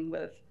doing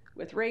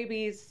with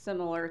rabies,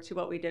 similar to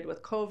what we did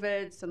with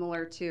COVID,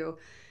 similar to,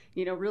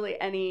 really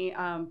any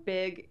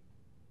big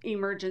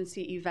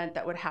emergency event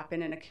that would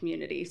happen in a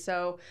community.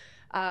 So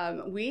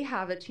we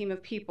have a team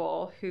of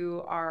people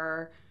who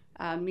are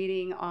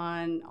meeting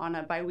on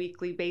a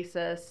biweekly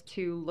basis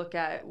to look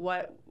at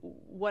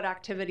what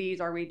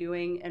activities are we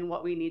doing and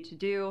what we need to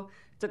do.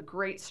 It's a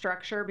great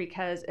structure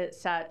because it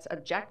sets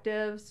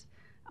objectives,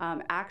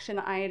 action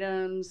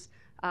items,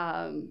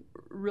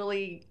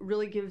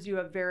 really gives you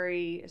a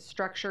very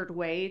structured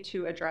way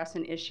to address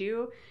an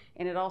issue.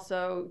 And it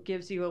also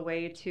gives you a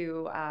way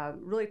to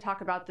really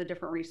talk about the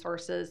different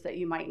resources that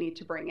you might need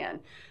to bring in.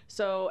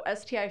 So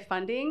STI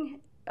funding,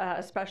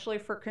 especially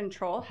for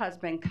control, has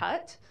been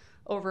cut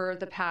over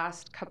the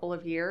past couple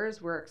of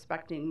years. We're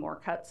expecting more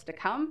cuts to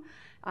come.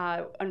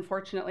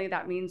 Unfortunately,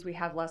 that means we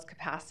have less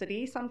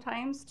capacity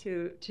sometimes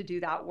to do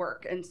that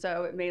work. And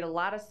so it made a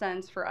lot of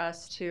sense for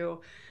us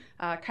to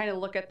kind of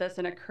look at this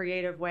in a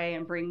creative way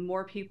and bring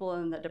more people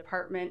in the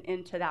department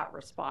into that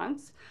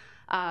response.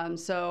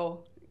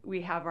 So we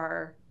have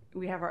our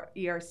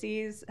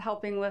ERCs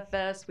helping with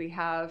this. We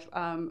have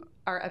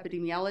our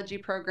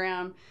epidemiology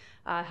program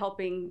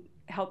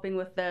helping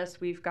with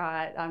this. We've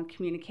got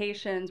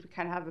communications. We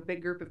kind of have a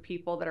big group of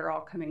people that are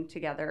all coming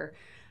together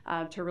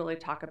to really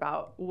talk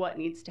about what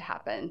needs to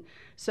happen.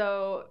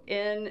 So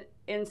in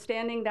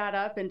standing that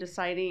up and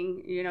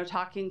deciding,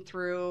 talking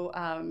through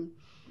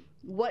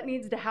what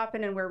needs to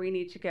happen and where we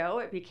need to go,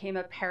 it became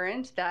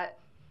apparent that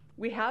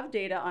we have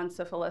data on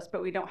syphilis,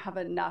 but we don't have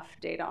enough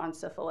data on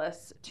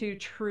syphilis to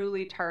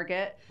truly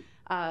target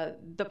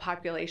the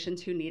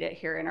populations who need it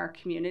here in our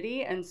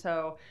community. And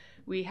so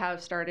we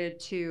have started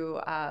to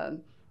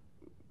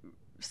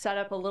set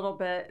up a little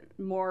bit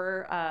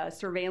more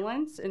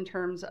surveillance in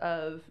terms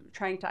of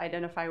trying to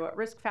identify what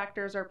risk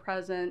factors are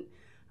present,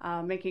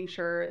 making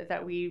sure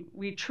that we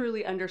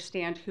truly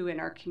understand who in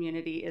our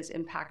community is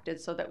impacted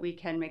so that we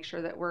can make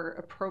sure that we're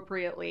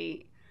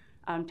appropriately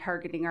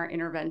targeting our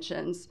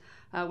interventions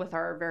with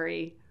our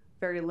very,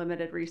 very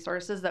limited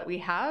resources that we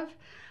have.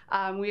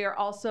 We are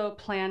also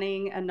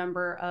planning a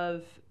number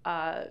of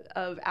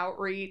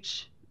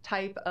outreach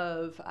type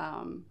of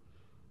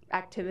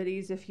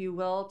activities, if you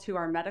will, to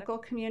our medical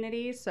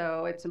community.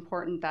 So it's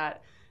important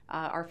that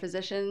our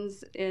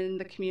physicians in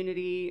the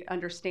community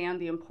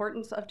understand the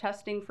importance of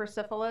testing for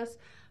syphilis,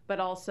 but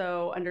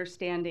also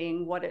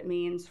understanding what it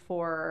means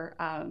for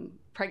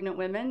pregnant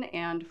women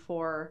and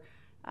for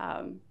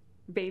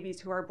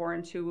babies who are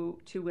born to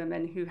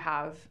women who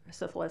have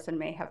syphilis and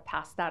may have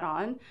passed that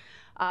on.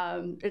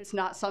 It's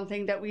not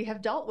something that we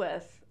have dealt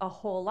with a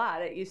whole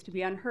lot. It used to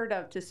be unheard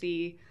of to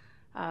see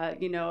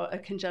a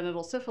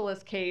congenital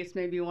syphilis case,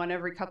 maybe one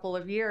every couple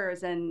of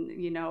years. And,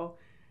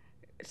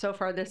 so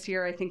far this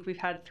year, I think we've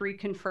had 3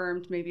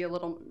 confirmed, maybe a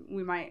little,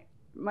 we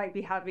might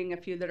be having a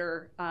few that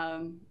are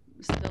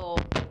still,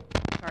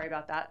 sorry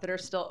about that are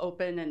still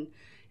open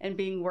and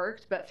being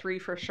worked, but 3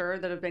 for sure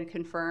that have been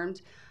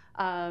confirmed.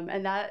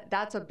 And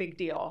that's a big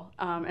deal.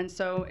 And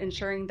so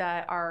ensuring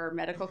that our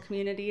medical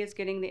community is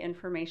getting the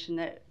information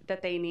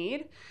that they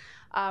need.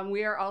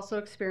 We are also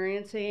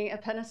experiencing a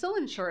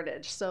penicillin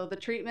shortage. So the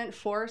treatment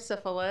for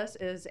syphilis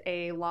is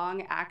a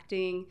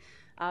long-acting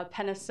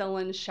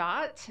penicillin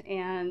shot.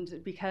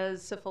 And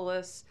because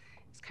syphilis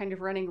is kind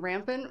of running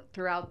rampant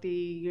throughout the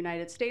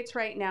United States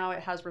right now, it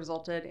has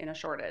resulted in a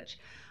shortage.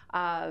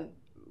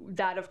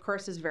 That, of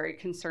course, is very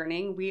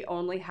concerning. We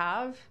only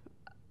have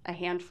a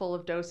handful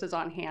of doses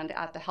on hand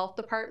at the health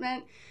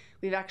department.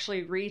 We've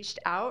actually reached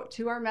out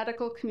to our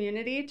medical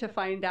community to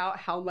find out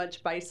how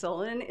much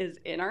Bicillin is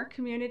in our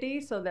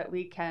community so that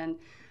we can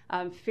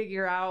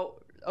figure out,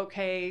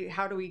 okay,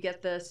 how do we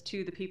get this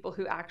to the people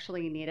who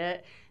actually need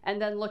it? And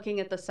then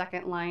looking at the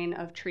second line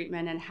of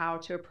treatment and how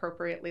to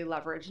appropriately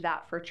leverage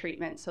that for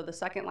treatment. So the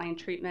second line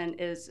treatment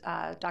is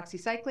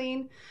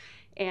doxycycline.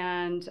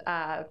 And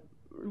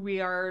we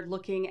are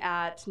looking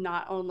at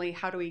not only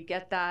how do we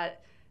get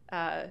that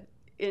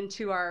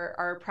into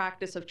our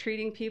practice of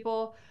treating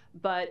people,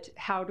 but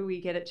how do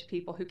we get it to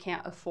people who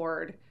can't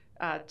afford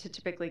to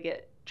typically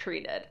get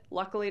treated.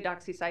 Luckily,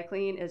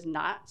 doxycycline is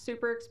not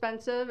super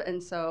expensive,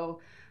 and so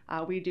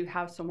we do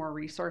have some more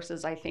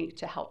resources, I think,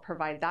 to help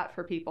provide that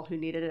for people who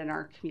need it in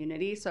our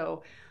community.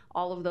 So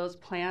all of those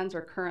plans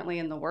are currently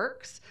in the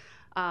works.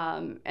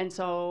 And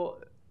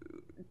so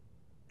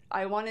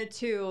I wanted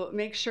to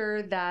make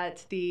sure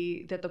that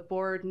the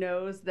board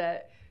knows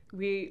that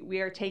we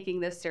are taking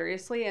this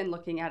seriously and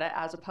looking at it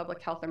as a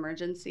public health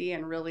emergency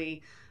and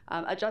really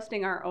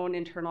adjusting our own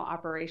internal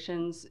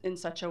operations in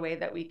such a way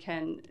that we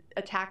can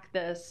attack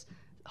this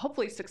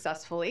hopefully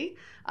successfully.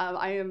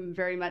 I am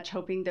very much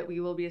hoping that we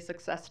will be a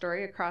success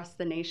story across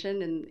the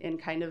nation in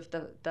kind of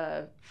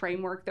the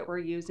framework that we're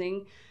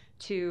using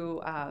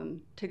to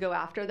go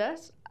after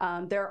this.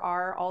 There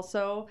are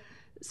also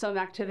some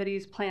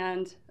activities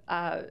planned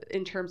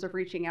in terms of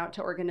reaching out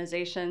to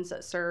organizations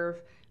that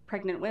serve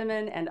pregnant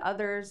women and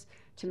others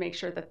to make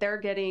sure that they're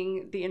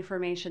getting the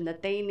information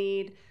that they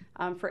need.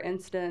 For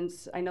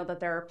instance, I know that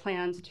there are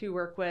plans to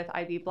work with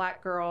IB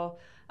Black Girl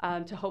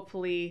to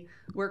hopefully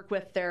work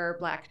with their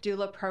Black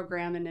doula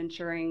program and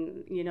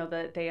ensuring,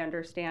 that they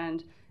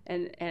understand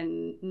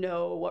and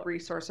know what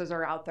resources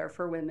are out there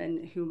for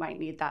women who might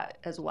need that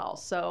as well.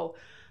 So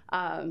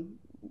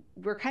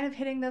we're kind of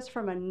hitting this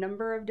from a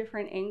number of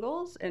different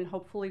angles, and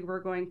hopefully we're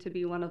going to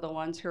be one of the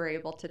ones who are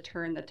able to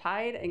turn the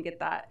tide and get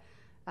that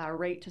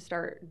rate to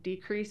start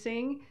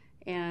decreasing,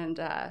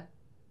 and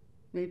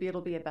maybe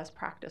it'll be a best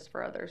practice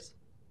for others.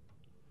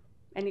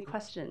 Any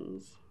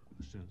questions?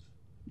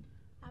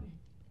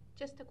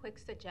 Just a quick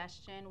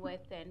suggestion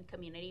within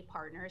community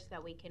partners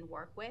that we can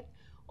work with.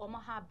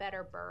 Omaha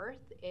Better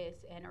Birth is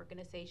an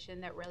organization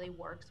that really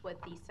works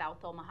with the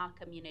South Omaha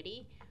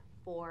community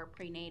for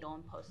prenatal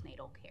and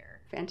postnatal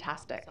care.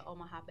 Fantastic. So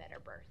Omaha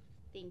Better Birth.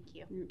 Thank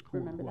you.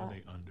 Remember who that? Are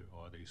they under,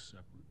 or are they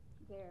separate?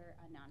 They're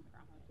a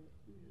nonprofit.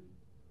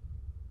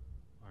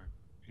 All right.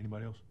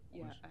 Anybody else?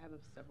 Yeah, I have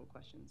several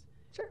questions.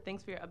 Sure.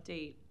 Thanks for your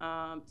update.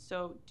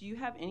 So do you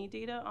have any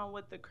data on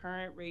what the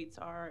current rates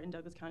are in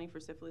Douglas County for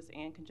syphilis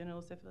and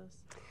congenital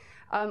syphilis?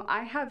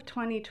 I have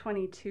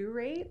 2022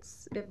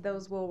 rates, if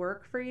those will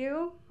work for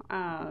you.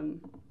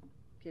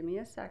 Give me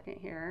a second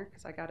here,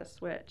 because I got to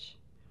switch.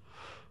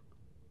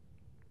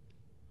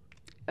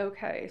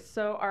 Okay,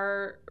 so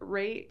our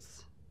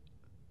rates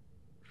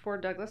for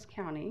Douglas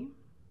County,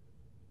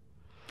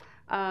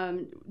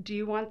 do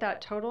you want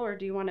that total, or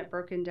do you want it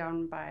broken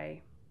down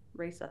by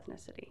race,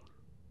 ethnicity?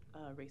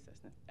 Race,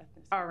 ethnicity.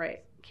 All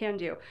right, can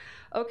do.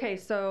 Okay,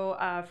 so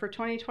for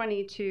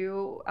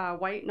 2022,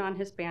 white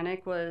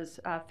non-Hispanic was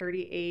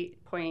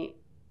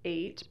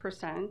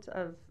 38.8%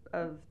 of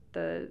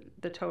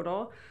the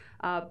total.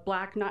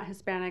 Black not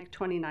Hispanic,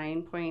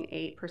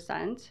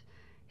 29.8%.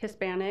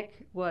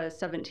 Hispanic was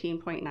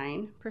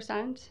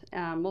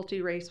 17.9%.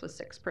 Multi-race was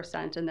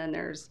 6%, and then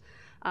there's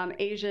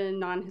Asian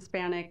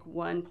non-Hispanic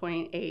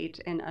 1.8%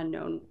 and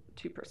unknown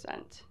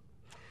 2%.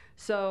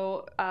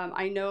 So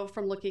I know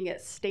from looking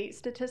at state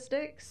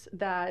statistics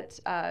that,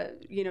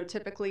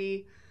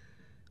 typically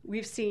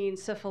we've seen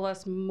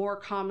syphilis more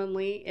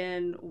commonly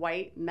in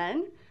white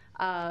men.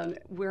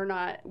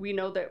 We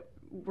know that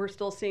we're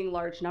still seeing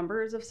large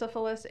numbers of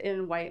syphilis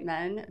in white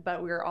men,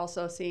 but we're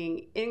also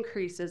seeing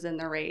increases in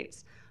the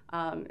rates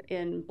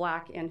in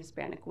Black and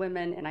Hispanic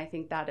women. And I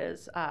think that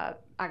is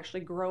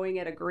actually growing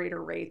at a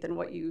greater rate than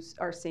what you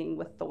are seeing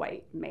with the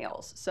white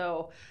males.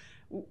 So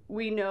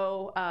we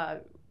know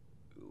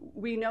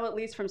at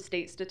least from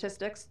state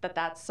statistics that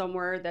that's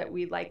somewhere that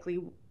we likely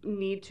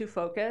need to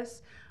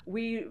focus.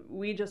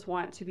 We just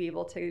want to be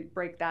able to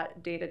break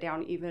that data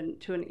down even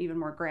to an even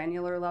more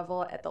granular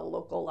level at the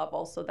local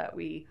level, so that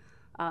we're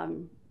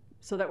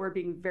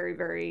being very,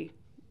 very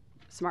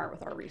smart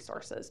with our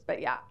resources.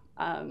 But yeah,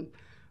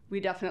 we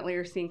definitely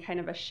are seeing kind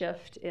of a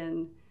shift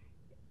in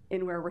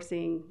where we're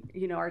seeing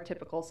our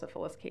typical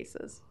syphilis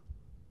cases.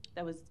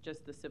 That was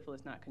just the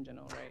syphilis, not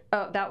congenital, right?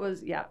 Oh, that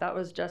was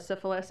just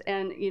syphilis.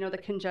 And, the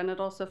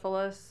congenital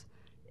syphilis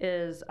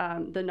is,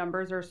 the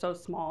numbers are so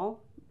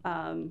small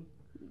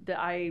that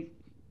I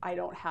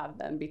don't have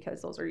them,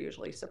 because those are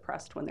usually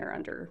suppressed when they're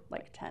under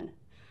like 10.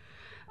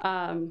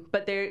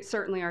 But they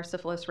certainly, our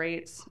syphilis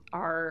rates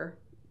are,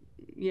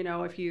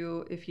 if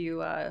you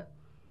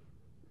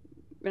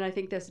and I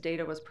think this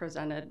data was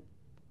presented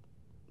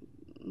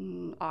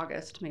in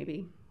August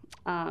maybe.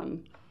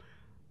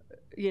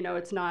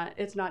 It's not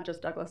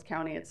just Douglas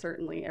County. It's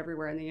certainly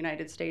everywhere in the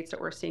United States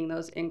that we're seeing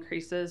those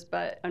increases.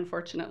 But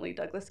unfortunately,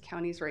 Douglas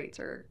County's rates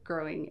are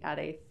growing at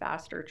a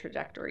faster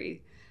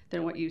trajectory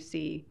than what you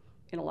see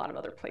in a lot of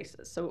other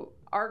places. So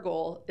our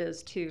goal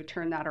is to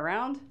turn that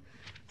around.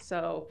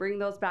 So bring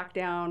those back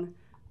down.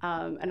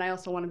 And I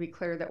also want to be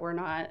clear that we're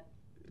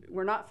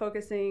not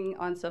focusing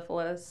on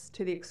syphilis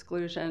to the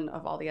exclusion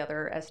of all the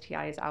other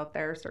STIs out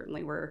there.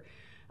 Certainly we're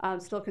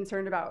still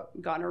concerned about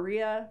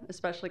gonorrhea,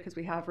 especially because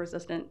we have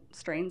resistant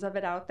strains of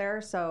it out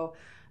there. So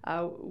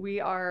we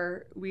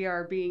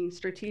are being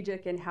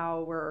strategic in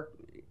how we're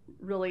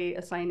really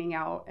assigning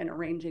out and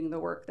arranging the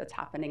work that's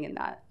happening in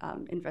that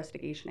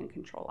investigation and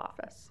control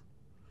office.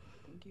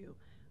 Thank you.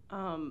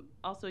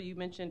 Also, you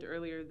mentioned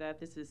earlier that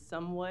this is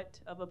somewhat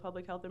of a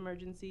public health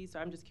emergency, so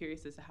I'm just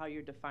curious as to how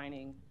you're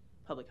defining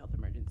public health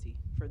emergency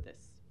for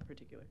this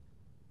particular.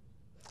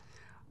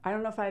 I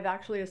don't know if I've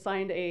actually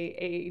assigned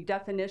a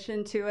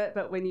definition to it,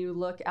 but when you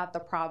look at the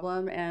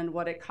problem and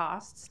what it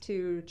costs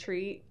to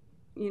treat,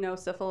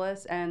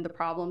 syphilis and the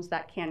problems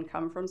that can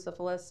come from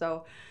syphilis.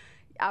 So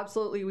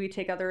absolutely, we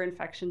take other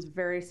infections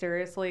very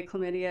seriously,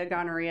 chlamydia,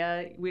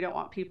 gonorrhea. We don't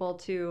want people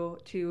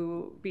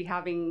to be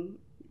having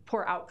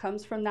poor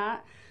outcomes from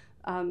that.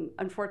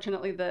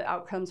 Unfortunately, the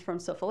outcomes from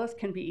syphilis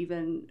can be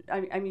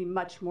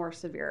much more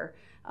severe.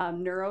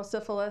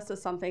 Neurosyphilis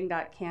is something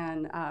that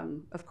can,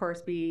 of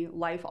course, be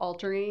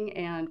life-altering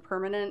and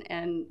permanent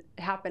and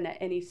happen at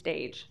any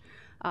stage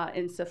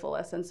in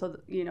syphilis. And so,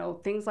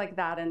 things like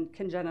that and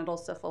congenital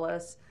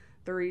syphilis,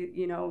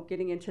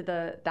 getting into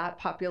that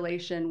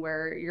population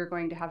where you're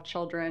going to have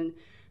children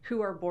who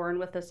are born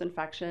with this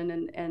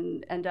infection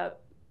and end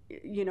up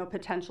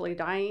potentially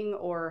dying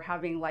or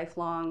having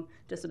lifelong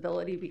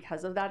disability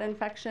because of that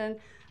infection.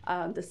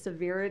 The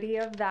severity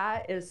of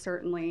that is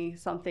certainly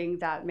something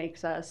that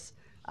makes us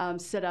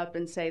sit up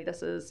and say,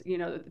 this is,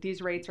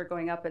 these rates are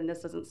going up and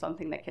this isn't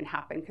something that can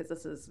happen because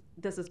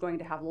this is going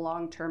to have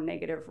long-term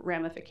negative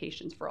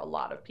ramifications for a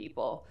lot of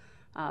people,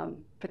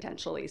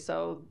 potentially.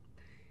 So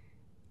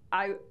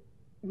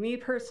me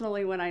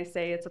personally, when I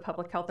say it's a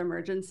public health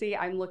emergency,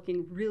 I'm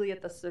looking really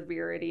at the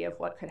severity of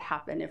what could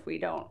happen if we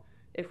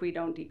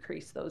don't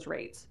decrease those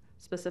rates,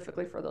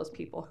 specifically for those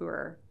people who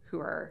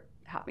are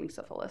having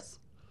syphilis.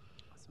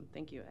 Awesome,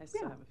 thank you. I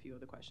still have a few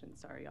other questions.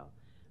 Sorry, y'all.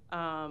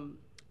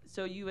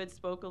 So you had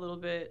spoke a little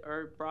bit,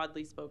 or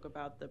broadly spoke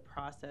about the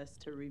process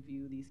to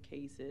review these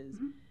cases.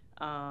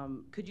 Mm-hmm.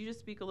 Could you just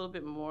speak a little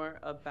bit more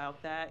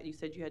about that? You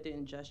said you had to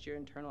adjust your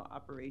internal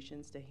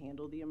operations to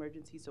handle the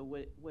emergency. So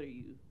what are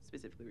you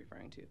specifically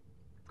referring to?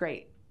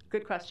 Great.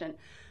 Good question.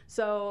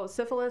 So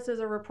syphilis is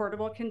a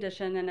reportable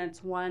condition, and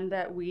it's one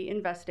that we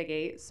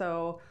investigate.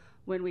 So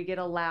when we get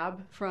a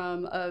lab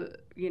from a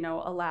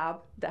lab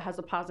that has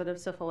a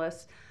positive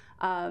syphilis,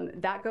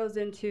 that goes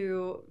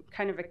into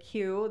kind of a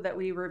queue that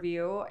we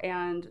review.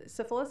 And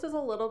syphilis is a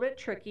little bit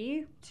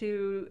tricky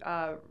to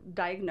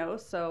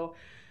diagnose. So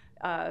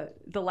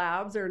the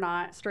labs are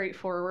not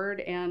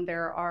straightforward, and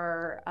there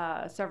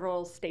are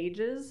several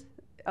stages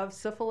of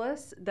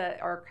syphilis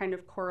that are kind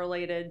of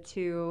correlated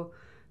to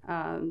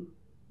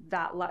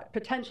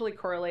potentially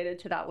correlated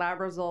to that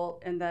lab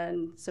result and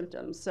then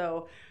symptoms.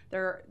 So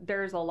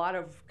there's a lot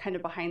of kind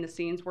of behind the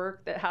scenes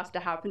work that has to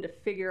happen to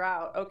figure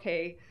out,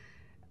 okay,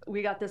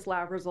 we got this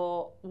lab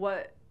result,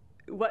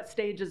 what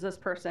stage is this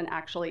person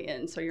actually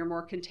in? So you're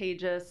more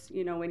contagious,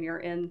 when you're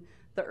in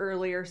the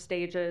earlier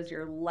stages,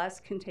 you're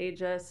less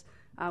contagious.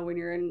 When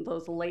you're in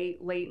those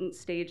latent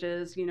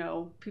stages,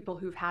 people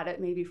who've had it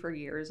maybe for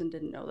years and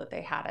didn't know that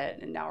they had it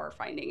and now are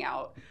finding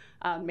out,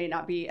 may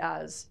not be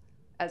as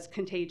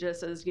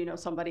contagious as,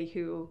 somebody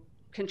who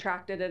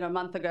contracted it a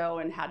month ago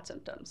and had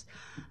symptoms.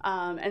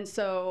 And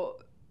so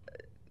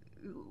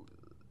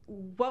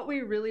what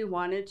we really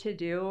wanted to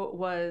do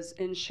was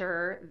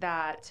ensure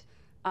that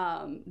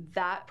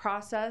that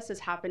process is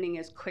happening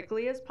as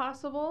quickly as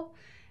possible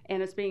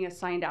and it's being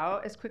assigned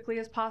out as quickly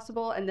as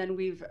possible. And then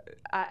we've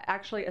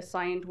actually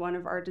assigned one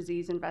of our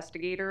disease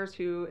investigators,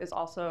 who is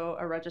also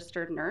a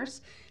registered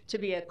nurse, to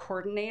be a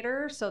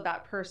coordinator. So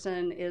that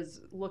person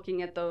is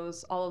looking at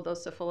all of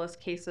those syphilis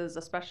cases,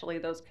 especially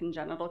those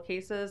congenital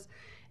cases,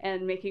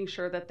 and making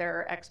sure that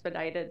they're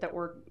expedited, that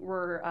we're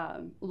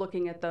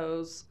looking at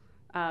those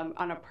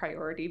on a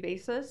priority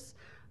basis.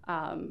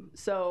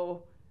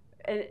 So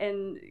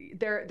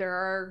there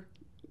are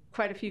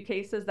quite a few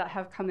cases that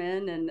have come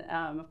in, and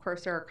of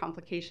course there are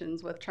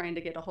complications with trying to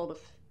get a hold of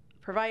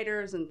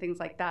providers and things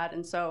like that.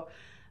 And so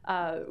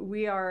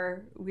we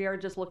are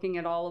just looking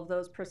at all of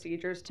those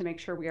procedures to make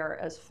sure we are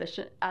as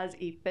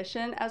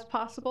efficient as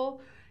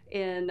possible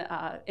in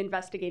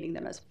investigating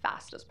them as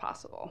fast as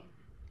possible.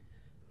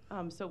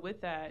 So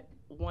with that,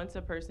 once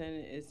a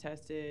person is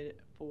tested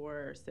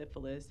for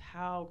syphilis,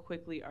 how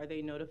quickly are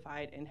they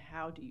notified, and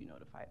how do you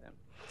notify them?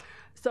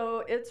 So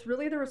it's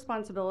really the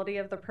responsibility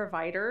of the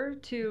provider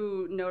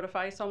to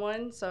notify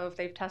someone. So if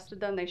they've tested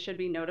them, they should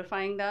be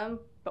notifying them.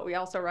 But we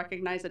also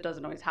recognize it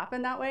doesn't always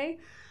happen that way.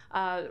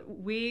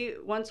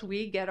 Once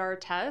we get our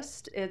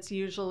test, it's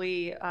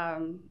usually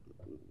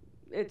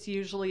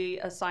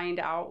assigned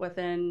out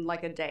within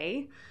like a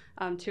day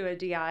to a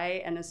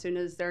DI, and as soon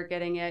as they're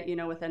getting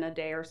it, within a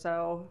day or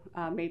so,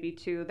 maybe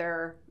two,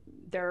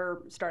 they're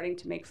starting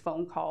to make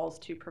phone calls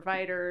to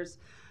providers.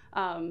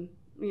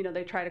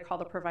 they try to call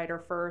the provider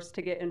first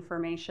to get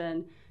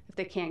information. If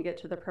they can't get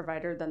to the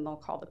provider, then they'll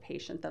call the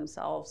patient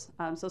themselves.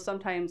 So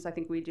sometimes I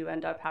think we do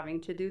end up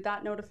having to do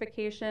that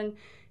notification.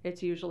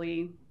 It's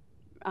usually,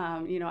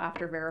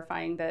 after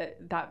verifying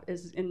that that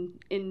is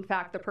in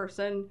fact the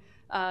person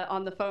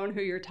on the phone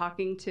who you're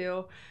talking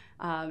to.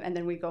 And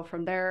then we go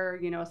from there,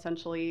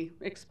 essentially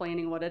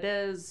explaining what it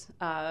is,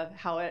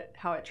 how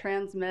it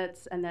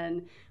transmits, and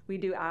then we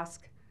do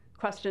ask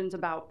questions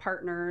about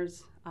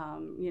partners.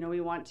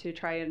 We want to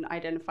try and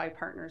identify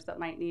partners that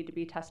might need to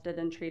be tested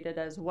and treated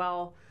as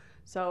well.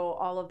 So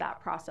all of that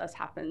process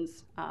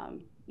happens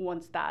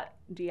once that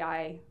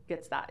DI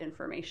gets that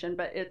information.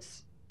 But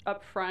it's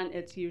upfront.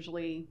 It's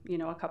usually,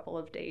 a couple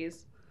of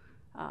days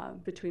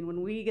between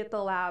when we get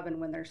the lab and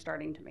when they're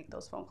starting to make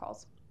those phone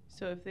calls.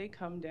 So if they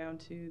come down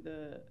to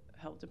the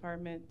health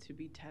department to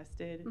be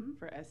tested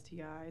for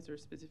STIs or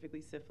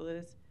specifically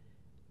syphilis,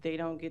 they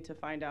don't get to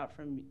find out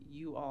from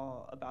you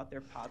all about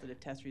their positive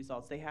test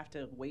results. They have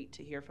to wait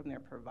to hear from their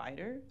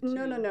provider?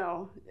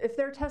 No. If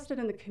they're tested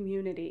in the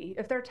community,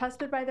 if they're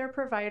tested by their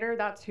provider,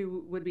 that's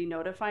who would be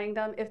notifying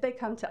them. If they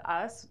come to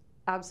us,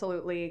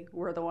 absolutely,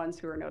 we're the ones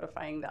who are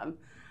notifying them.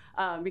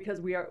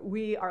 Because we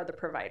are the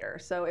provider.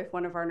 So if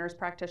one of our nurse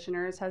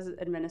practitioners has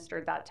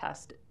administered that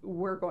test,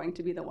 we're going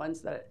to be the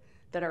ones that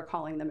are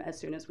calling them as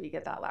soon as we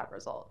get that lab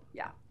result.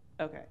 Yeah.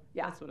 Okay.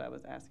 Yeah. That's what I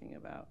was asking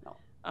about. No.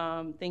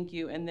 Thank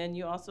you. And then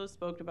you also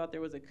spoke about there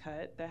was a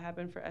cut that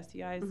happened for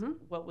STIs.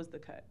 What was the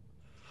cut?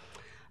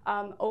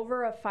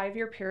 Over a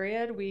 5-year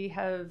period, we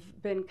have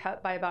been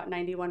cut by about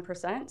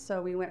 91%.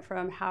 So we went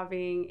from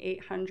having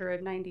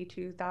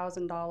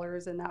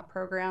 $892,000 in that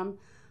program.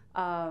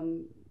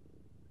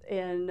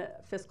 In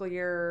fiscal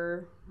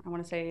year, I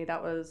want to say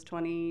that was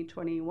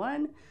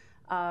 2021,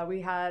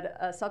 we had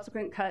a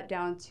subsequent cut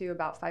down to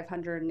about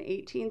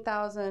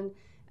 $518,000.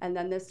 And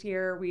then this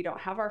year, we don't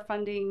have our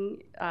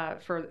funding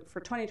for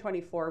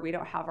 2024. We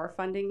don't have our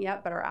funding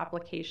yet, but our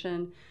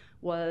application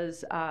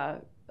was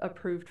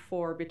approved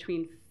for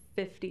between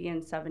 $50,000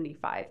 and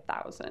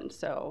 $75,000.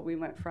 So we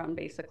went from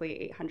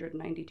basically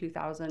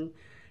 $892,000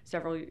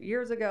 several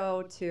years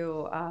ago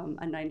to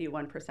a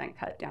 91%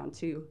 cut down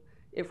to,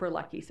 if we're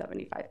lucky,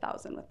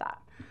 $75,000 with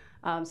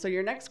that. So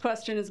your next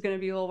question is going to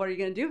be, well, what are you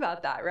going to do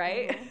about that,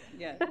 right?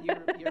 Yeah,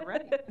 you're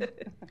right.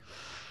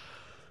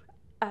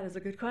 That is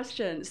a good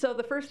question. So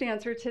the first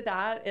answer to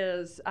that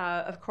is,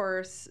 of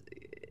course,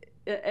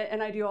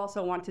 and I do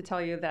also want to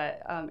tell you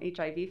that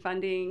HIV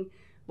funding,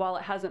 while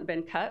it hasn't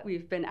been cut,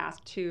 we've been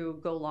asked to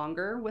go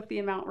longer with the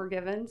amount we're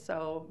given.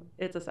 So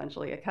it's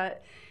essentially a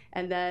cut.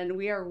 And then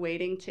we are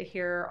waiting to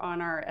hear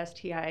on our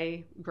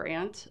STI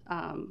grant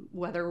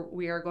whether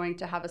we are going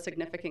to have a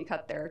significant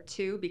cut there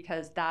too,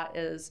 because that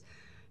is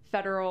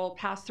federal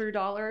pass-through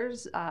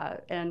dollars,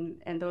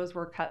 and those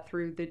were cut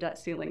through the debt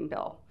ceiling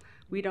bill.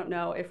 We don't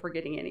know if we're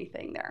getting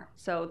anything there.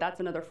 So that's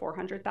another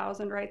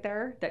 $400,000 right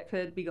there that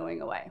could be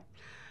going away.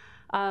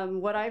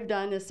 What I've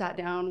done is sat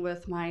down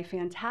with my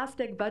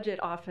fantastic budget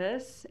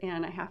office,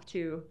 and I have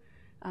to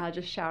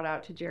just shout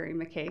out to Jerry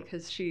McKay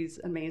because she's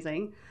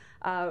amazing.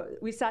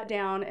 We sat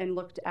down and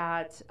looked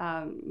at,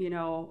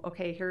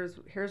 okay,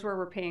 here's where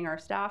we're paying our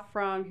staff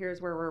from, here's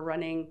where we're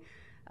running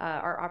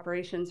our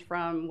operations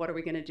from, what are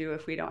we gonna do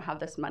if we don't have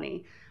this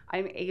money?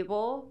 I'm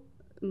able,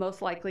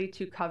 most likely,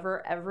 to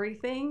cover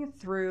everything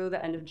through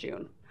the end of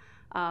June.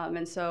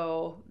 And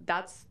so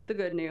that's the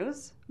good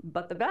news.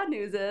 But the bad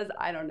news is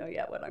I don't know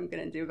yet what I'm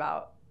going to do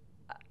about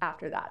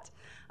after that.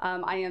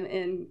 I am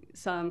in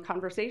some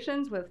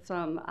conversations with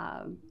some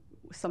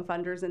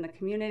funders in the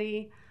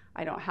community.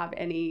 I don't have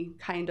any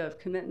kind of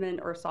commitment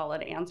or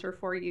solid answer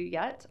for you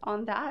yet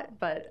on that,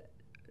 but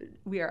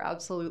we are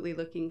absolutely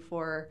looking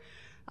for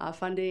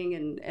funding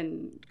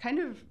and kind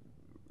of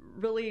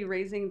really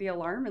raising the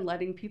alarm and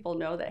letting people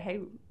know that,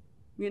 hey,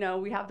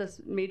 we have this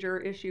major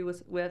issue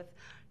with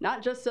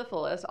not just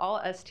syphilis, all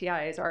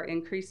STIs are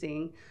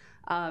increasing,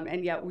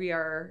 and yet we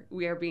are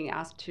being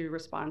asked to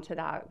respond to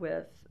that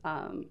with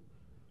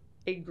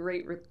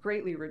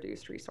greatly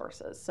reduced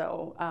resources.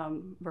 So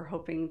we're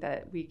hoping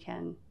that we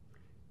can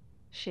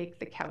shake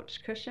the couch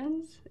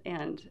cushions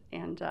and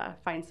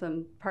find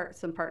some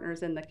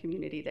partners in the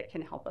community that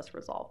can help us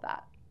resolve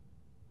that.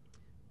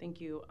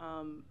 Thank you.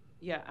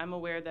 Yeah, I'm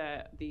aware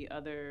that the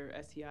other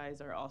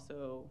STIs are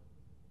also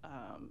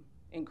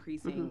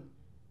increasing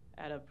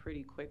at a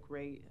pretty quick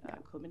rate,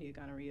 chlamydia,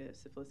 gonorrhea,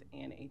 syphilis,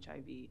 and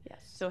HIV. Yes.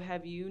 So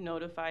have you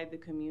notified the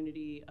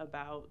community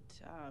about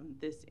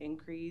this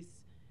increase?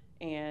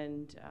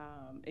 And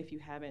if you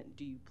haven't,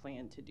 do you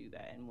plan to do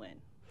that, and when?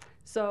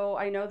 So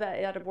I know that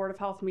at a Board of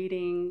Health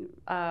meeting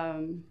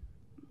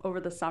over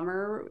the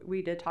summer,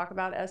 we did talk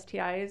about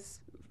STIs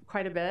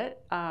quite a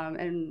bit.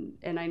 And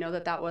I know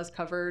that was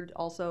covered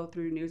also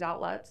through news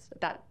outlets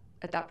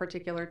at that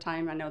particular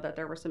time. I know that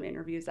there were some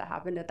interviews that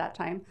happened at that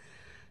time.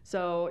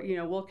 So,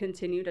 we'll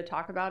continue to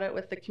talk about it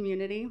with the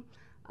community.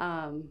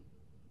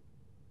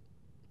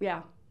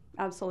 Yeah,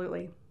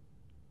 absolutely.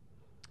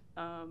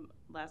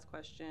 Last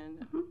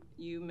question.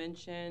 You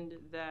mentioned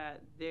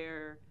that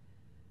there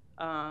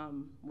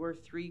were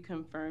 3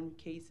 confirmed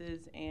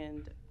cases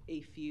and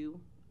a few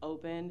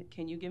open.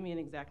 Can you give me an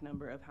exact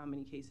number of how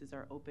many cases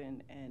are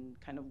open and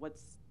kind of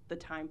what's the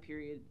time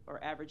period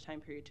or average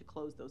time period to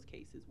close those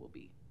cases will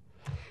be?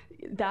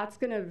 That's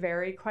going to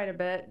vary quite a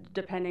bit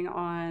depending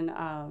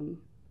on,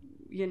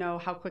 you know,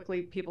 how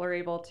quickly people are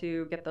able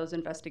to get those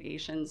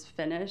investigations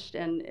finished.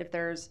 And if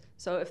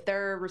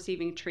they're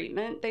receiving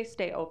treatment, they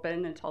stay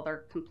open until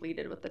they're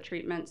completed with the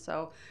treatment.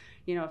 So,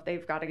 you know, if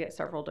they've got to get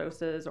several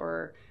doses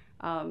or,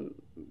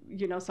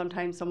 you know,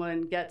 sometimes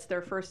someone gets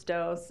their first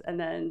dose and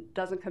then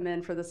doesn't come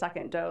in for the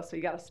second dose. So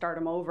you got to start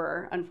them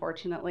over,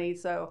 unfortunately.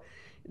 So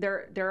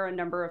there are a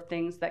number of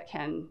things that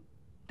can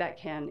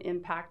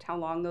impact how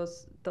long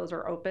those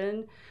are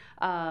open.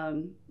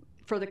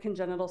 For the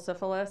congenital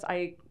syphilis,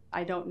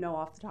 I don't know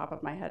off the top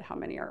of my head how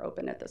many are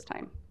open at this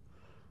time.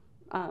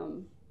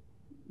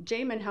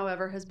 Jamin,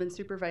 however, has been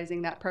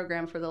supervising that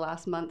program for the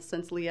last month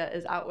since Leah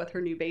is out with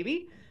her new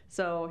baby.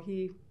 So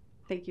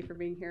thank you for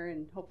being here,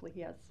 and hopefully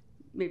he has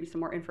maybe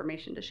some more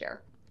information to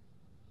share.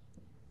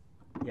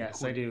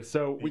 Yes, I do.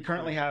 So we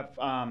currently have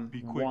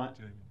Be quick, one.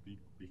 Jamie.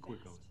 Be quick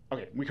on it.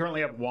 Okay, we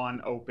currently have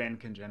one open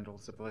congenital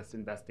syphilis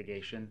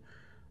investigation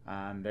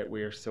that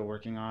we are still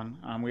working on.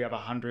 We have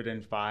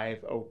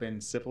 105 open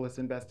syphilis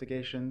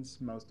investigations.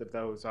 Most of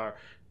those are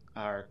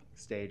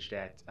staged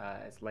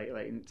as late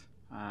latent.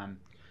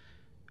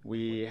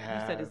 We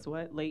have. You said it's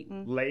what?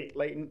 Latent? Late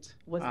latent.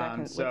 What's that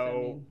mean?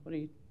 What do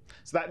you?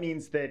 So that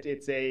means that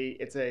it's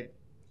a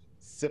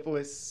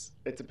syphilis.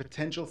 It's a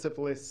potential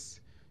syphilis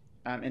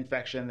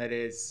infection that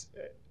is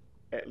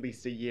at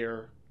least a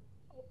year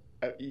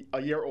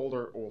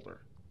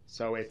older.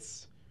 So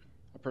it's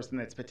a person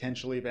that's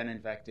potentially been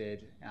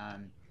infected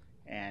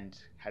and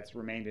has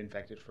remained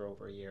infected for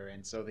over a year.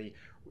 And so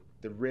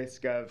the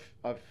risk of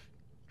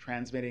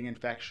transmitting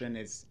infection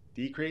is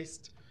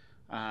decreased,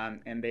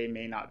 and they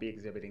may not be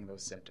exhibiting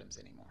those symptoms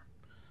anymore.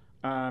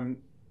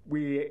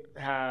 We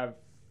have,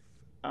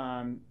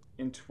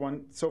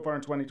 so far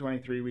in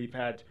 2023, we've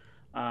had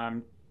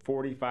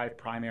 45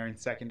 primary and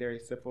secondary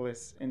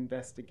syphilis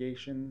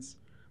investigations.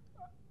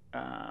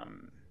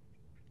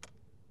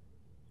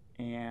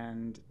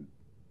 And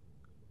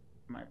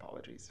my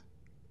apologies.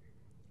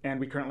 And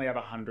we currently have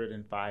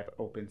 105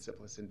 open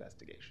syphilis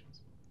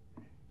investigations.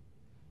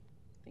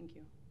 Thank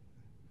you.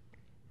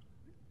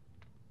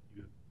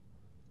 You good?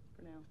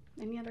 For now.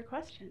 Any other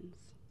questions?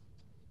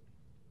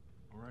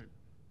 All right.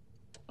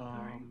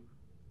 All right.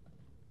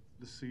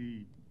 Let's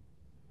see.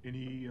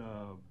 Any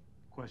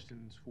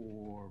questions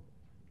for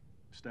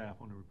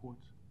staff on the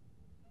reports?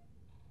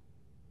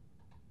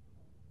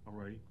 All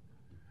righty.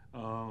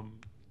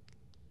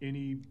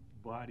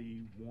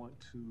 Anybody want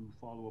to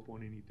follow up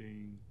on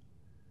anything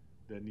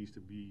that needs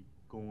to be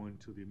going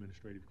to the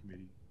administrative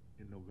committee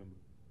in November?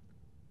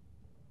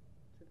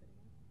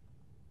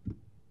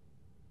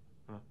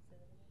 Huh?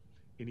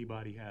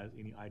 Anybody has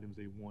any items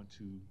they want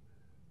to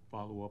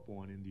follow up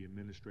on in the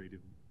administrative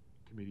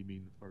committee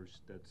meeting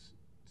that's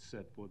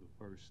set for the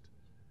first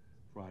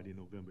Friday in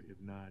November? If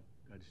not,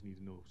 I just need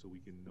to know so we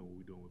can know what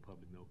we're doing with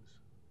public notice.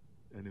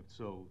 And if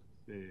so,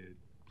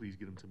 please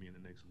get them to me in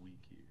the next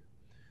week here.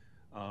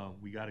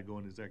 We got to go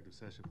into executive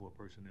session for a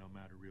personnel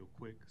matter real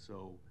quick.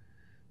 So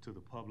to the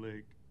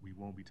public, we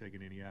won't be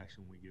taking any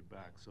action when we get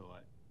back. So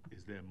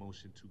is there a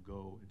motion to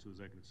go into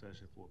executive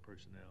session for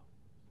personnel?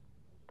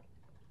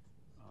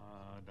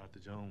 Dr.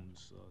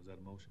 Jones, is that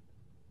a motion?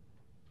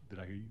 Did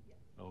I hear you? Yes.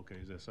 Okay,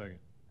 is that a second?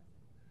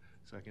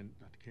 Second,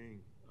 Dr.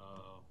 King,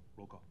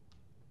 roll call.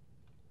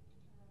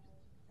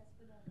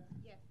 Espinoza.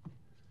 Yes.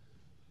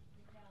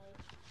 McNally.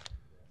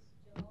 Yes.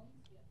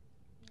 Jones. Yes.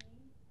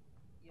 King.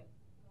 Yes.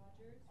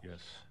 Rogers. Yes.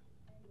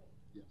 And Wade.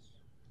 Yes.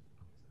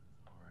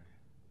 All right.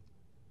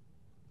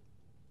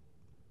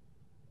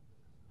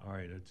 All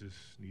right, I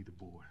just need the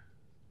board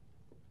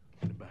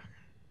in the back.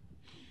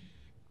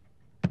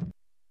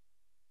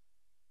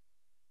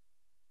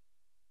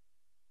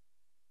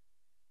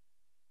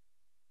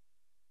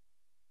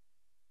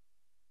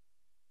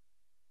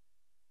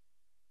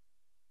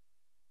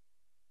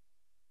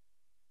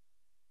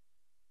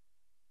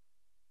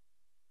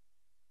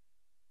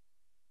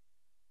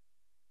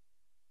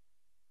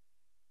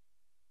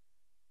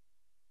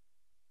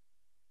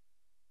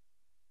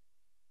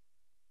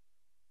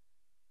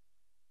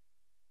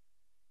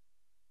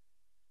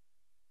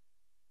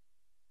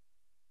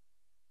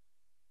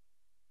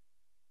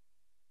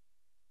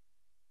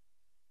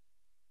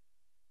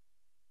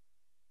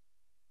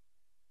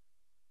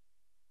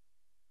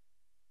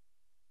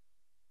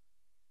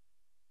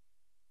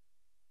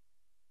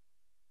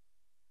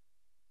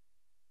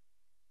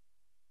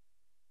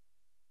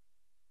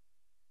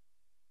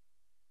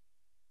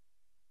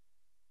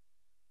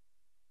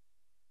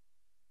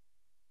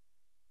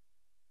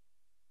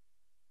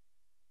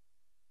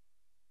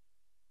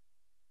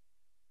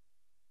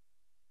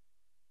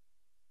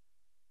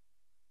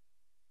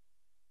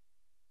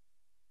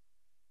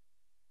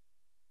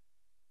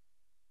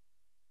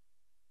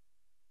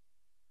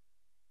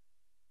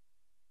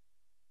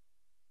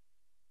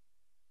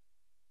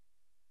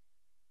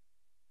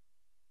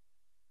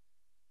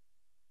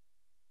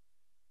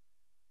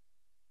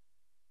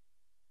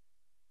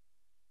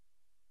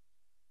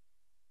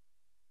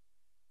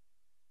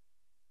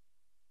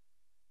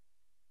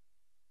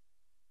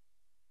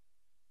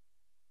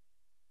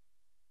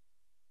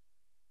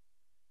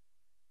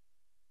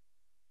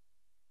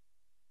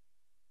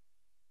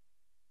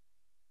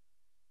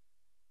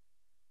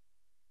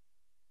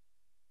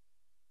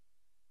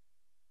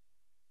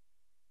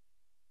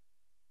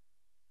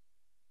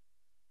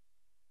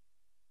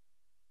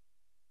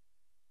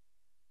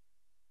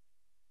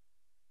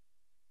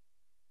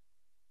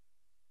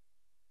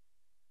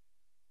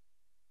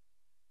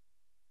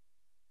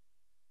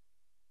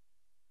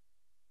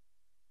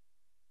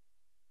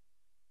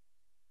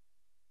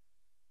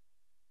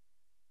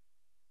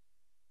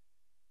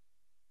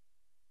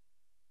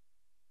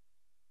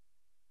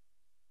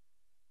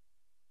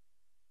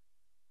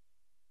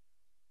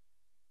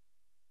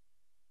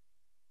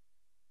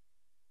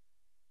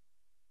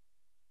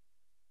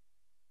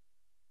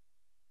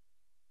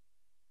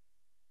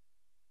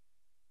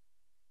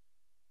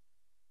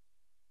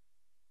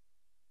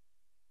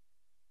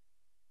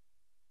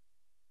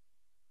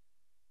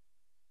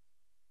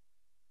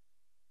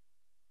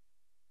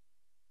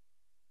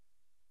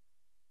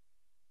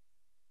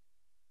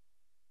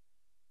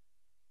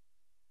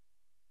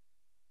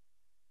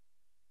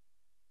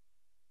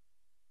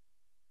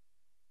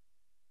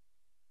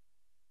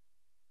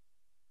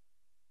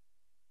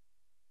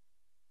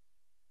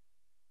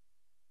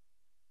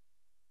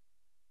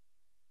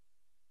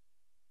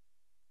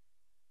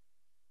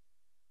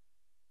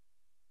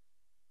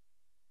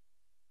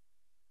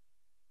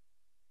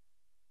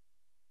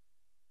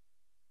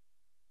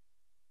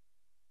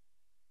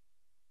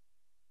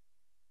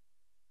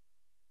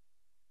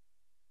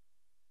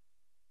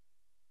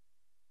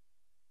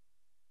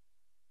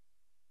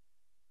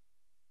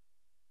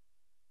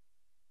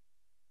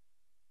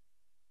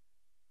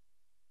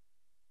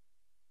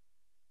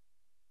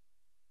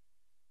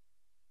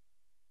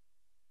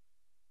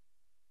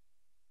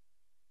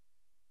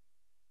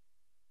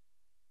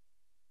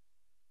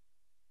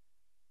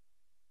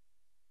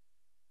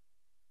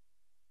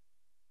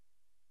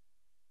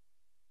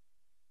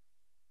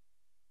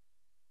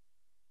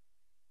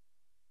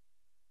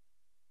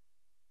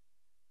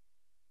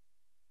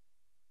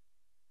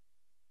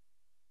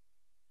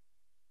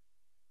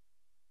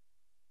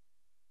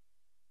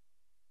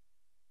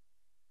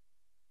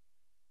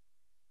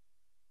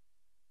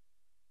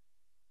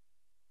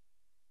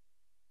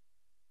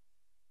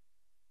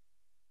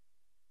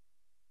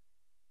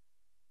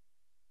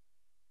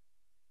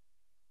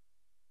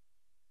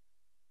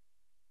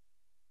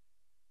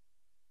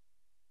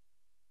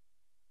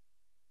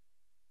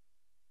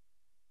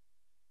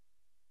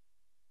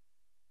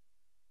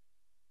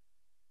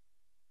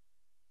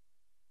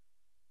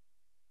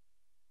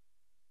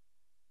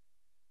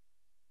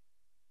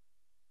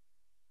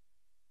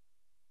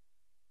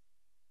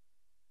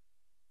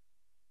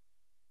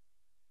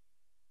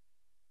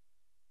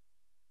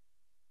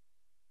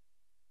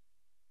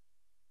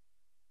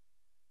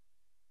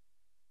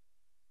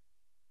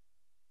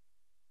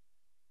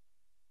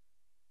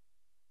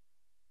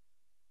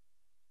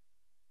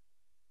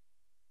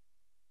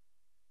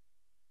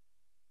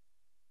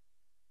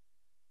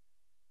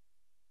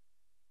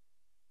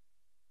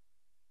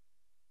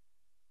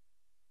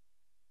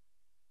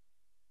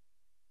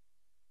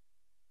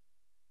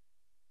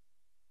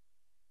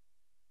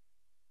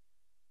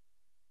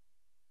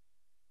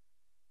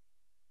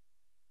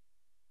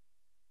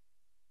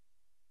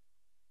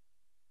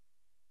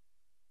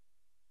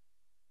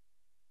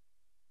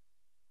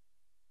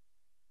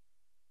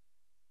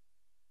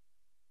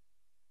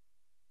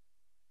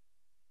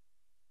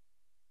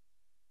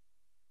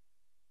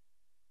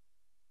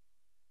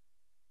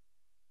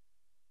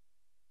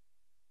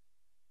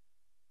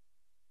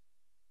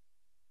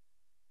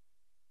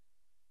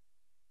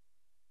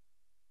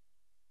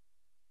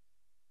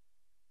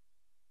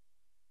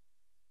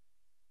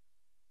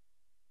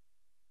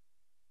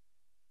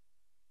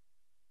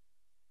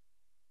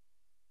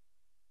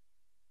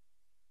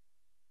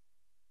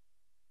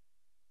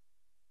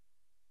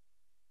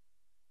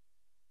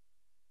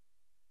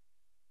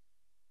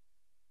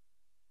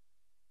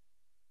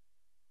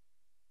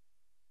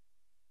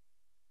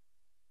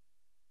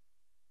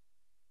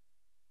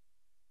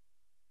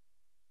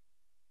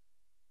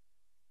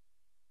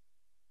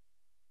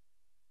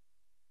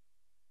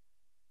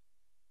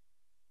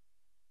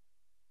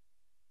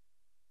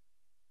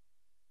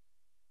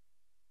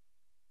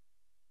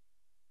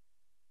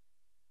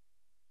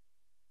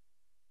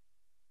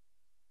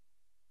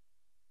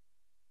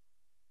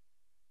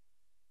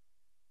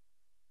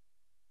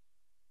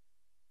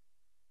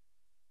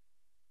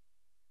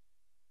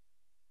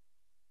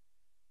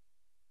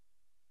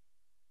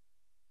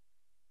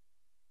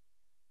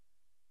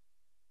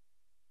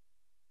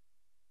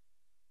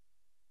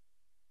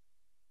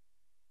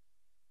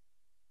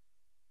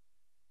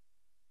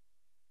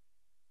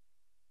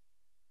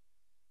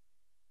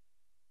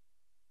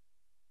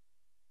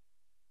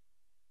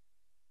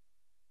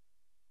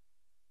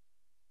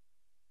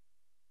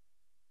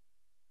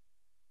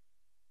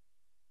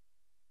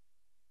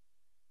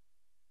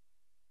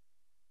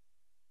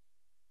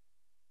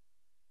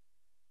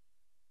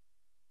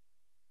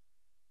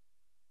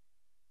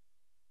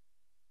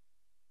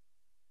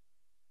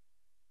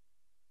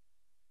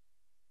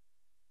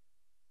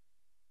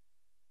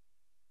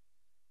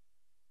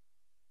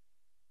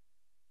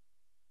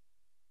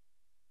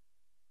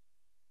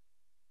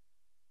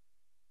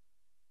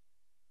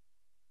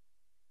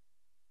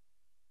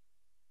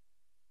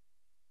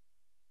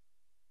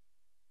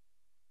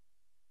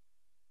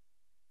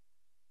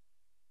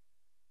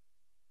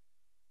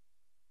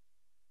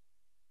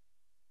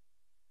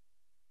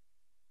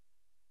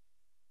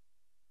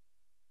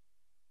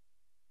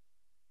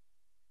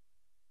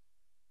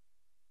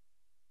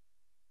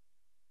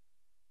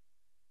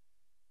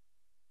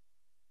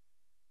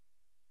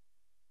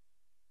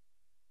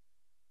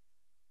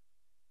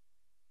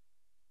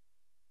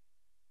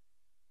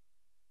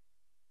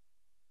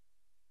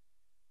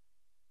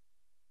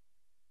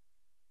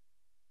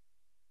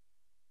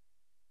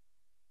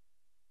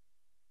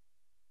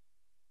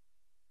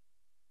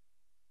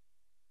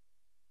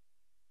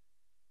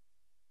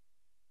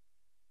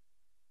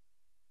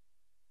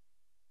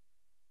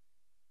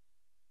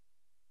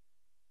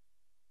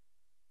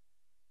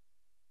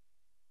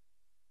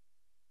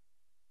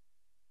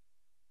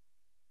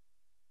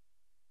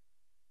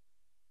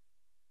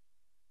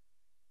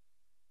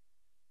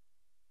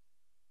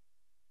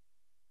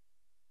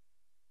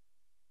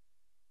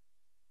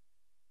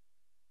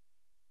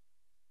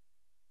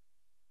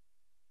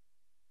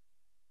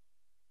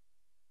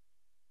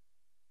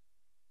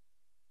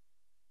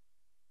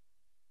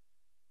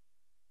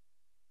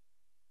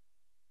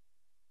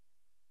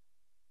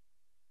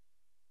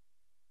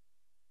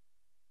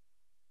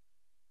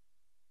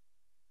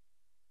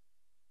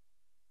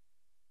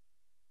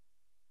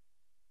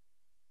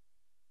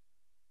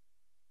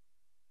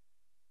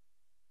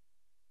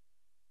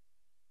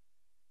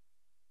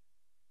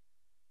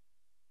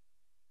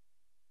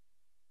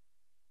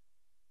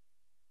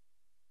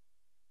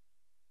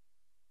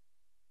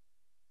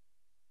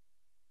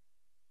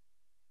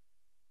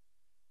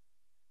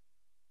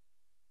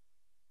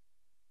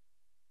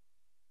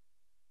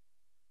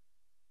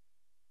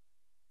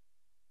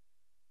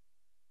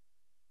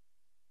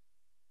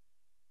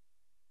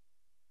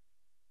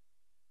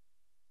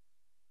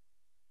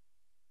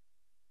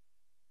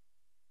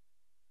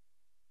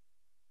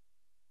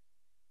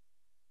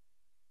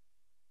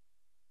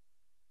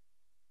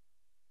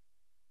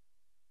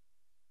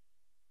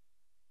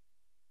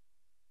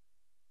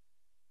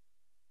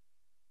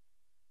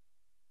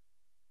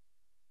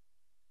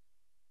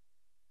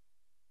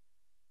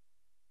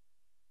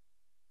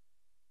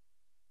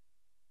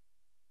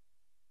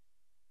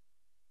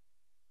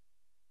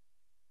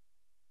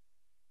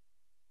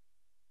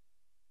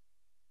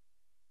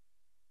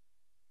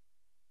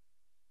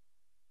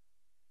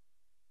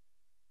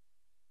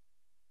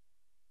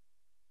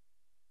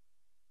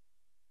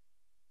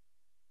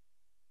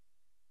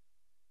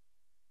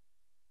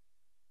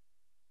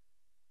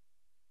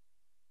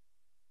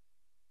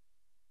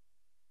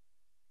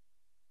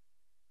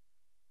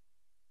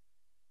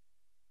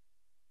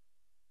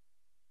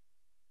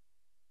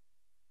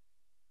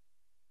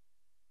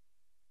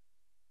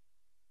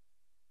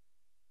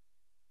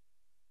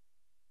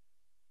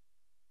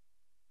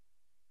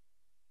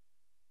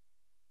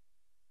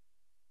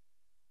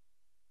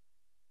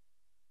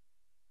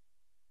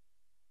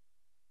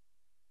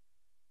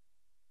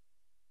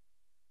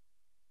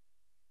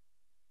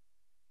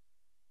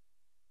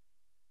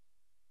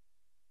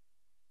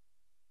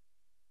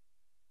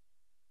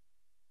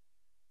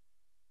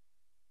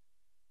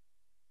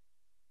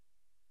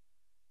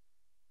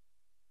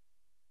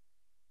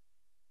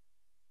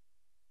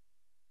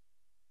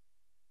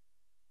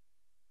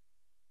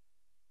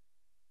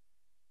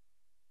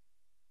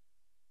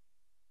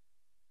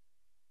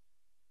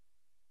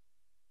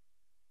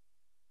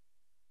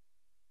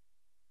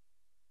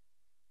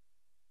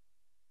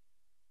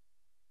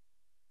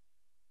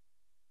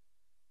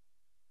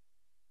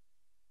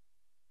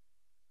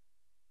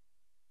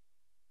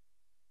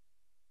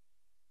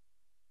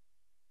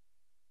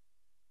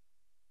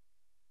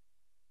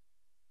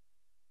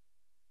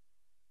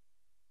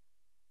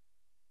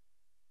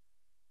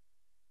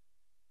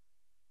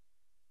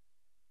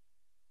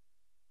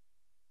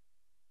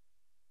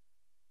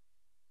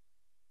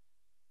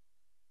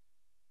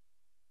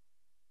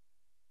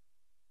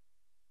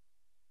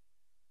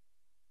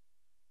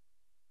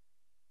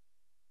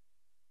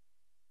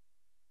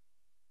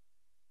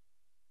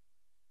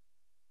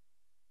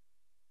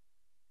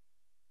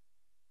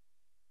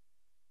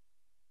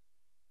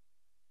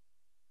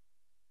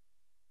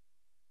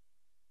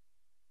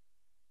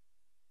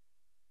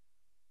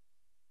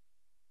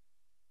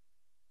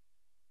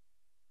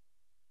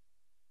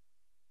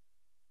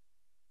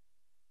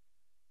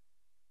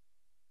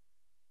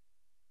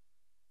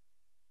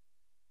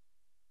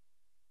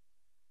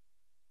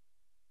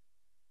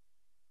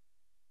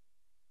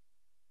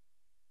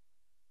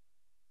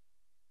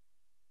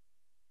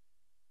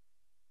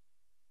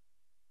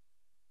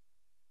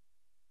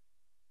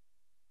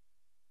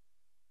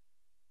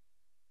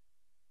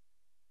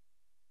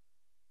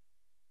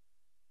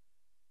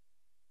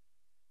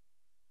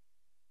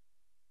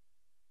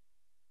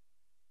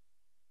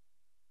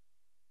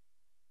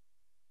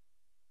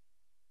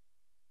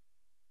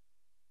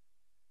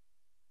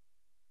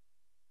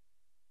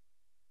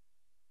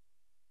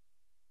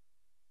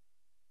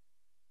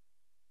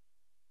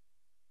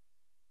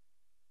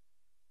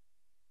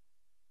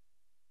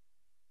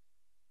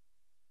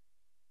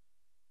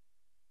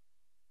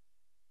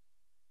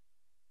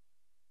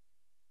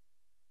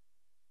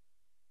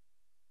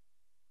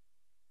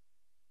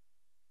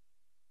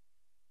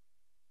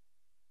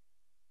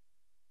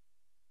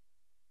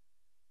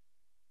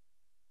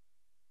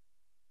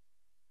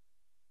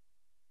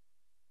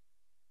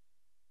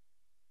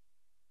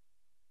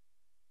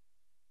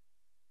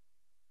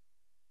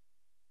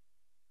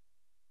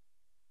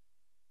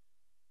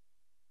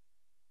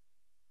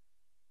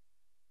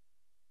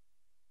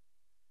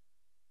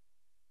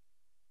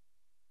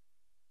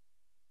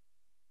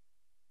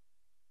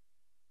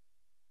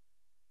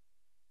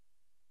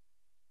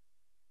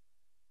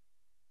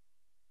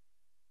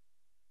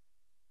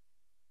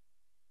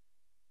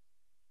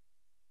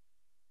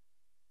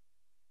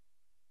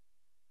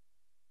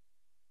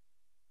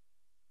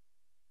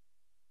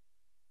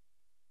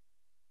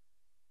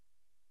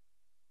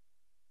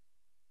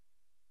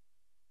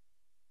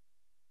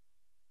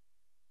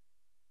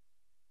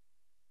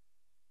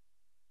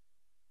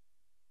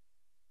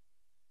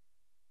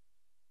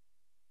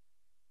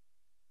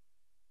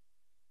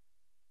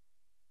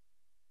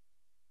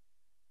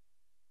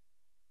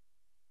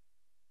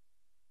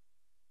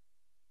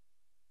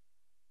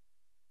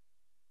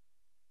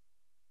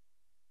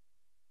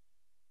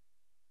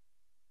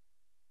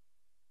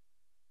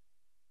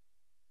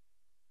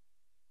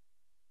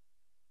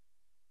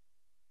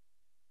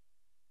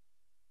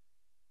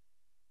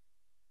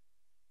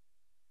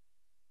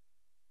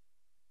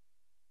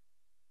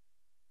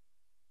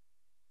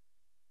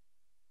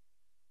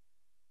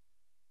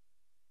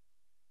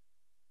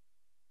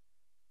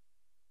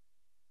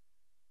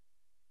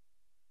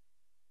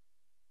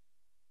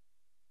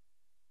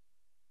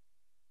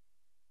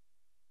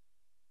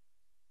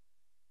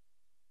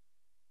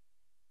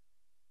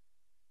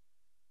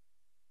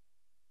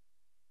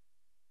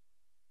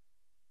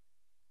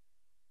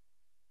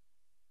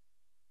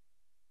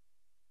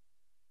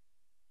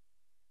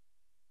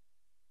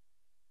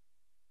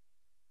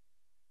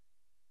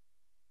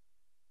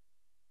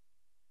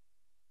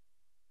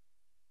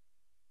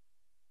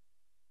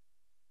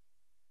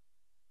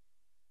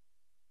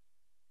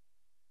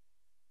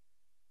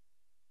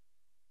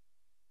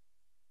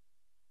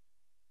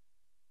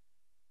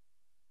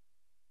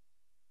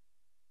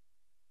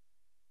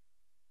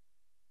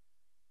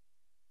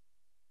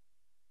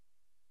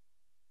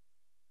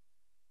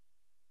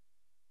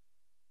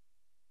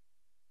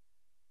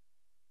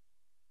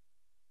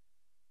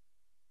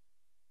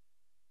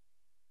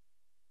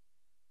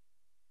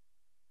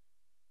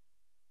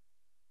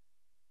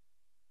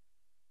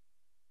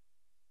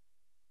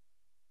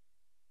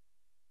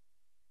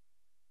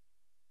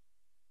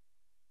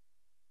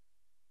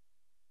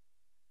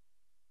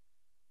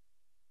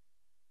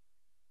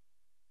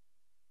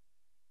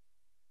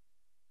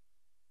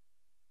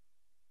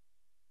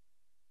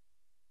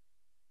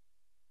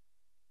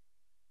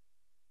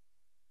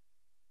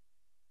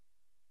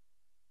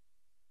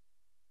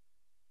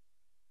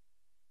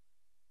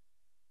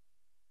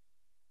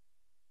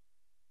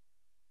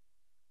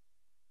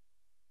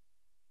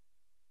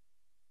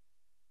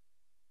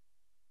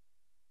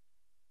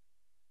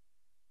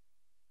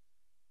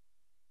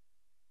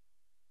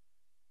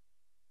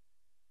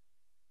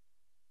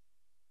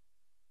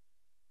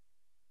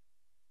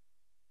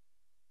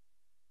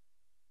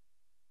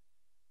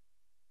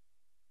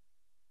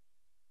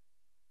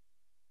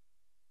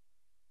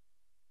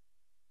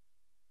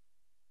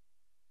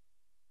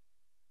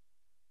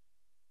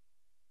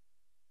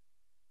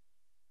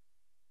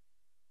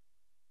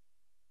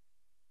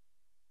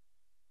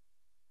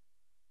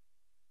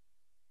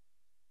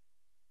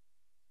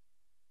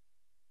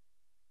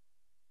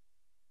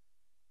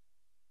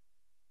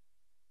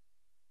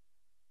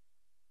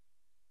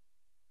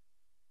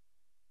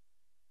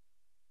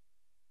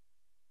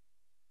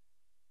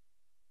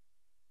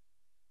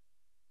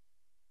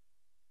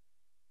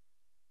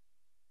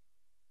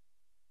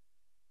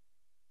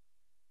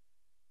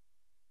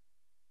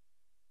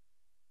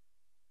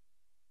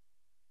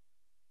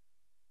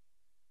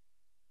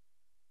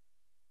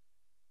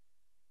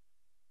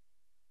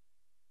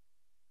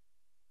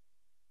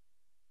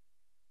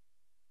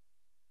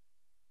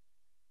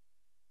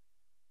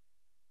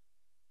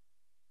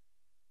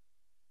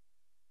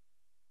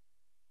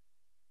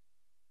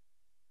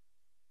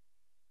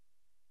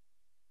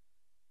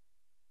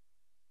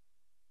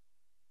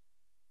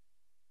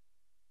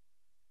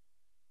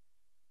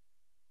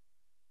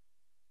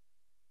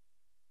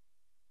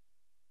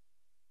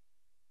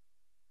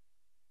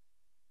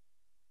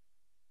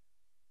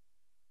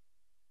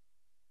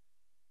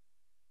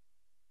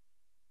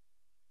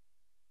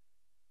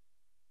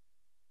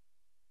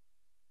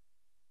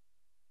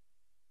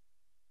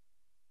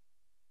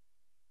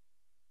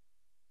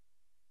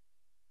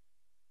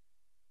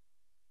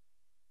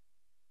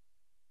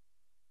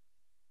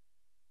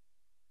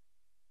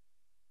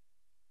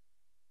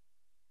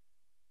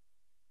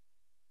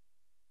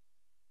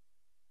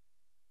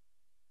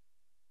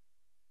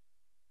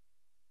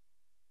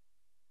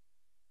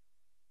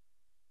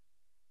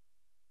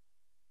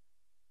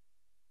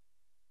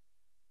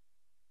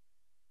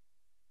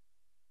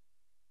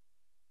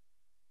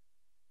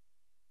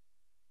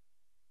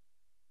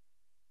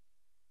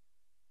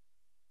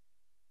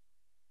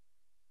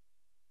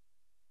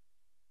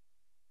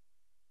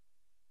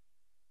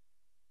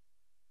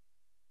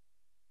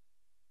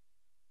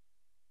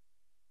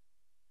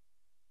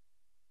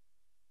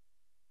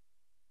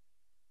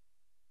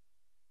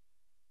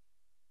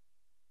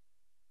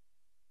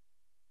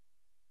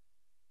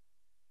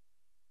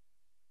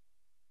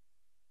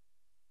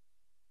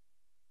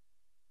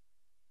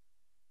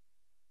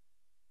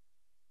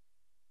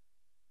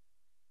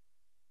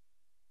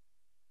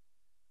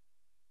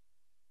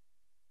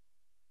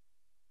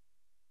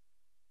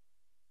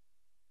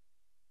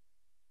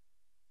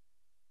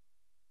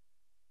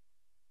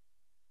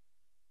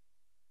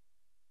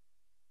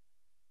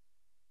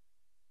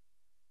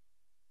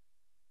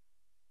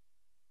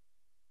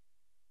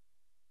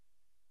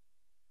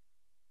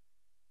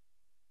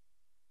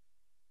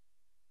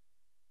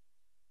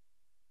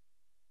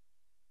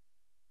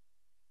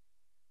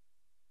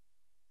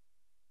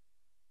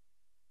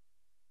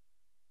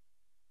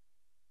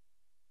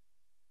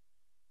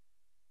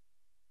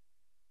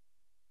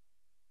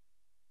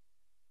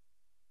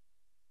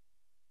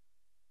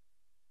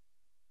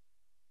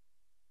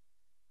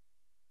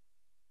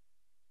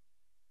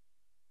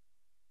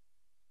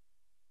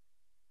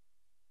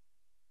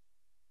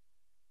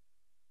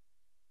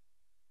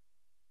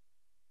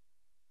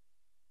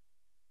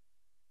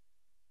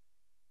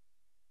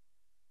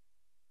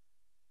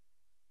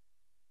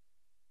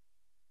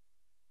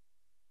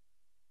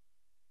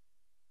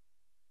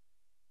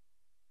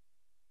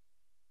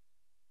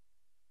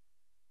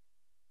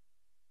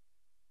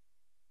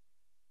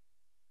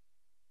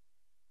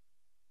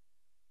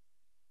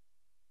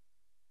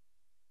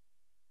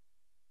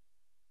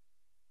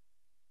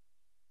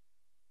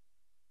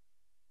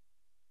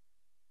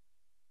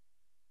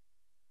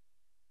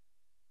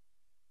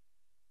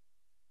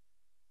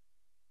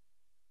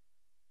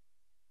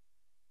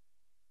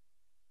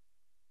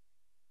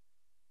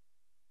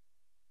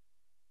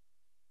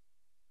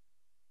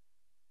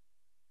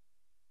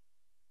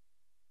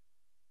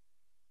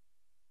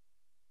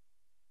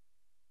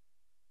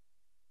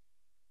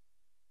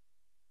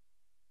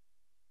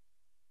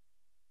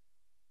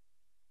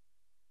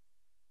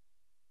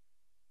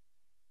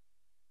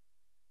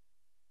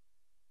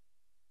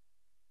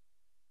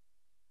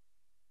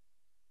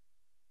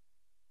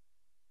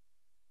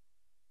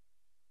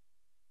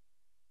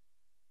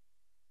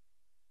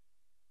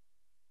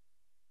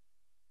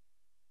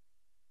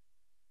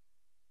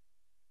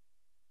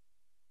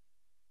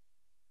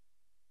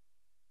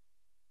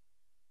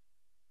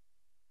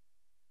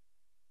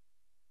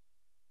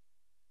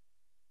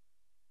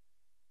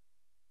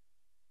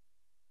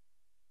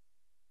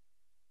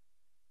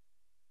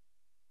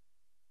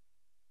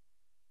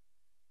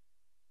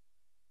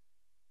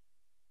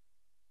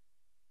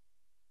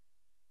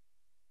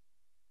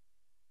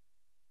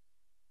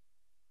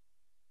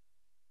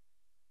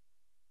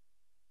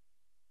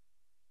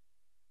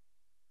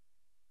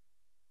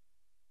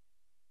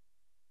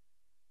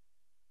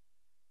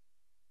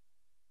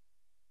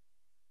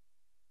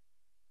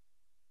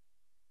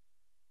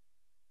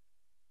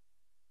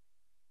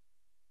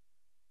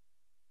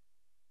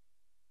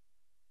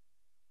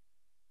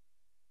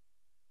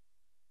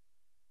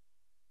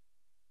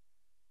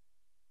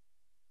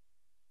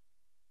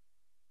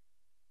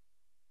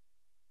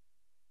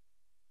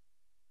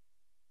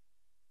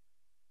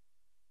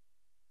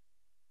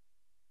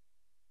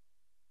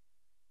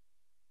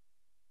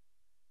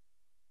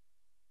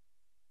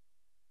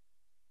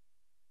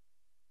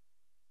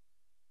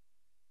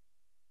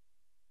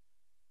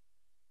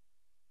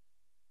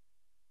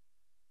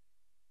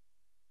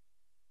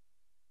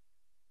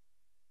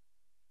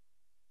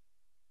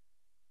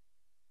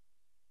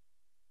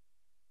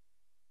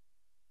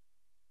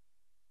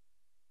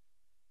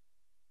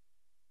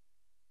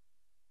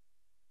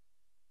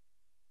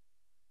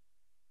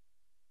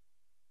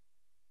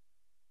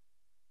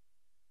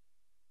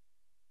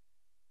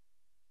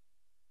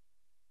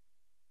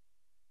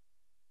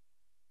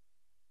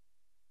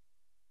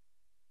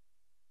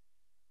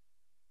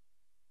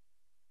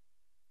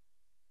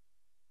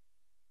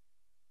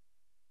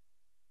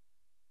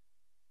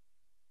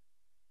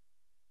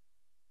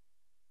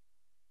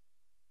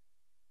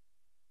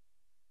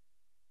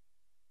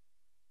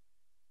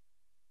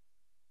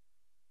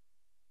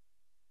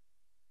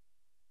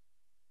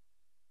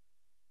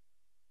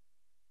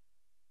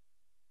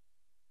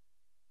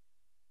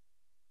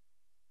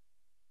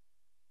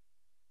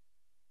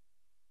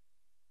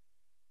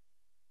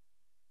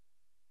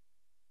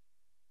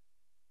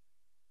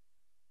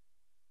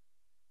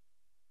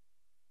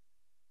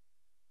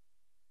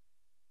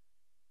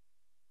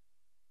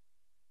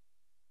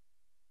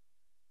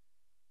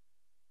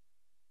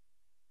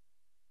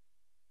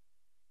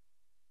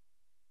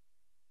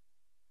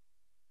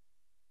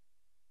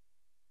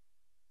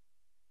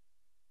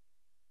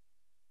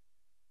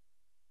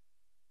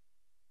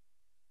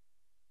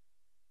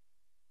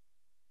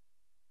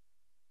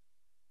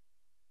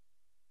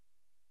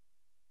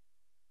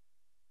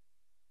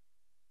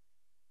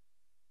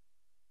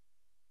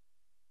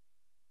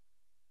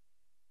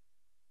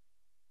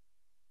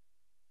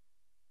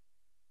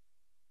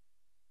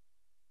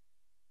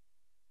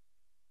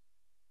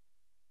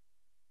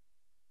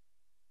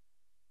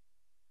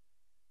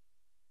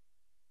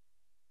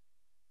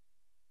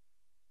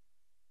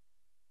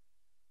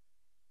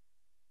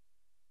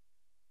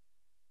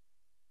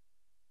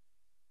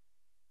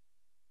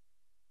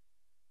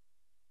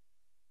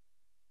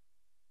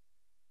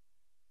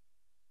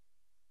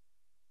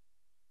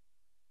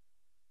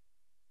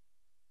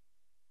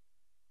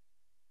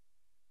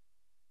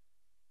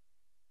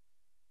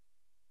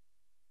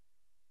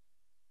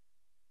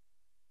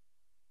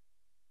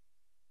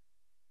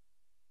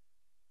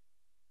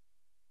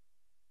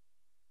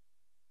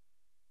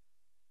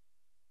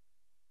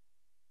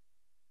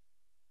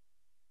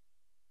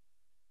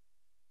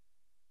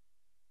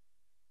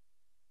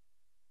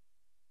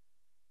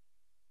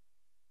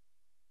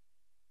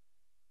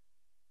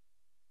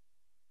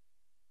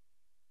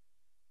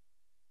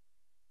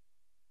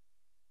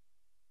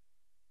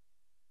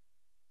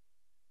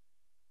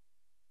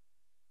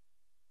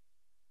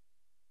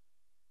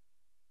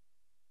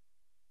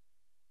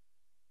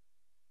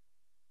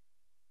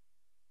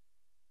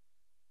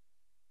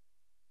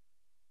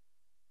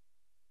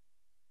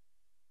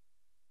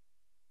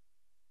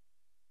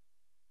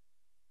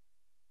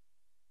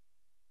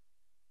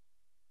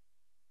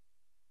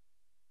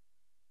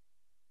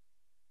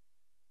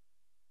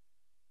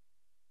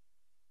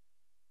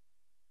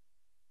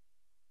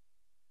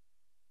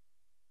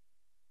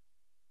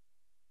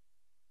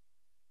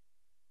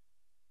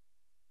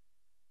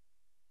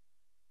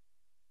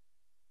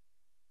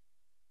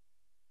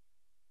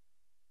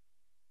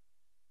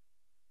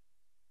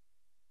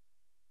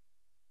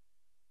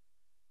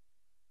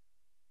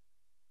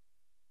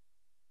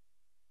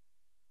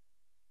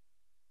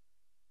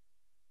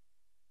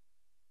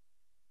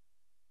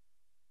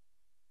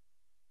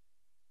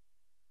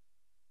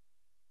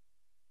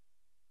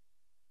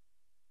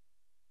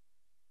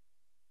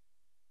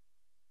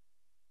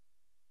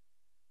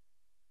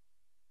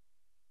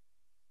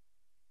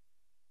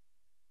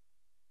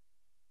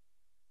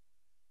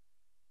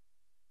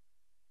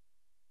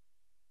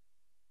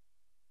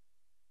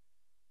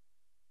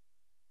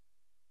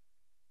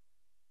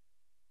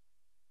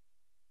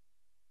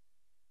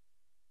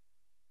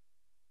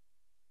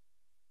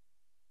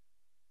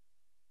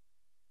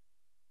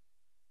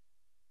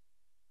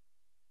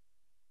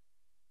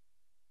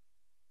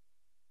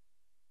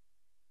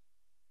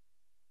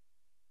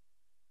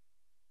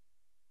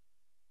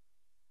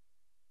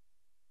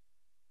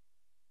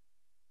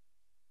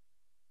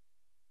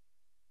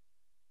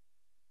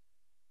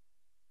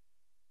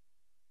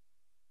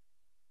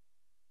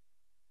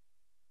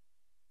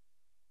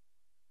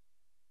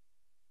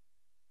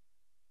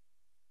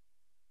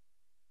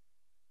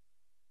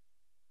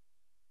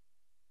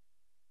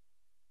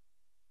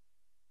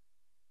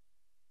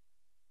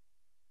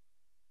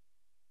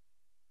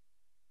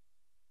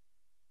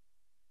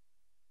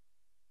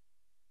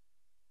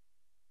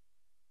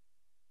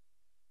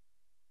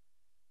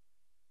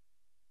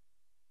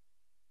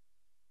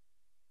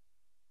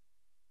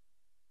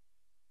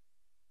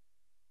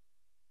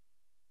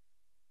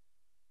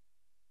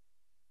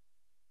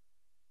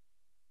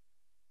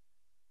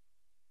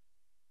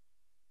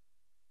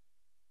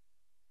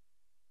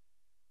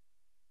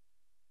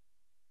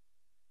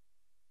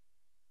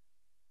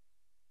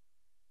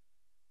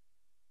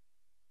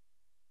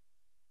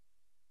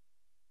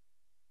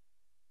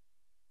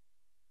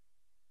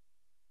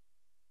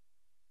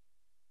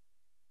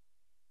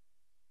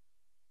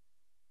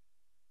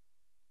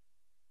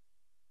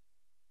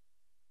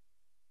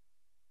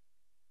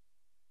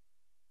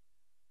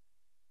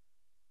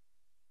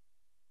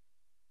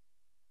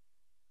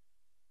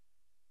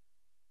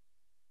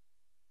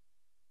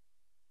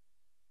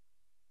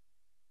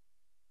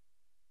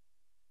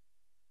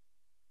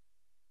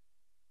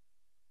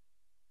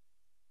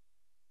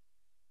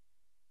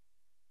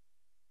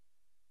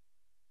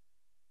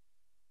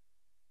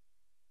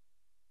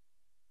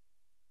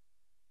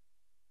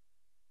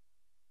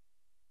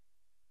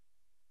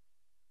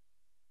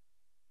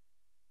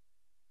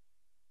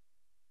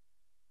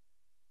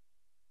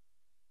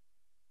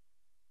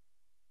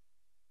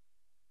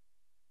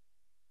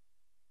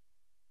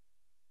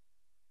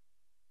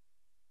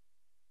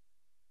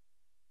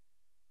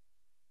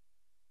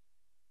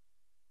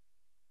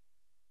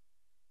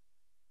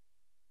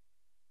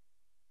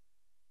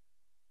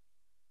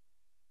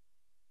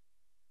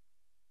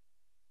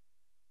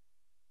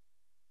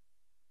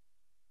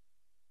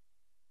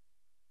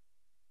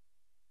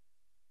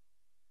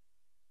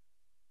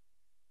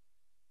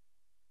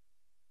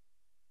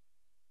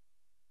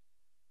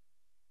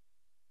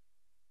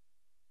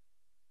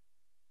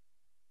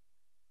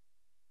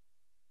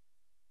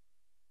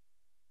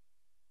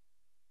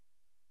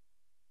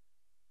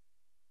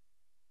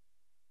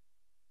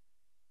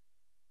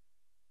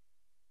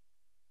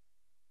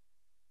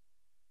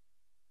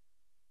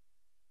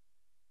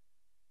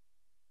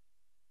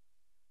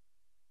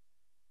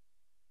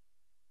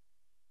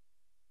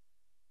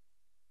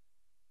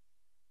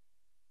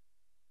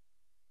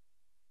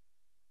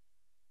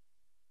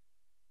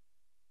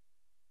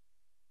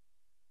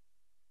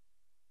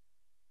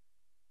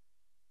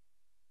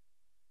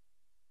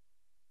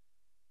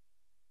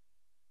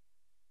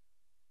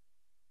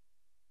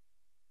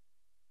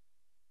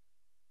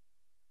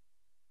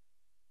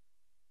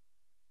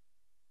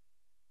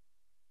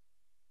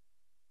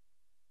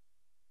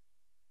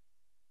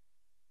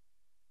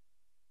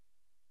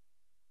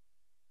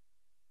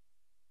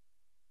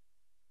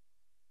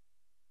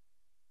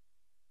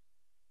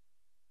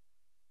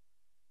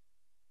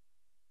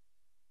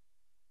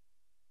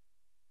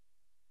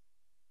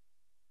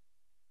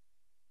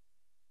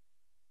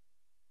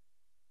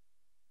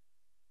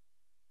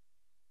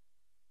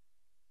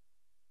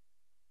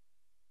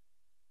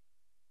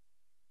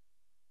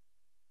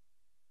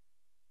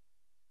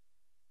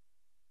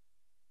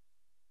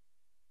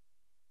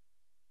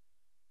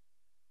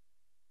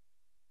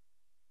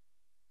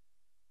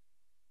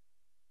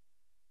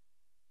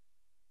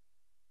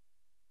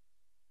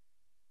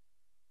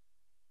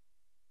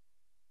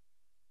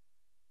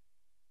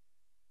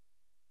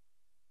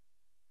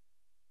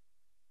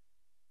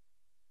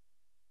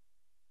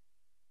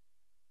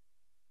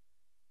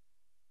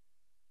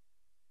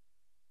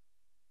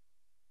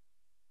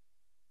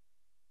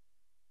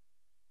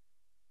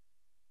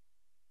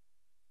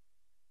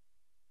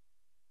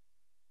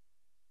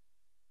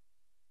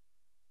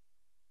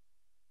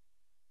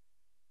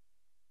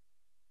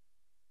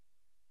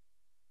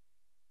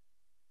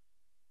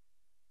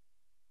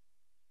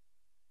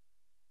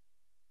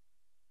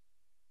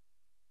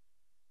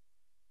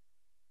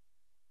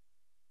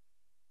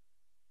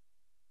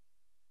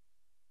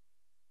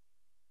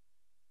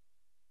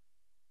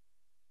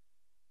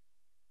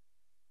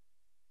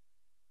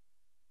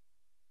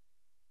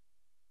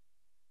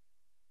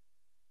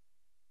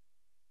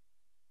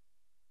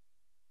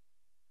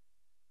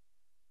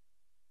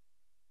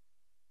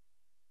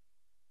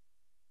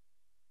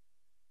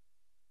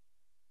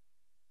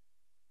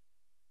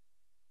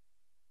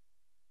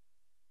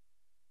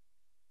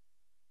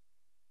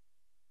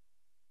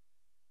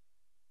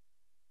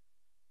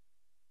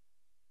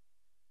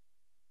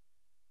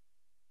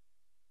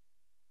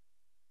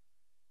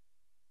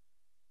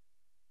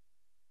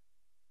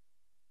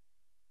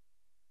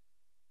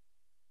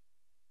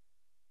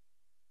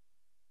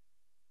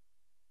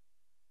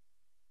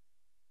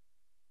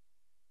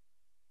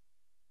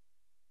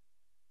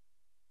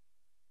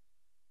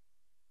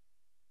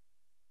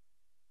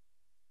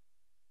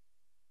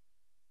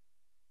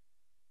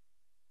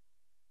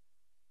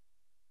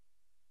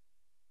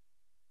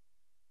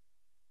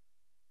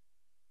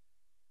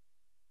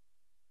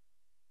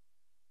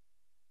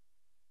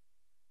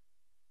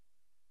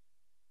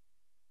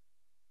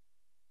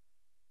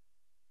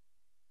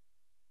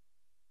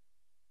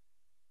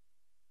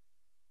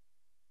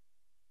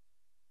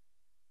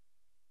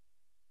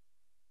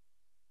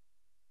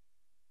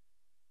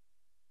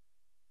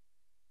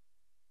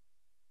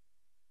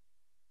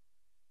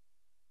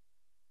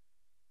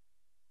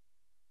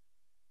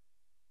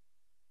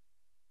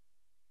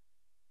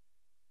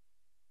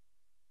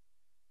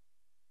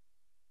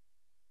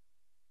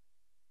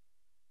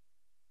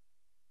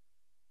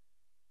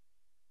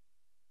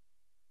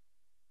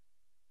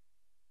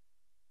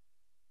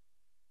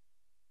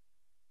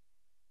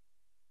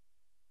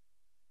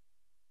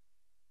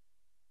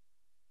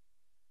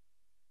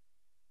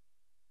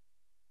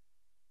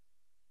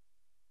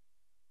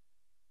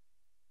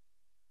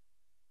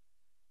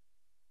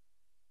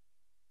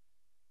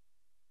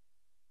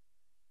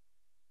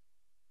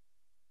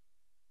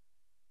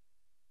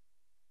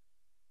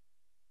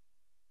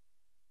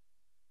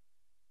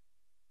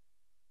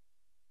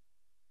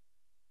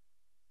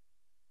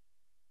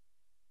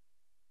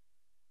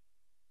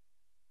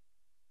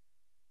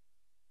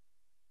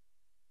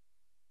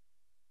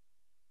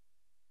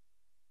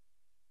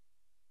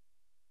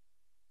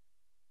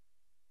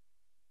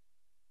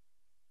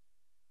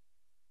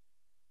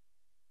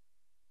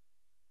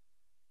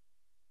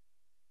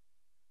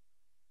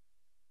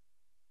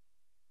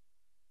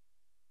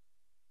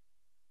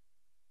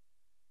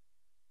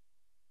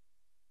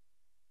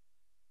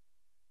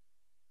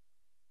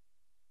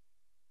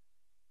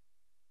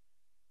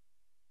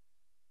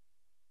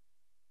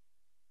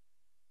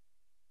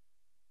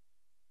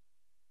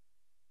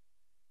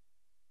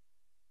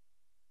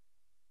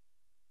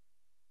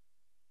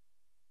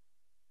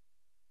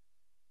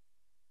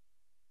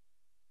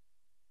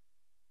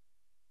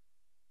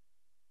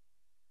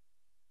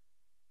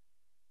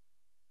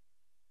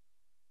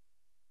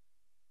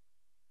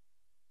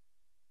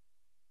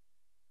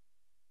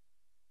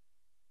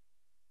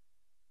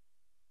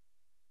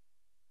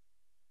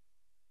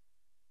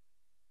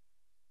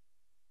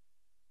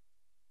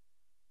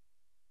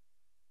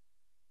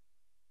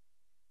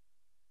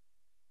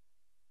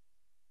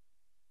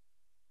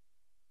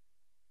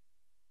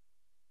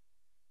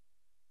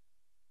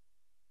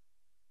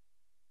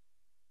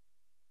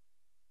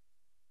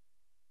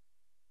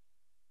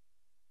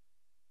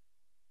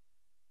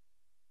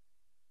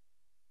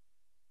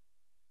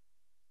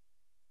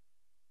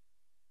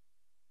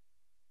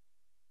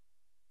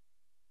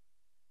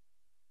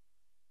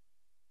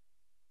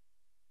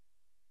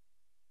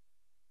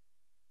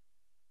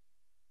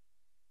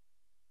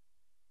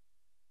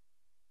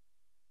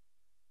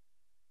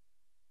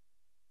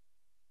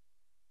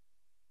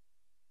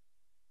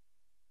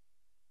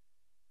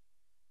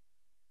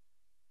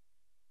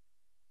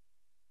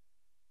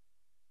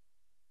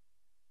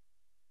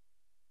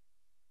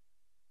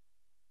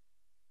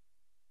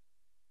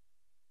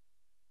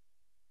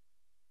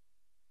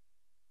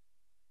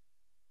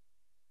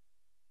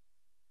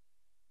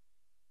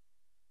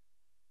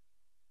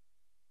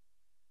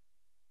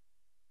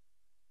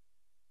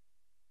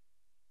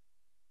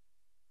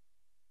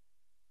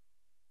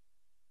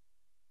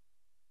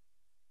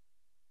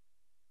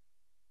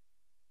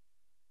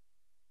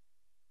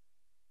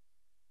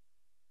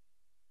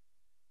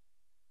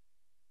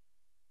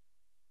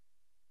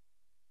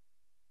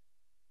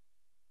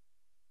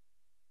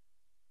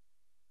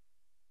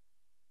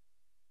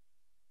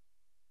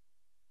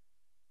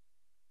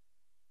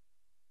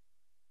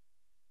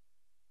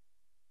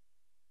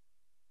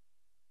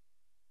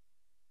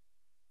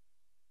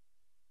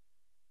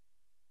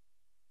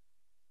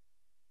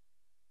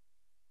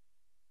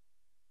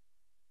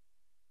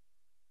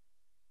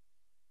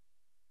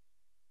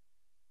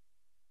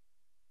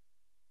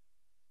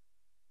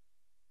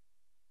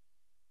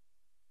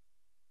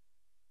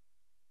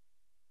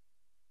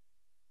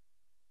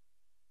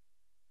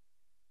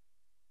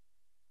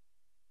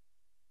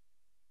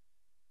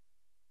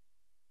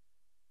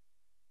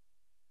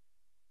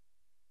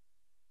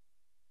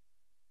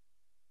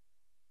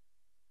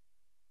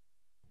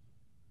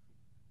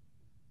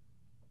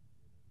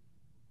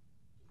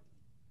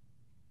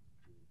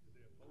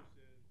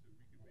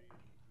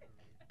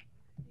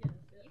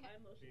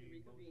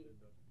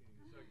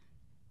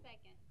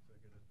 Second.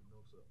 Second, Mr.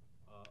 Millsap.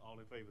 All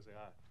in favor, say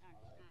aye.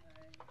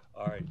 Aye.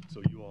 All right,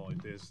 so you all,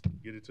 if there's,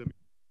 get it to me.